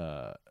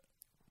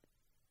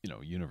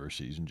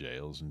universities and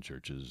jails and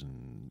churches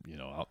and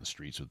out in the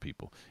streets with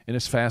people, and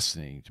it's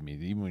fascinating to me.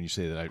 Even when you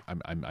say that,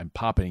 I'm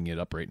popping it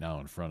up right now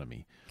in front of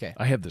me. Okay.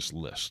 I have this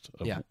list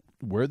of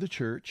where the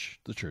church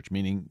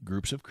meaning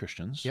groups of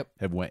Christians,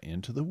 have went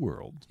into the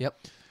world. Yep.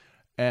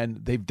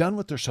 And they've done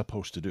what they're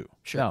supposed to do.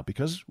 Sure. Now,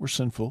 because we're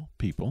sinful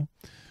people,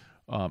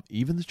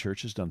 even the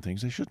church has done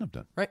things they shouldn't have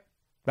done. Right.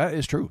 That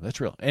is true.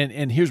 That's real.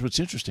 And here's what's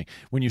interesting.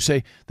 When you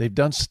say they've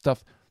done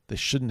stuff they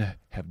shouldn't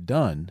have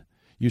done,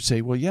 you'd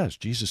say, well, yes,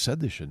 Jesus said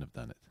they shouldn't have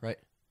done it. Right.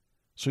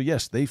 So,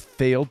 yes, they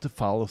failed to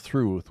follow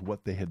through with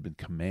what they had been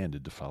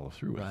commanded to follow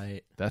through with.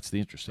 Right. That's the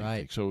interesting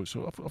thing. So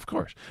of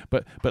course.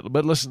 But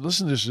listen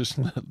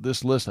to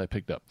this list I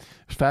picked up.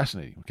 It's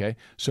fascinating, okay?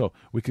 So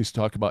we could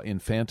talk about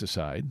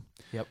infanticide,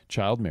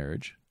 child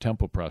marriage,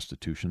 temple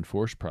prostitution,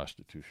 forced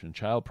prostitution,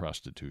 child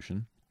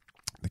prostitution,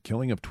 the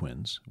killing of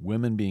twins,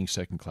 women being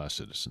second-class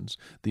citizens,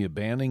 the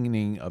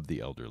abandoning of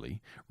the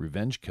elderly,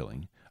 revenge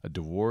killing, a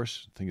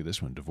divorce, think of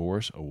this one,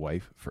 divorce a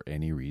wife for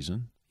any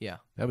reason. Yeah.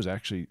 That was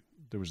actually,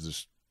 there was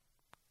this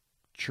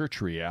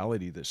church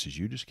reality that says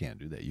you just can't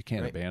do that. You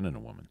can't abandon a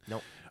woman.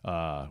 Nope.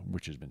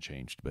 Which has been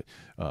changed. But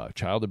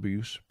child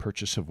abuse,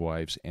 purchase of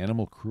wives,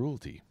 animal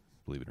cruelty,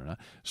 believe it or not,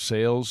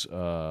 sales,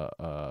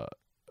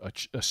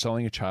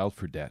 selling a child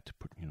for debt,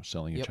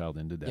 selling a child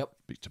into debt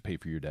to pay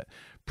for your debt,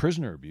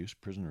 prisoner abuse,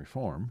 prison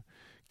reform,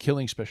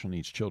 killing special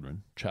needs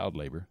children, child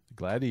labor,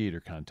 gladiator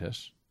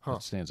contests,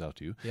 that stands out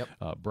to you,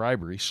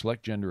 bribery,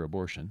 select gender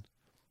abortion,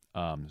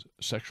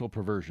 sexual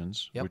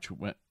perversions, which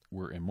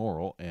were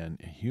immoral,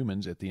 and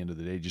humans at the end of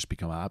the day just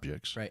become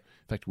objects. Right.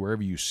 In fact,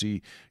 wherever you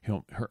see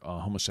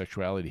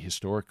homosexuality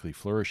historically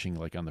flourishing,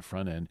 like on the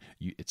front end,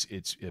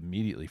 it's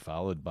immediately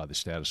followed by the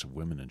status of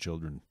women and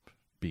children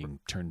being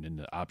turned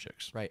into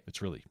objects. Right. It's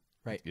really,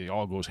 it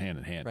all goes hand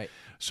in hand. Right.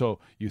 So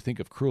you think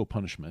of cruel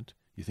punishment,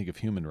 you think of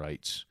human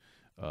rights,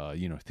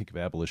 think of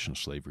abolition of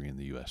slavery in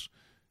the U.S.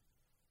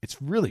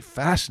 It's really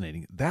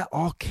fascinating. That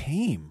all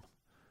came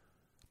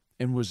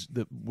and was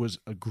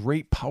a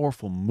great,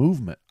 powerful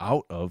movement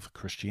out of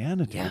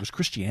Christianity. Yeah. It was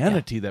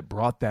Christianity that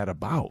brought that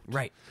about.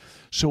 Right.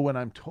 So when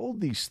I'm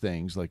told these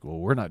things, like, well,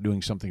 we're not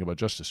doing something about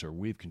justice or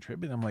we've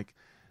contributed, I'm like,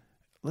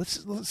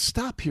 let's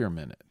stop here a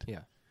minute. Yeah.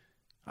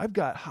 I've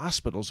got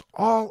hospitals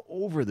all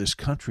over this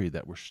country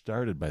that were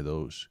started by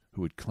those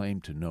who would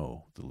claim to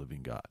know the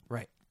living God.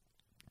 Right.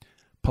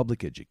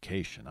 Public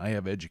education. I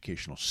have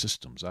educational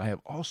systems. I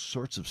have all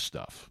sorts of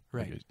stuff.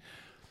 Right.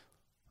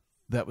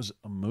 That was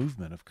a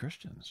movement of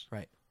Christians.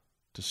 Right.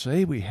 To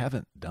say we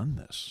haven't done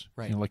this,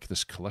 right, like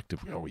this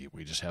collective,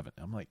 we just haven't.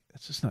 I'm like,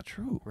 that's just not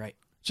true. Right.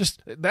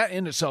 Just that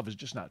in itself is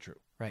just not true.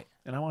 Right.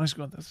 And I'm always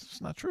going, that's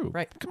just not true.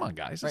 Right. Come on,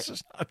 guys, right. this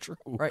is not true.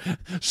 Right.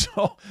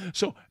 So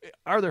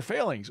are there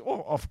failings?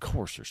 Oh, of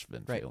course there's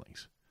been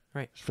failings.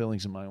 Right. There's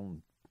failings in my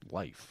own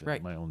life,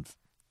 right, my own,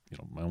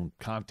 my own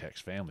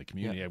context, family,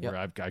 community, where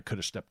I could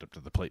have stepped up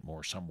to the plate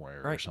more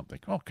somewhere or something.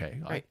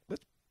 Okay. Right.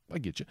 I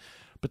get you.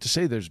 But to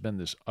say there's been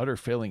this utter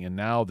failing, and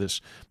now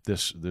this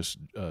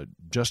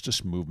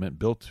justice movement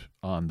built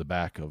on the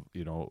back of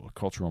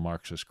cultural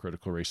Marxist,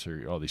 critical race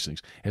theory, all these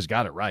things, has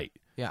got it right.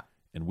 Yeah.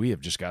 And we have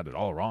just got it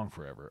all wrong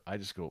forever. I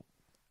just go,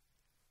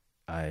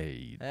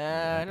 I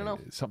don't know.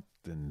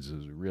 Something's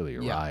really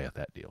awry at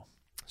that deal.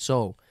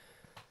 So,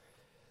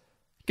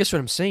 I guess what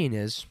I'm saying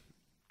is,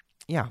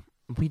 yeah,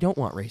 we don't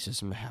want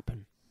racism to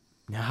happen.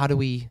 Now, how do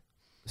we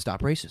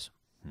stop racism?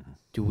 Mm-hmm.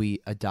 Do we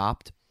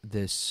adopt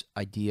this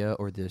idea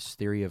or this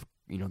theory of,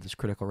 this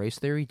critical race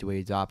theory? Do we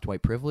adopt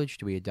white privilege?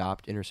 Do we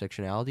adopt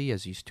intersectionality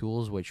as these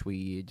tools which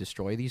we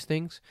destroy these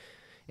things?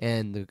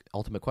 And the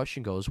ultimate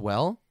question goes,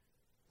 well,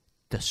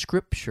 the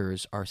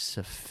scriptures are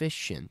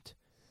sufficient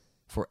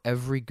for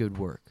every good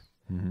work.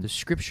 Mm-hmm. The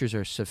scriptures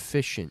are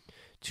sufficient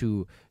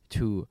to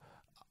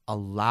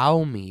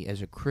allow me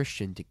as a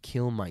Christian to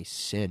kill my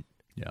sin.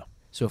 Yeah.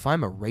 So if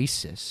I'm a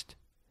racist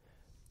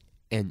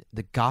and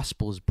the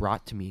gospel is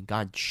brought to me and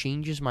God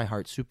changes my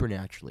heart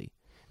supernaturally,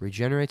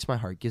 regenerates my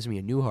heart, gives me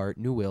a new heart,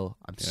 new will,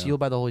 I'm sealed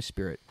by the Holy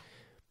Spirit,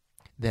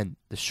 then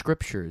the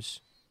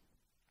scriptures,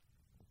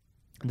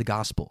 the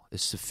gospel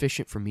is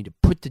sufficient for me to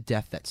put to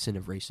death that sin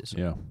of racism.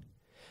 Yeah.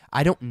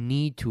 I don't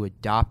need to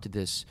adopt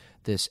this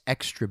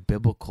extra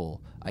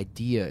biblical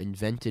idea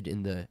invented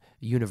in the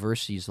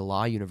universities, the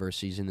law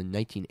universities in the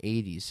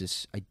 1980s,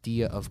 this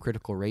idea of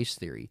critical race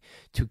theory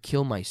to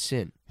kill my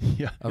sin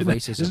of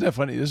racism. Isn't that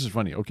funny? This is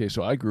funny. Okay,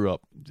 so I grew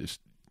up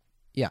just,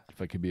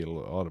 if I could be a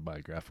little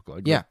autobiographical,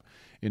 I grew up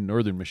in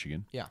northern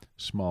Michigan,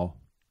 small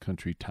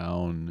country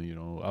town,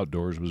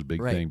 outdoors was a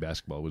big thing.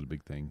 Basketball was a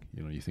big thing.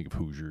 You think of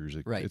Hoosiers.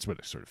 It's what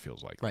it sort of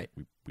feels like. Right.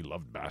 We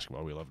loved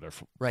basketball. We loved our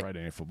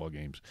Friday night football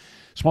games.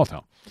 Small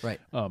town. Right.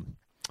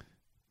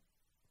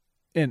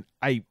 And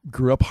I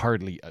grew up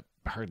hardly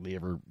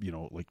ever,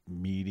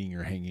 meeting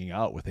or hanging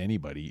out with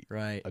anybody,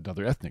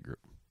 another ethnic group.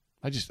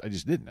 I just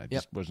didn't. I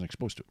just wasn't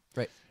exposed to it.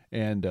 Right.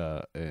 And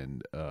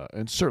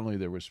certainly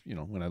there was,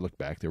 when I look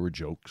back, there were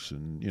jokes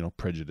and,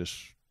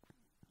 prejudice,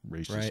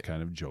 racist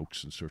kind of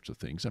jokes and sorts of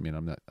things. I mean,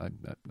 I'm not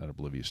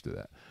oblivious to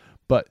that.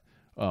 But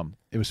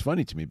it was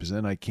funny to me because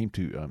then I came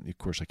to,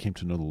 I came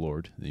to know the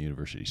Lord in the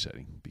university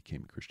setting,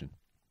 became a Christian,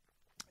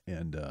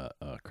 and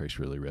Christ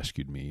really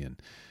rescued me.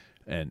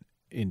 And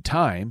in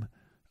time,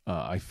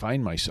 I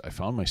found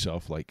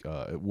myself like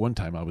at one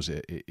time I was,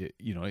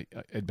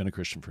 I'd been a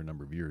Christian for a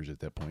number of years at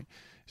that point,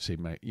 say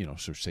 10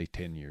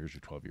 years or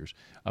 12 years.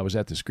 I was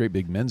at this great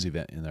big men's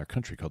event in our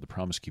country called the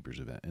Promise Keepers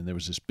event, and there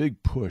was this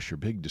big push or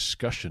big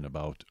discussion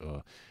about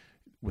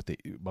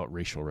about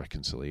racial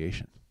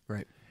reconciliation.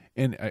 Right.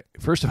 And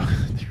first of all,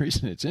 the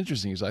reason it's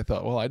interesting is I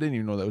thought, well, I didn't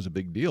even know that was a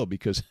big deal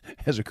because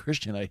as a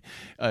Christian,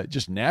 I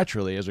just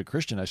naturally as a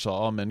Christian, I saw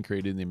all men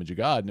created in the image of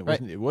God,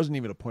 and it wasn't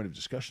even a point of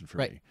discussion for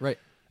me. Right.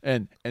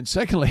 And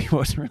secondly,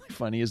 what's really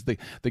funny is the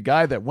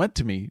guy that went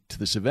to me to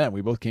this event,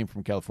 we both came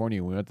from California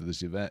and we went to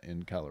this event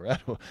in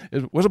Colorado,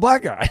 it was a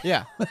black guy.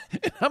 Yeah.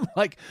 And I'm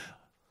like,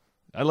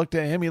 I looked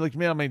at him, he looked at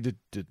me, I mean,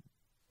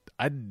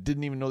 I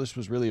didn't even know this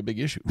was really a big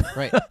issue.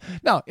 Right.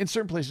 Now, in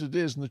certain places it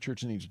is, and the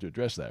church needs to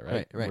address that,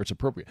 right? Where it's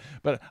appropriate.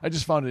 But I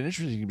just found it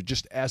interesting,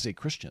 just as a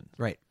Christian,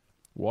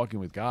 walking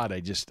with God,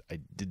 I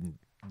didn't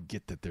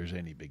get that there's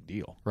any big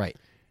deal. Right.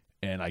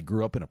 And I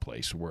grew up in a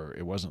place where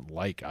it wasn't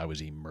like I was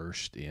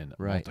immersed in a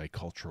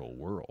multicultural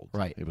world.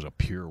 Right. It was a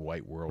pure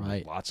white world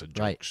with lots of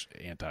jokes,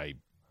 ethnic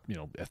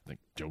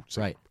jokes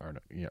that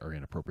are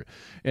inappropriate.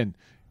 And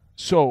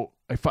so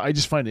I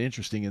just find it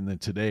interesting. And then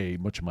today,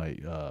 much of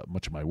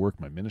my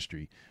work, my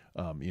ministry,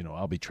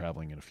 I'll be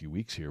traveling in a few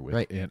weeks here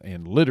with,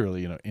 and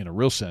literally, in a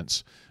real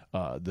sense,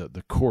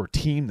 the core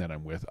team that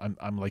I'm with,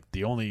 I'm like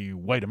the only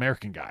white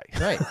American guy.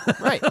 Right.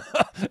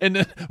 And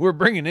then we're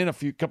bringing in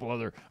couple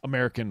other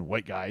American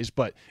white guys,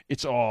 but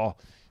it's all,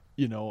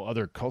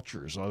 other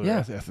cultures, other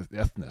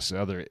ethnics,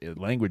 other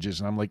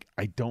languages. And I'm like,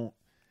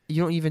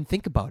 you don't even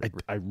think about it.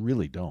 I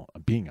really don't.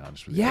 I'm being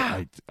honest with you.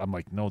 I'm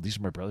like, no, these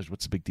are my brothers.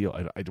 What's the big deal?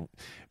 I don't.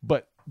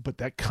 But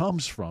that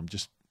comes from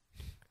just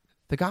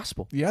the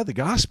gospel. Yeah, the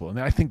gospel. And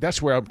I think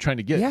that's where I'm trying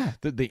to get. Yeah.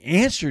 The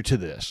answer to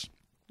this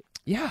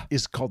Yeah.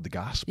 is called the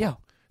gospel. Yeah.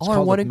 It's All are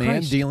called one a in man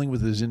Christ. dealing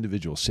with his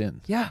individual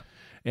sin. Yeah.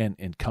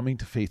 And coming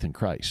to faith in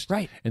Christ.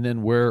 Right. And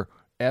then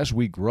as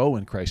we grow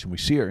in Christ and we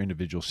see our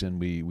individual sin,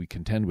 we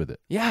contend with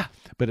it. Yeah.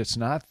 But it's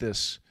not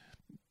this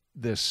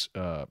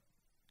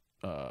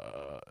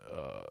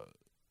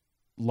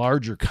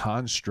larger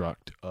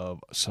construct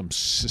of some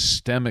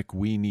systemic,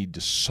 we need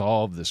to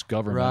solve this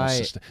governmental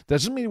system.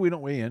 Doesn't mean we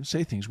don't weigh in,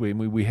 say things.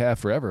 We have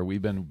forever.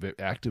 We've been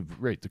active,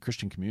 the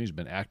Christian community has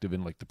been active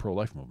in like the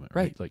pro-life movement.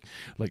 Right. Like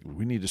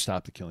we need to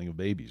stop the killing of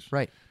babies.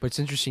 Right. But it's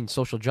interesting,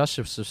 social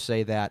justice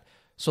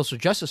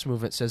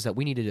movement says that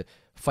we needed to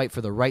fight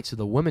for the rights of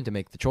the women to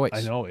make the choice.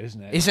 I know,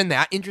 isn't it? Isn't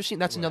that interesting?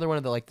 That's another one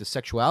of the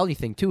sexuality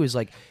thing too, is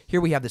like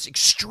here we have this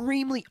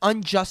extremely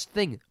unjust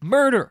thing,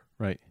 murder.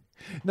 Right.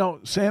 Now,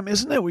 Sam,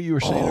 isn't that what you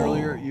were saying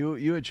earlier?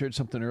 You had shared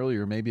something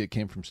earlier. Maybe it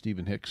came from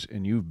Stephen Hicks,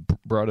 and you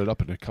brought it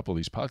up in a couple of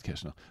these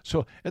podcasts now.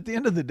 So at the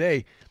end of the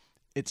day,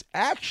 it's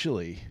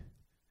actually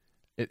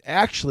It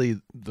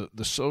actually,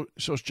 the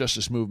social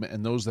justice movement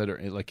and those that are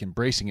like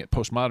embracing it,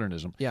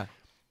 postmodernism, Yeah.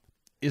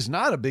 is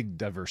not a big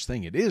diverse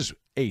thing. It is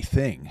a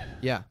thing,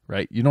 Yeah.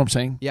 right? You know what I'm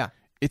saying? Yeah.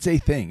 It's a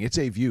thing. It's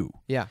a view.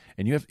 Yeah.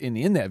 And you have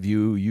in that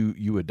view,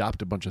 you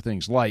adopt a bunch of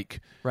things like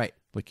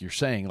you're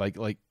saying,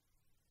 like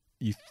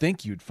you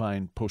think you'd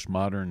find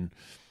postmodern,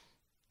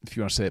 if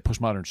you want to say it,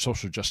 postmodern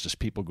social justice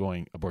people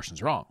going,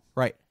 abortion's wrong.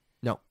 Right.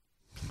 No.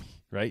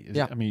 Right?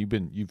 Yeah. I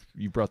mean,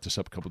 you've brought this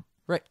up a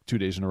 2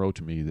 days in a row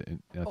to me,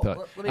 and I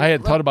thought I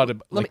hadn't thought about it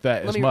like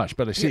that as much,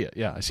 but I see it.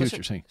 Yeah, I see what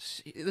you're saying.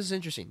 This is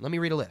interesting. Let me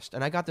read a list,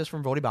 and I got this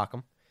from Vodi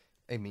Bakum.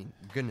 I mean,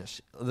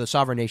 goodness, the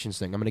sovereign nations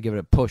thing. I'm going to give it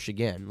a push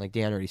again, like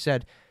Dan already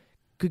said.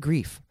 Good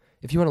grief!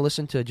 If you want to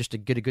listen to just to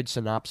get a good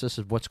synopsis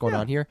of what's going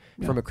on here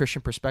from a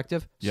Christian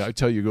perspective, I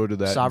tell you, go to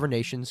that sovereign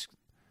nations,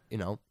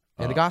 and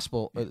the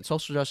gospel,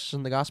 social justice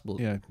and the gospel.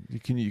 Yeah,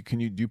 do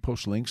you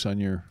post links on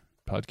your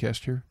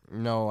podcast here?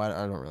 No, I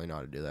don't really know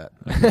how to do that.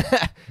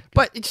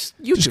 But it's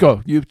YouTube. Just go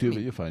YouTube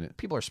it. You'll find it.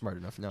 People are smart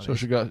enough now.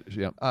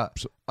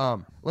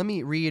 Let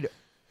me read.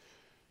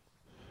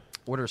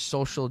 What are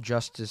social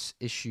justice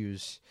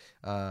issues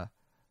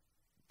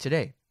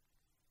today?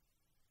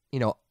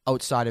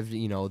 Outside of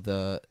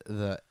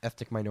the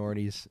ethnic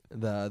minorities,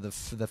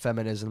 the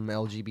feminism,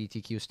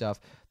 LGBTQ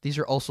stuff. These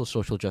are also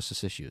social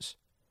justice issues,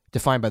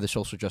 defined by the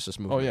social justice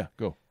movement. Oh yeah,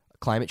 go.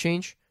 Climate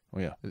change. Oh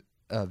yeah.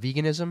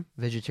 Veganism,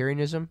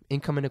 vegetarianism,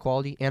 income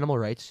inequality, animal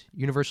rights,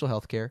 universal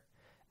health care,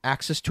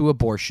 access to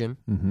abortion.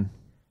 Mm-hmm.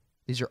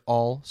 These are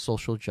all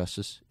social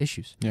justice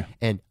issues. Yeah.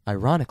 And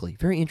ironically,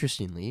 very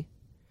interestingly,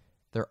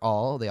 they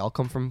all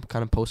come from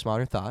kind of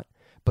postmodern thought,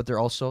 but they're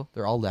all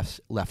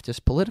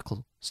leftist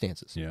political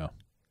stances. Yeah.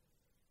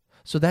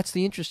 So that's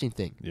the interesting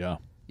thing. Yeah.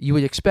 You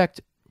would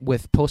expect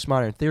with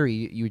postmodern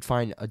theory, you would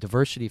find a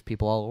diversity of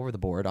people all over the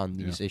board on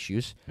these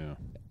issues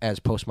as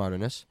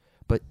postmodernists,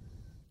 but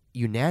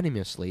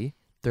unanimously,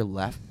 they're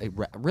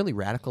really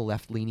radical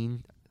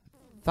left-leaning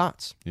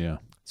thoughts. Yeah.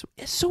 So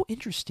it's so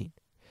interesting.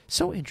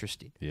 So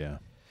interesting. Yeah.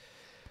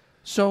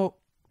 So,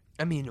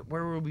 I mean,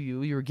 where were we?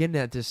 You were getting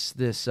at this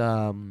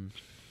where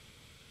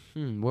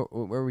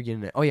were we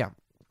getting at? Oh, yeah.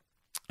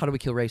 How do we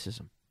kill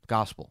racism?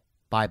 Gospel.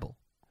 Bible.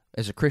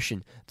 As a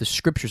Christian, the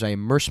scriptures, I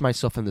immerse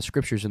myself in the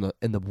scriptures,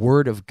 in the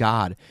word of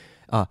God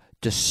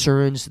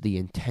discerns the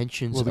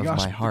intentions of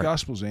my heart. The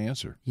gospel's the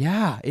answer.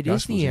 Yeah, it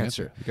is the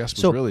answer. The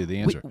gospel's really the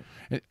answer.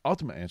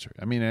 Ultimate answer.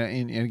 I mean,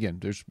 and again,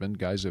 there's been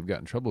guys that have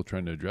gotten in trouble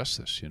trying to address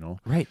this,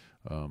 Right.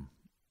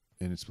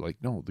 And it's like,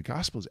 no, the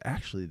gospel is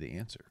actually the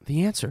answer.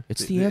 The answer.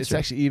 It's the answer. It's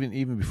actually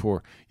even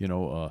before,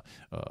 a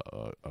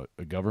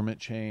government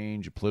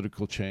change, a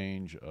political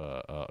change,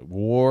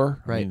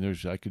 war. Right. I mean,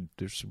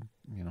 there's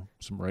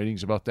some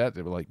writings about that.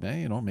 They were like,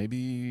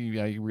 maybe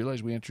I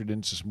realize we entered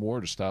into some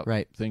war to stop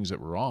things that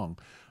were wrong.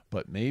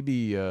 But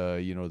maybe,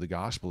 the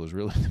gospel is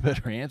really the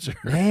better answer.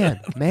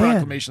 Man.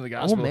 Proclamation of the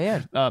gospel. Oh,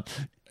 man.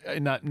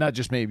 Not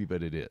just maybe,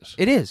 but it is.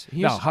 It is.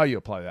 Now, how you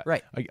apply that,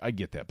 right? I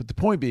get that, but the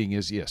point being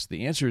is, yes,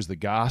 the answer is the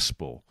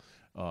gospel,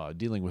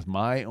 dealing with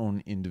my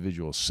own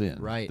individual sin.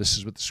 Right. This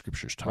is what the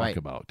scriptures talk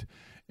about,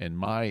 and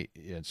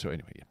so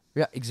anyway.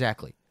 Yeah,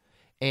 exactly.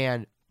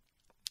 And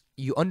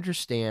you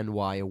understand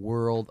why a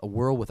world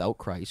without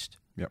Christ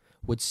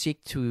would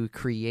seek to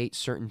create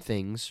certain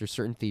things or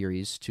certain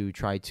theories to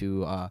try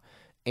to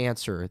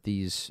answer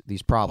these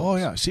problems. Oh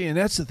yeah, see, and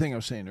that's the thing I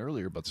was saying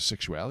earlier about the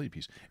sexuality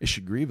piece. It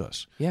should grieve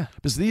us. Yeah,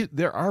 because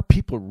there are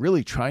people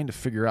really trying to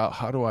figure out,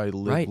 how do I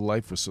live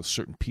life with a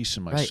certain peace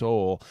in my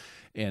soul,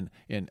 and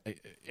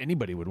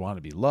anybody would want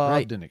to be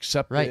loved and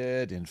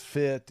accepted and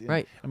fit.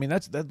 And, I mean,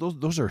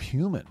 those are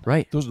human.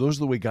 Right. Those are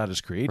the way God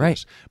has created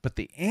us. But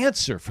the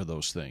answer for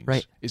those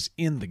things is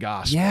in the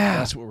gospel. Yeah.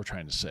 That's what we're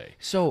trying to say.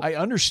 So I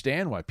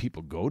understand why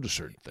people go to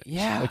certain things.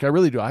 Yeah. Like I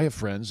really do. I have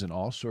friends in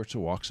all sorts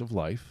of walks of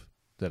life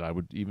that I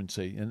would even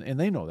say, and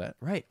they know that.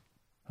 Right.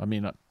 I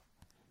mean,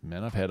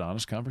 men I've had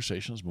honest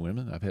conversations,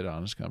 women I've had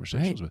honest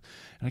conversations with.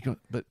 And I go,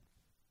 but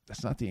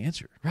that's not the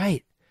answer.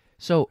 Right.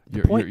 So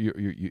the point,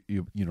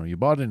 you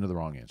bought into the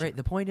wrong answer. Right.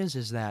 The point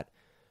is that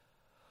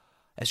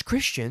as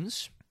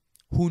Christians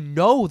who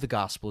know the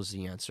gospel is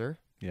the answer,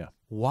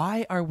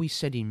 why are we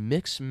sending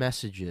mixed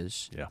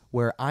messages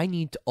where I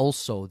need to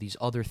also these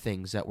other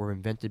things that were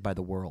invented by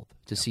the world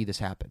to see this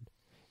happen?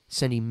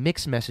 Sending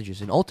mixed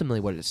messages, and ultimately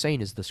what it's saying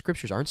is the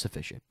scriptures aren't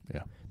sufficient.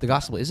 Yeah, the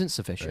gospel isn't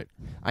sufficient.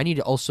 Right. I need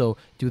to also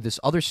do this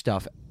other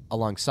stuff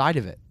alongside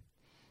of it.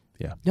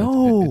 Yeah,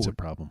 no, it's a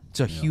problem. It's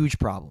a huge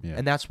problem,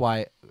 and that's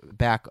why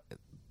back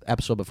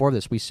episode before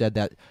this we said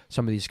that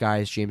some of these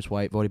guys, James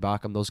White, Vodi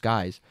Bakum, those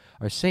guys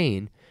are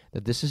saying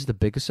that this is the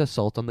biggest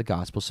assault on the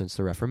gospel since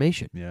the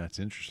Reformation. Yeah, it's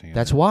interesting.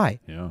 That's why.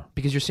 Yeah,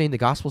 because you're saying the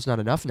gospel's not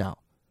enough now.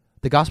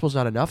 The gospel's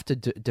not enough to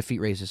defeat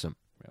racism.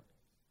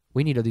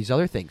 We need these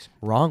other things.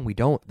 Wrong, we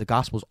don't. The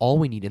gospel is all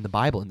we need in the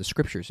Bible, in the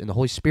scriptures, in the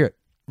Holy Spirit.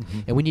 Mm-hmm.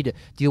 And we need to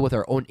deal with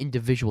our own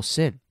individual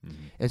sin.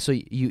 Mm-hmm. And so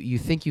you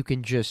think you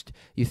can just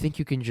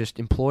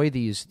employ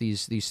these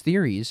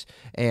theories,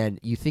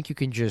 and you think you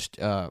can just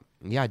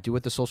do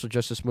what the social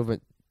justice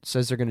movement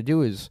says they're going to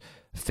do is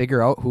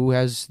figure out who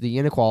has the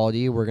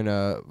inequality. We're going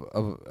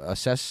to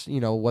assess,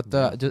 what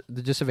the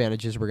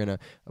disadvantages. We're going to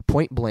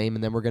point blame,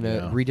 and then we're going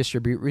to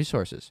redistribute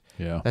resources.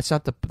 Yeah. That's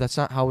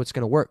not how it's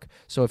going to work.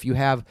 So if you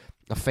have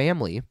a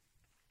family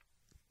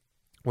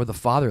where the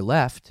father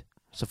left,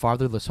 it's a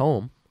fatherless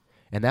home,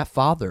 and that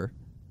father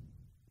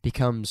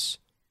becomes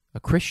a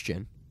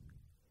Christian,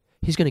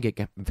 he's going to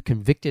get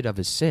convicted of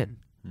his sin.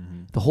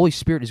 Mm-hmm. The Holy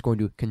Spirit is going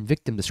to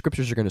convict him. The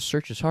Scriptures are going to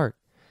search his heart.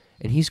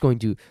 And he's going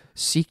to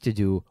seek to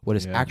do what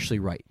is actually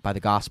right by the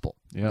gospel,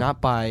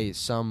 not by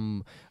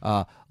some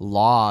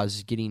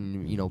laws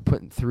getting,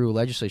 put through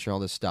legislation and all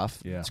this stuff.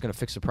 Yeah. It's going to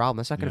fix the problem.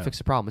 That's not going to fix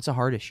the problem. It's a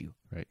heart issue.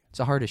 Right. It's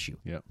a heart issue.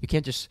 Yeah. You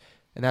can't just,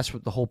 and that's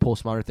what the whole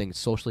postmodern thing is,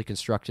 socially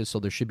constructed. So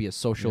there should be a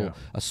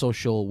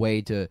social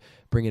way to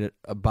bring it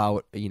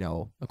about,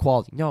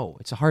 equality. No,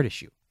 it's a heart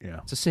issue. Yeah.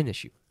 It's a sin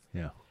issue.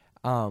 Yeah.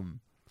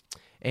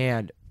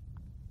 And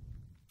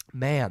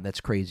man, that's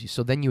crazy.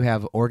 So then you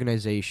have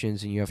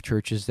organizations and you have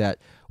churches that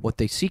what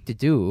they seek to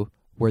do,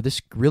 where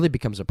this really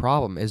becomes a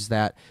problem, is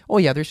that,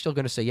 they're still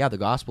going to say, the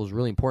gospel is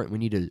really important. We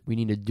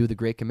need to do the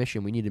Great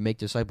Commission. We need to make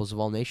disciples of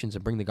all nations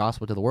and bring the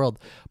gospel to the world.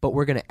 But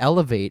we're going to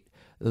elevate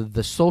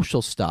the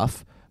social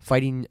stuff,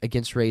 fighting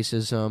against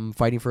racism,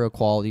 fighting for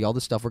equality, all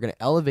this stuff. We're going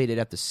to elevate it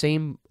at the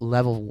same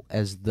level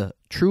as the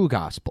true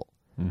gospel.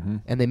 Mm-hmm.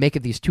 And they make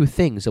it these two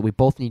things that we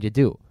both need to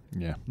do.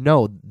 Yeah.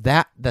 No,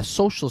 the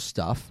social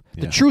stuff,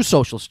 the true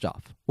social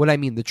stuff. What I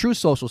mean, the true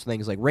social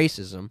things like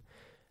racism.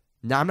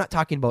 Now, I'm not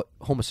talking about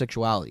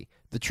homosexuality.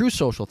 The true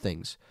social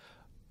things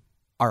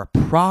are a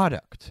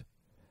product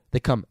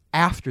that come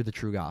after the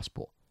true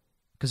gospel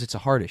because it's a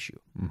heart issue.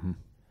 Mm-hmm.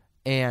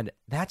 And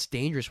that's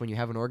dangerous when you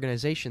have an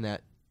organization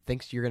that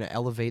thinks you're going to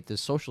elevate the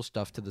social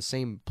stuff to the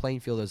same playing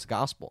field as the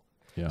gospel.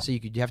 Yeah. So you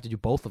have to do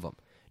both of them.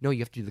 No, you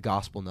have to do the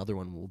gospel, and the other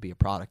one will be a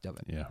product of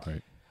it. Yeah,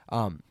 right.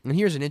 And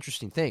here's an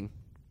interesting thing.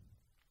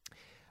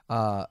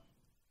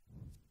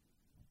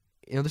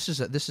 This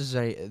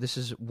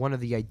is one of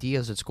the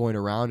ideas that's going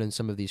around in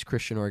some of these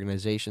Christian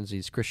organizations,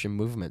 these Christian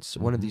movements.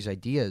 Mm-hmm. One of these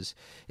ideas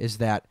is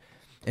that,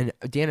 and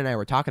Dan and I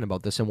were talking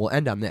about this, and we'll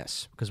end on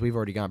this because we've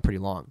already gone pretty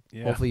long.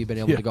 Yeah. Hopefully you've been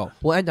able to go.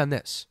 We'll end on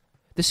this.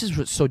 This is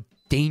what's so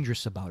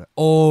dangerous about it.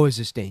 Oh, is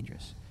this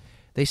dangerous?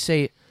 They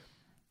say,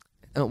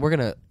 we're going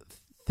to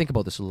think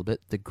about this a little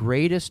bit. The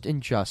greatest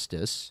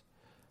injustice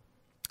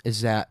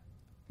is that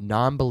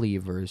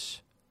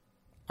non-believers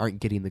aren't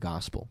getting the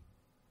gospel.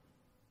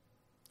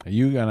 Are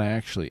you going to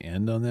actually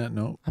end on that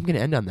note? I'm going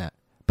to end on that.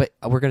 But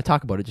we're going to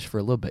talk about it just for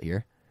a little bit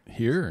here.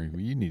 Here?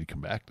 You need to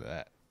come back to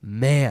that.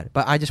 Man,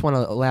 but I just want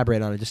to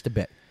elaborate on it just a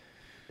bit.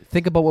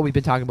 Think about what we've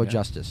been talking about,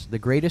 justice. The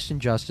greatest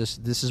injustice,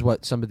 this is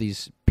what some of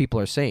these people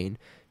are saying,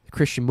 the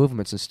Christian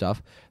movements and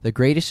stuff, the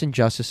greatest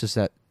injustice is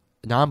that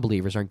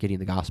non-believers aren't getting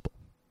the gospel.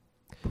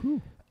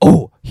 Whew.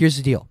 Oh, here's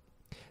the deal.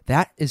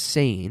 That is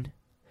saying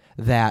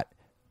that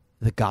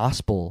the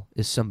gospel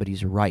is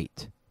somebody's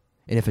right.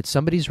 And if it's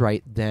somebody's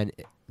right, then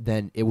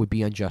it would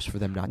be unjust for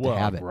them not to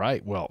have it.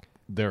 Right. Well,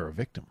 they're a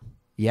victim.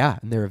 Yeah,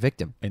 and they're a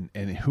victim. And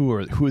who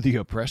are the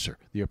oppressor?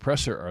 The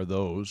oppressor are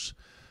those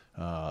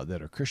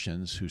that are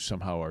Christians who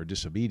somehow are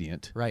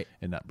disobedient, right,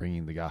 and not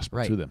bringing the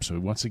gospel to them. So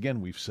once again,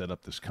 we've set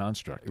up this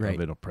construct of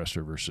an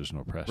oppressor versus an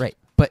oppressed. Right.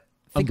 But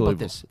think about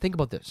this. Think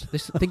about this.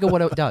 Think of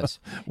what it does.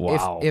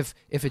 Wow. If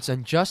it's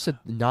unjust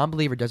that the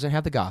non-believer doesn't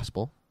have the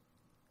gospel,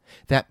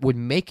 that would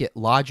make it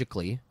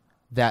logically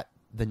that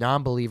the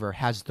non-believer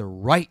has the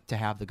right to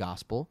have the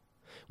gospel,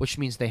 which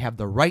means they have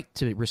the right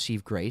to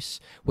receive grace,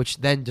 which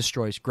then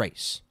destroys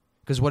grace.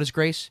 Because what is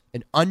grace?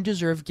 An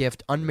undeserved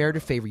gift,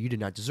 unmerited favor. You did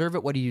not deserve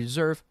it. What do you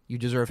deserve? You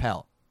deserve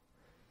hell.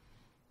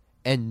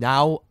 And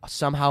now,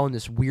 somehow in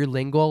this weird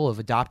lingo of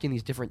adopting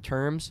these different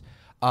terms,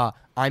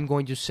 I'm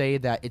going to say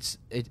that it's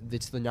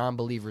the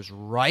non-believer's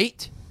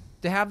right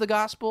to have the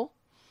gospel,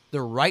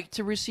 the right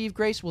to receive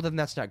grace. Well, then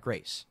that's not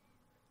grace.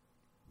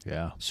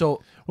 Yeah.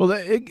 So, well,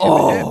 it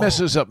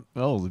messes up.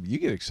 Oh, you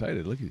get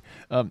excited. Look at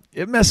you.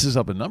 It messes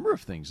up a number of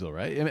things, though,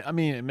 right? I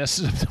mean, it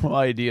messes up the whole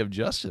idea of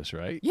justice,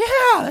 right? Yeah,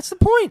 that's the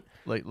point.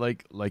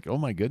 Like, oh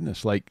my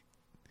goodness, like,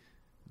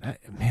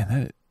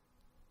 it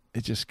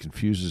just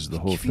confuses the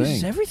whole thing.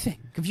 Confuses everything.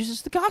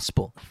 Confuses the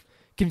gospel.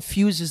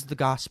 Confuses the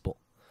gospel.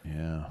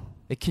 Yeah.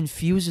 It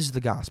confuses the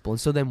gospel, and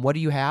so then what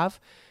do you have?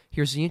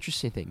 Here's the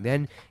interesting thing.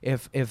 Then,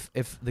 if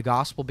the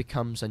gospel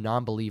becomes a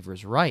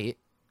non-believer's right,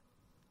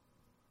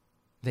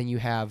 then you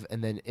have,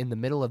 and then in the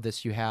middle of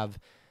this, you have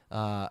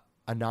a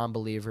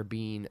non-believer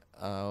being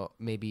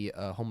maybe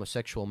a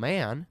homosexual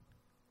man,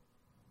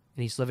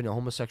 and he's living a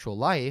homosexual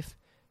life.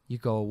 You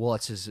go, well,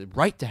 it's his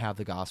right to have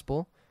the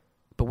gospel,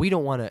 but we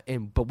don't want to.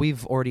 But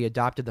we've already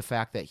adopted the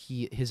fact that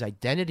his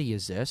identity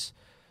is this.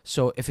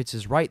 So if it's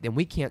his right, then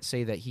we can't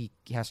say that he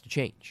has to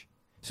change.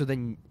 So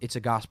then it's a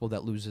gospel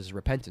that loses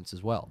repentance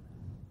as well.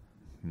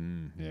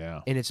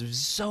 Yeah, and it's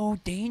so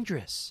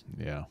dangerous.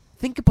 Yeah.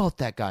 Think about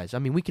that, guys. I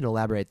mean, we can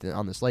elaborate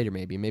on this later,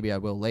 maybe. Maybe I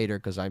will later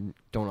because I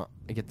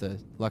get the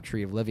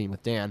luxury of living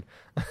with Dan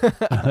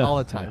all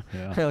the time.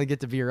 Yeah. I only get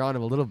to be around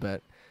him a little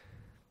bit.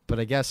 But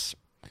I guess,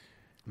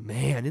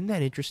 man, isn't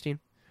that interesting?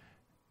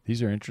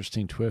 These are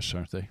interesting twists,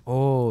 aren't they?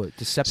 Oh,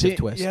 deceptive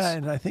twists. Yeah,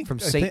 and I think from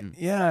Satan.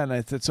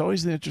 It's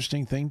always the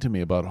interesting thing to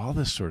me about all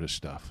this sort of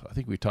stuff. I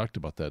think we talked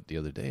about that the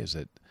other day. Is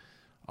that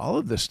all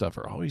of this stuff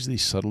are always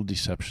these subtle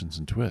deceptions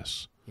and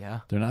twists.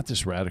 Yeah. They're not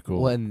this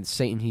radical. Well, and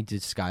Satan, he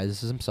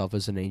disguises himself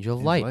as an angel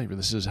of light.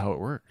 This is how it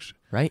works.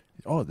 Right?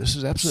 Oh, this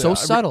is absolutely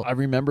so subtle. I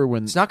remember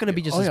when It's not going to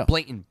be just this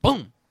blatant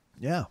boom.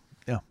 Yeah,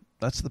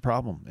 that's the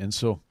problem. And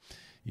so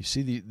you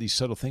see these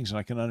subtle things, and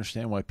I can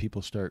understand why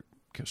people start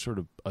sort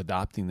of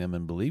adopting them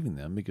and believing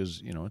them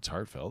because, it's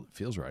heartfelt. It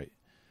feels right.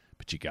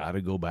 But you got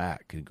to go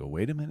back and go,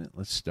 wait a minute.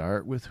 Let's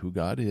start with who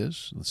God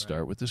is. Let's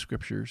start with the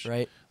scriptures.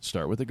 Right.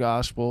 Start with the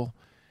gospel.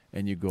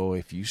 And you go,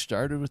 if you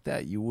started with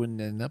that, you wouldn't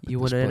end up. You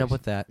wouldn't end up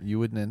with that. You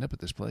wouldn't end up at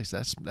this place.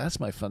 That's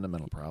my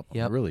fundamental problem.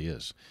 Yep. It really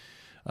is.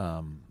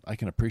 I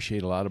can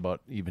appreciate a lot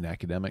about even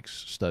academics,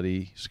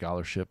 study,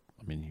 scholarship.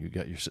 I mean,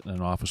 you're sitting in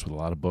an office with a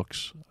lot of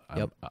books.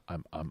 Yep.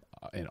 I'm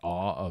in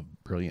awe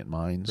of brilliant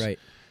minds. Right.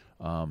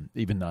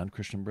 Even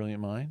non-Christian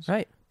brilliant minds.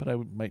 Right. But I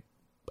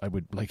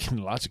would like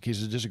in lots of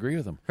cases disagree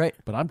with them. Right.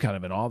 But I'm kind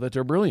of in awe that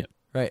they're brilliant.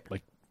 Right.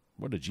 Like,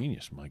 what a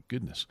genius! My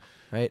goodness.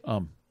 Right.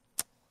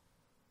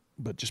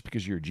 But just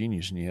because you're a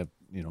genius and you have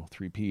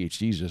 3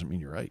 PhDs doesn't mean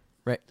you're right.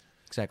 Right.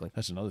 Exactly.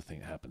 That's another thing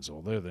that happens.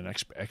 Oh, they're the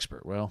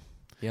expert. Well,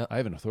 yeah, I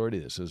have an authority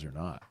that says they're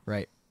not.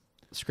 Right.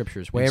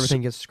 Scriptures. Way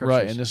everything gets scriptures.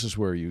 Right, and this is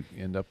where you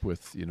end up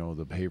with, the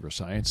behavioral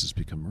sciences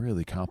become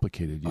really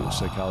complicated.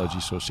 Psychology,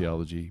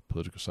 sociology,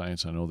 political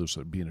science. I know those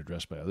are being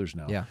addressed by others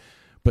now. Yeah.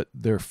 But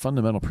their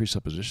fundamental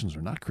presuppositions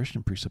are not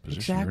Christian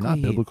presuppositions. Exactly. They're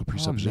not biblical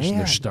presuppositions. Man.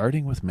 They're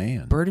starting with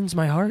man. Burdens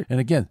my heart. And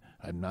again,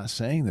 I'm not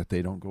saying that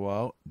they don't go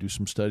out, do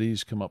some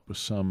studies, come up with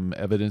some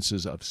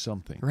evidences of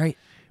something. Right.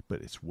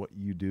 But it's what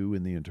you do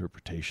in the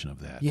interpretation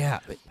of that. Yeah.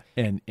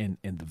 And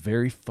the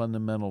very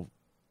fundamental.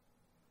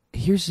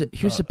 Here's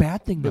the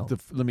bad thing, though.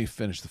 Let me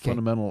finish. The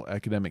fundamental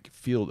academic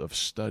field of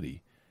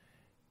study.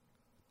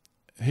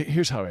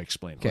 Here's how I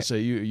explain it. Let's say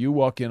you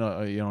walk in,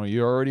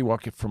 you're already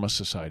walking from a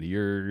society.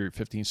 You're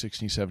 15,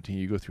 16, 17.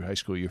 You go through high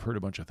school. You've heard a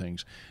bunch of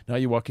things. Now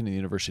you walk into the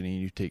university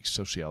and you take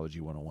Sociology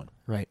 101.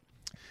 Right.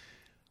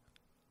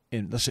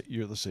 And let's say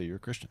you're a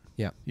Christian.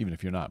 Yeah. Even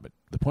if you're not. But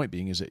the point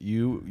being is that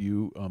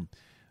you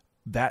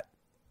that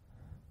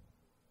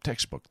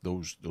textbook,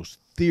 those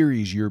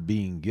theories you're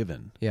being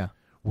given,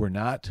 were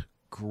not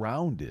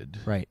grounded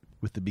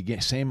with the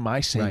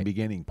same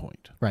beginning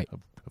point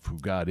of who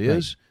God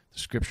is, the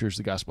scriptures,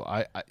 the gospel.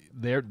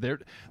 They're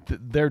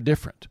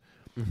different.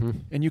 Mm-hmm.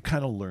 And you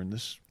kind of learn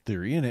this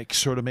theory and it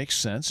sort of makes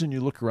sense, and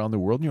you look around the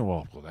world and you're,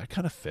 well, that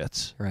kind of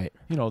fits. Right.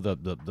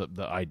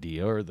 The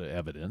idea or the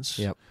evidence.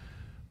 Yep.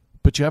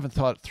 But you haven't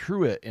thought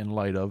through it in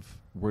light of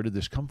where did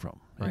this come from,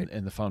 right.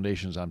 and the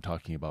foundations I'm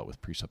talking about with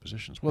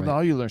presuppositions. Well, now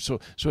you learn. So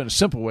in a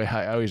simple way,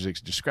 I always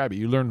describe it.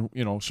 You learn,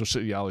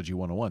 Sociology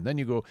 101. Then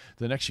you go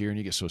the next year and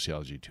you get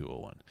Sociology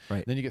 201.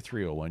 Right. Then you get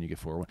 301. You get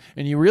 401,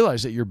 and you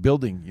realize that you're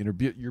building.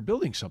 You're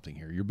building something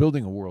here. You're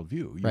building a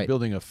worldview. You're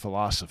building a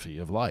philosophy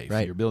of life.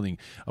 Right. You're building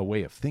a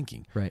way of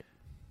thinking. Right.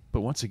 But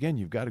once again,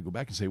 you've got to go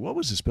back and say, what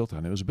was this built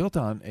on? It was built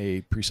on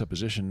a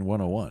presupposition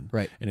 101.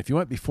 Right. And if you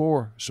went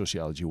before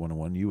Sociology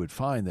 101, you would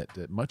find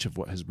that much of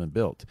what has been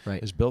built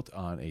is built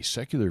on a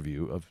secular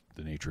view of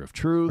the nature of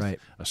truth,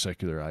 a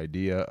secular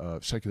idea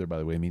of secular, by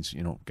the way, means,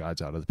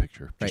 God's out of the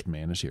picture. Just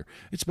man is here.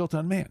 It's built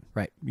on man.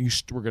 Right.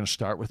 We're going to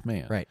start with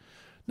man. Right.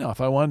 Now, if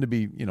I wanted to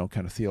be,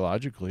 kind of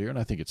theological here, and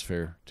I think it's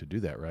fair to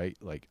do that, right?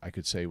 Like I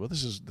could say, well,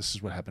 this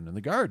is what happened in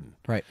the garden.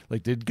 Right.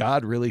 Like, did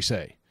God really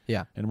say?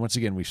 Yeah. And once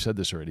again, we've said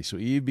this already. So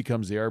Eve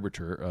becomes the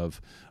arbiter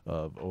of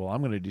well, I'm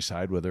going to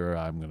decide whether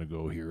I'm going to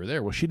go here or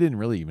there. Well, she didn't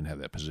really even have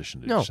that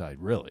position to decide,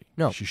 really.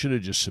 No. She should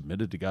have just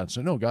submitted to God and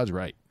said, no, God's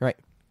right. Right.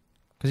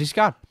 Because he's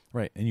God.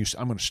 Right. And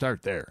I'm going to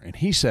start there. And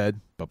he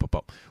said,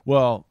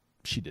 well,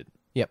 she didn't.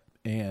 Yep.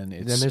 And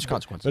then there's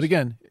consequences. But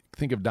again,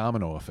 think of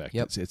domino effect.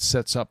 Yep. It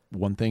sets up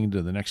one thing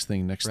to the next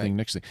thing, next thing.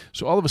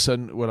 So all of a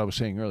sudden, what I was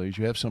saying earlier is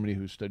you have somebody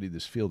who studied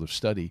this field of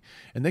study,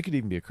 and they could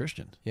even be a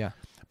Christian. Yeah.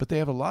 But they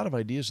have a lot of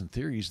ideas and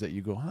theories that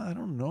you go, I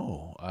don't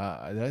know.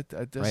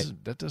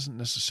 That doesn't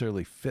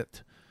necessarily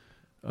fit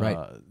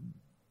the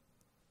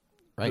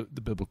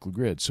biblical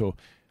grid. So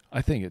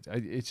I think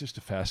it's just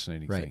a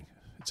fascinating thing.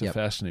 It's a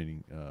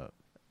fascinating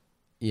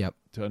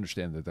to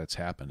understand that that's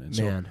happened. And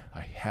so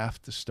I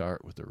have to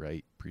start with the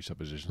right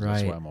presuppositions.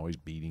 That's why I'm always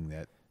beating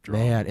that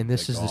drum. Man, and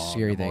this is the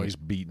scary thing. I'm always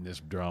beating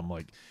this drum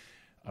like,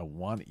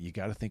 you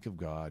got to think of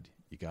God.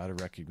 You got to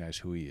recognize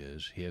who he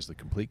is. He has the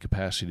complete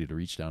capacity to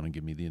reach down and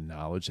give me the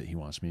knowledge that he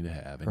wants me to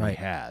have, and he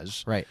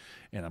has. Right.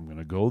 And I'm going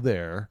to go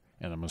there,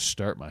 and I'm going to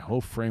start my whole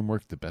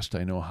framework the best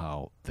I know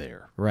how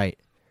there. Right.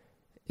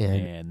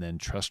 And then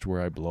trust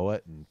where I blow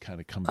it and kind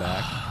of come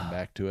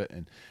back to it,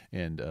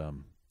 and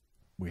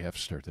we have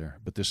to start there.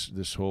 But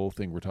this whole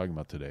thing we're talking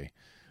about today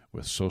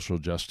with social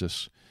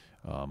justice,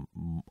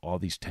 all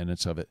these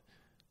tenets of it,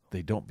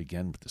 they don't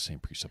begin with the same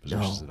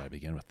presuppositions that I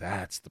begin with.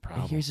 That's the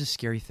problem. And here's the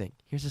scary thing.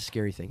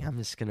 I'm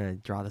just going to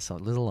draw this out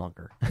a little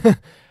longer.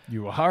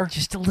 You are?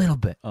 Just a little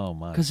bit. Oh,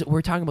 my. Because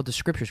we're talking about the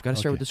scriptures. We've got to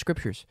start with the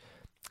scriptures.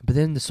 But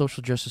then the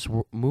social justice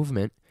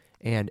movement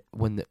And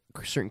when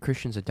certain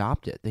Christians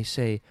adopt it, they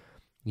say,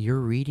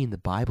 you're reading the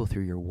Bible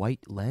through your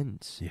white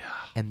lens. Yeah.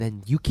 And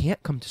then you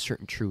can't come to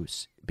certain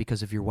truths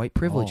because of your white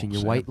privilege and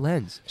your Sam. white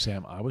lens.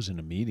 Sam, I was in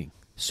a meeting.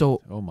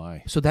 So Oh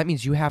my. so that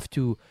means you have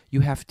to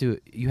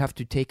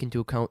take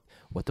into account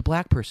what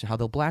how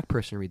the black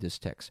person reads this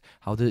text,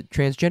 how the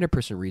transgender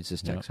person reads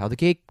this text, how the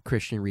gay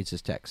Christian reads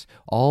this text,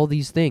 all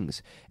these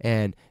things.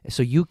 And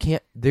so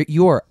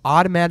you are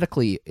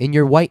automatically in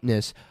your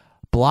whiteness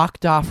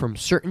blocked off from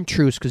certain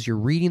truths because you're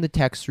reading the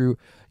text through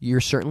your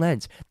certain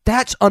lens.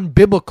 That's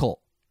unbiblical.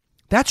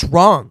 That's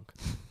wrong.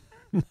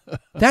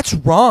 That's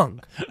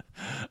wrong.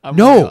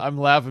 I'm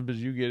laughing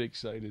because you get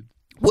excited.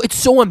 Well, it's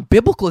so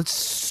unbiblical.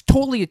 It's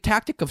totally a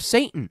tactic of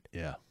Satan.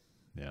 Yeah,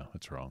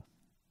 that's wrong.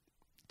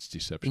 It's And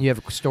deception. you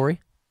have a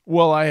story?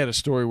 Well, I had a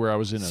story where I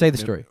was in. Say the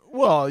story.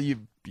 Well, you've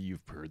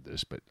heard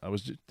this, but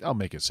I'll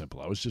make it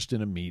simple. I was just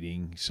in a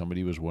meeting.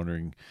 Somebody was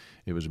wondering.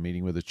 It was a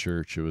meeting with a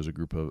church. It was a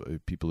group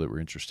of people that were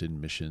interested in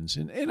missions,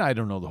 and I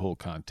don't know the whole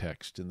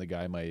context. And the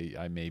guy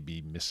I may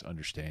be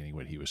misunderstanding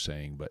what he was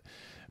saying,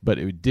 but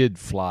it did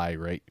fly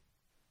right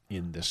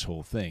in this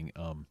whole thing.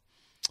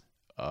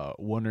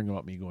 Wondering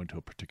about me going to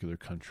a particular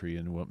country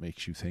and what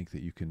makes you think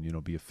that you can,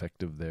 be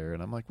effective there.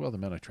 And I'm like, well, the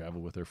men I travel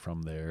with are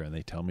from there, and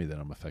they tell me that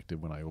I'm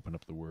effective when I open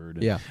up the Word.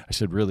 And Yeah. I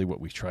said, really, what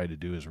we try to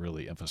do is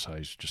really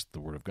emphasize just the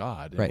Word of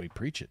God, and Right. we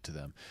preach it to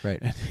them. Right.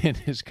 And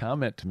his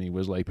comment to me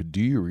was like, but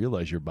do you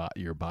realize your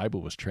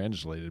Bible was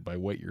translated by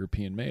white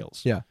European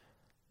males? Yeah.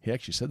 He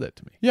actually said that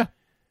to me. Yeah.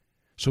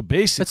 So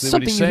basically, That's what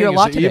something he's you saying hear a is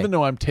lot that today. even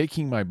though I'm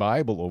taking my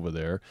Bible over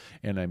there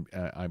and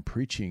I'm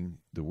preaching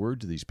the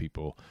Word to these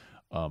people,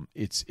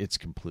 it's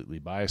completely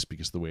biased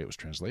because the way it was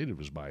translated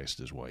was biased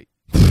as white.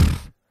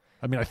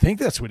 I mean, I think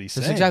that's what he's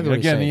saying. That's exactly what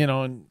he's Again,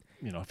 saying.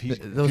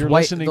 If Those you're white-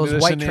 listening to those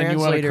this white and you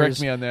want to correct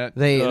translators, me on that,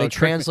 they correct me.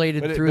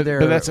 translated But through their-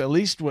 But that's at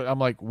least what I'm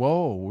like.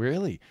 Whoa,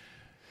 really?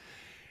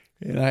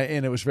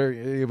 And it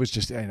was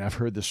just, and I've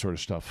heard this sort of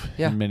stuff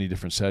in many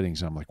different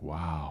settings. I'm like,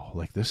 wow,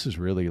 like this is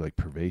really like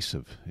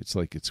pervasive. It's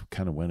like it's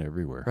kind of went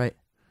everywhere. Right.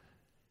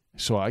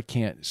 So I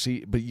can't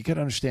see, but you got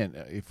to understand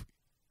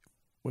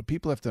what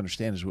people have to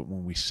understand is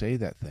when we say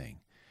that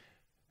thing,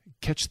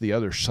 catch the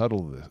other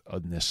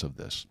subtleness of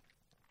this.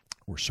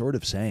 We're sort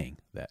of saying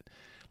that,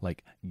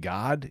 like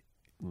God,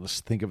 let's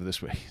think of it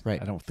this way.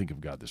 Right. I don't think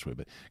of God this way,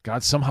 but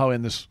God's somehow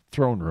in this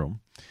throne room,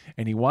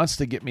 and He wants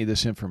to get me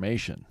this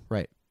information.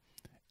 Right.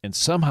 And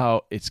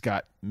somehow it's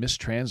got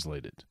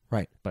mistranslated.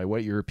 Right. By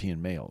white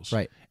European males.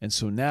 Right. And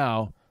so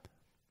now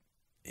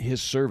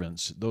His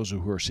servants, those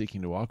who are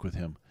seeking to walk with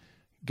Him,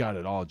 got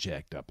it all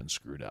jacked up and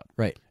screwed up.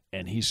 Right.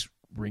 And He's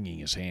wringing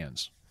His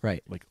hands.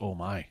 Right. Like, oh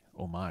my,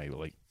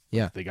 like,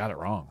 Yeah. they got it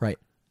wrong. Right.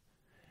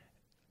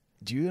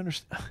 Do you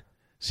understand?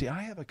 See,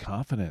 I have a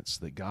confidence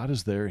that God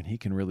is there and He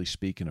can really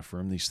speak and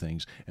affirm these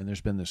things. And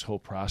there's been this whole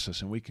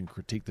process, and we can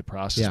critique the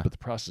process, Yeah. but the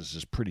process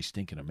is pretty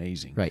stinking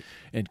amazing. Right.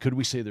 And could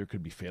we say there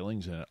could be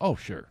failings in it? Oh,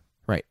 sure.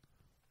 Right.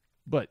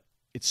 But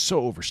it's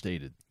so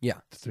overstated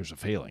Yeah. that there's a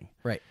failing.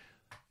 Right.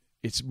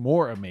 It's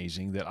more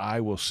amazing that I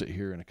will sit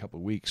here in a couple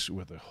of weeks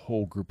with a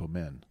whole group of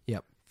men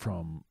Yep.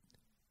 from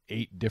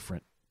 8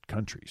 different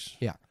countries.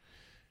 Yeah.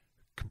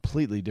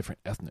 Completely different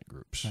ethnic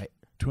groups. Right.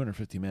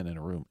 250 men in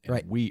a room. And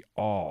Right. we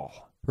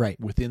all, Right.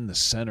 within the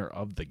center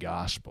of the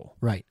gospel,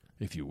 Right.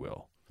 if you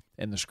will,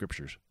 and the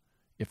scriptures,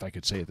 if I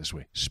could say it this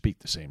way, speak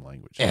the same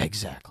language.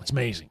 Exactly. It's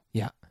amazing.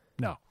 Yeah.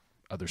 Now,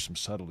 there's some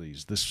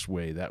subtleties this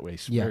way, that way,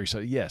 Yeah. very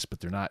subtle. Yes, but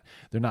they're not.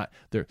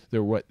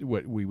 They're what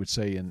we would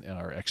say in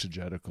our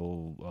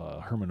exegetical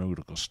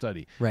hermeneutical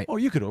study. Right. Oh,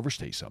 you could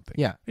overstate something.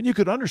 Yeah. And you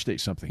could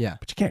understate something. Yeah.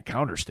 But you can't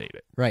counterstate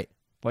it. Right.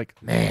 Like,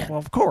 Man. well,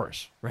 of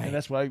course. Right. And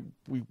that's why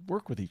we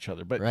work with each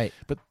other. But Right.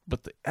 but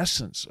the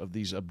essence of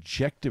these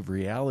objective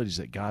realities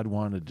that God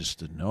wanted us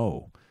to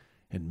know,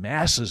 and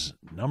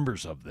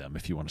numbers of them,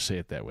 if you want to say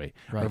it that way,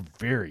 Right. are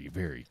very,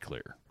 very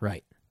clear.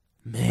 Right.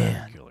 Very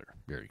Man. clear.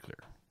 Very clear.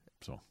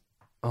 So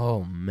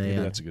Oh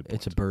man. that's a good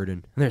It's a point.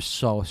 burden. And there's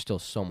still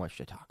so much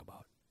to talk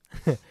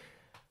about.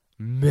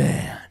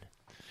 Man.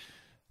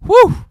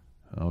 Whew.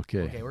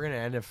 Okay, we're gonna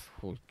end it.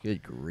 Oh,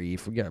 good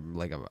grief, we got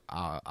like an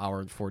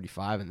hour and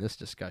 45 in this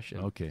discussion.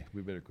 Okay,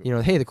 we better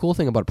go. Hey, the cool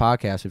thing about a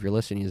podcast, if you're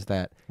listening, is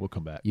that We'll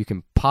come back. you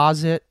can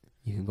pause it,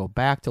 you can go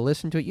back to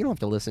listen to it. You don't have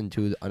to listen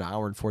to an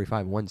hour and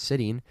 45 in one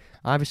sitting.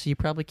 Obviously, you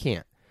probably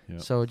can't.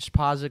 Yep. So just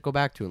pause it, go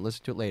back to it, and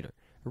listen to it later.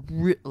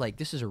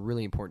 This is a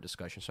really important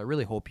discussion. So I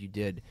really hope you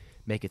did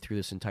make it through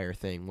this entire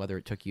thing, whether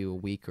it took you a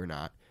week or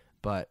not.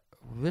 But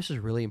this is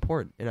really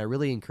important, and I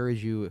really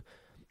encourage you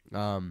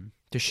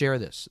to share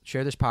this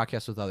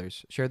podcast with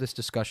others, share this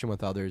discussion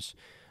with others.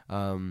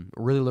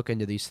 Really look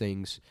into these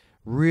things.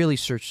 Really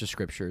search the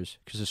scriptures,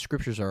 because the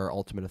scriptures are our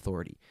ultimate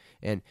authority.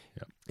 And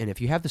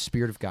if you have the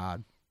Spirit of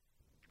God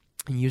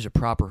and use a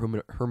proper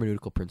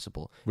hermeneutical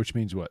principle, Which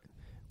means what?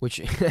 which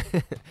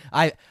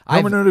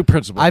Hermeneutic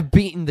principle. I've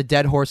beaten the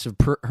dead horse of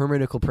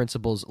hermeneutical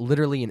principles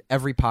literally in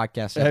every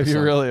podcast episode. Have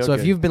you really? So if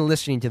Okay. you've been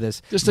listening to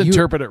this, Just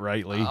interpret it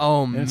rightly.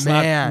 Oh, And it's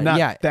man. not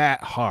Yeah.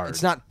 that hard.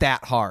 it's not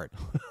that hard.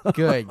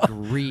 Good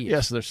grief.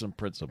 Yes, there's some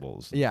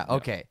principles. Yeah,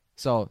 okay.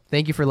 So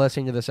thank you for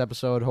listening to this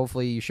episode.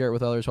 Hopefully you share it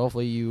with others.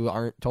 Hopefully you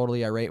aren't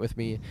totally irate with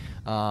me.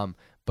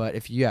 But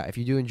if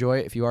you do enjoy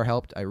it, if you are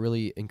helped, I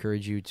really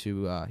encourage you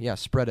to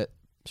spread it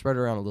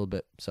around a little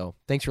bit. So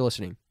thanks for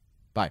listening.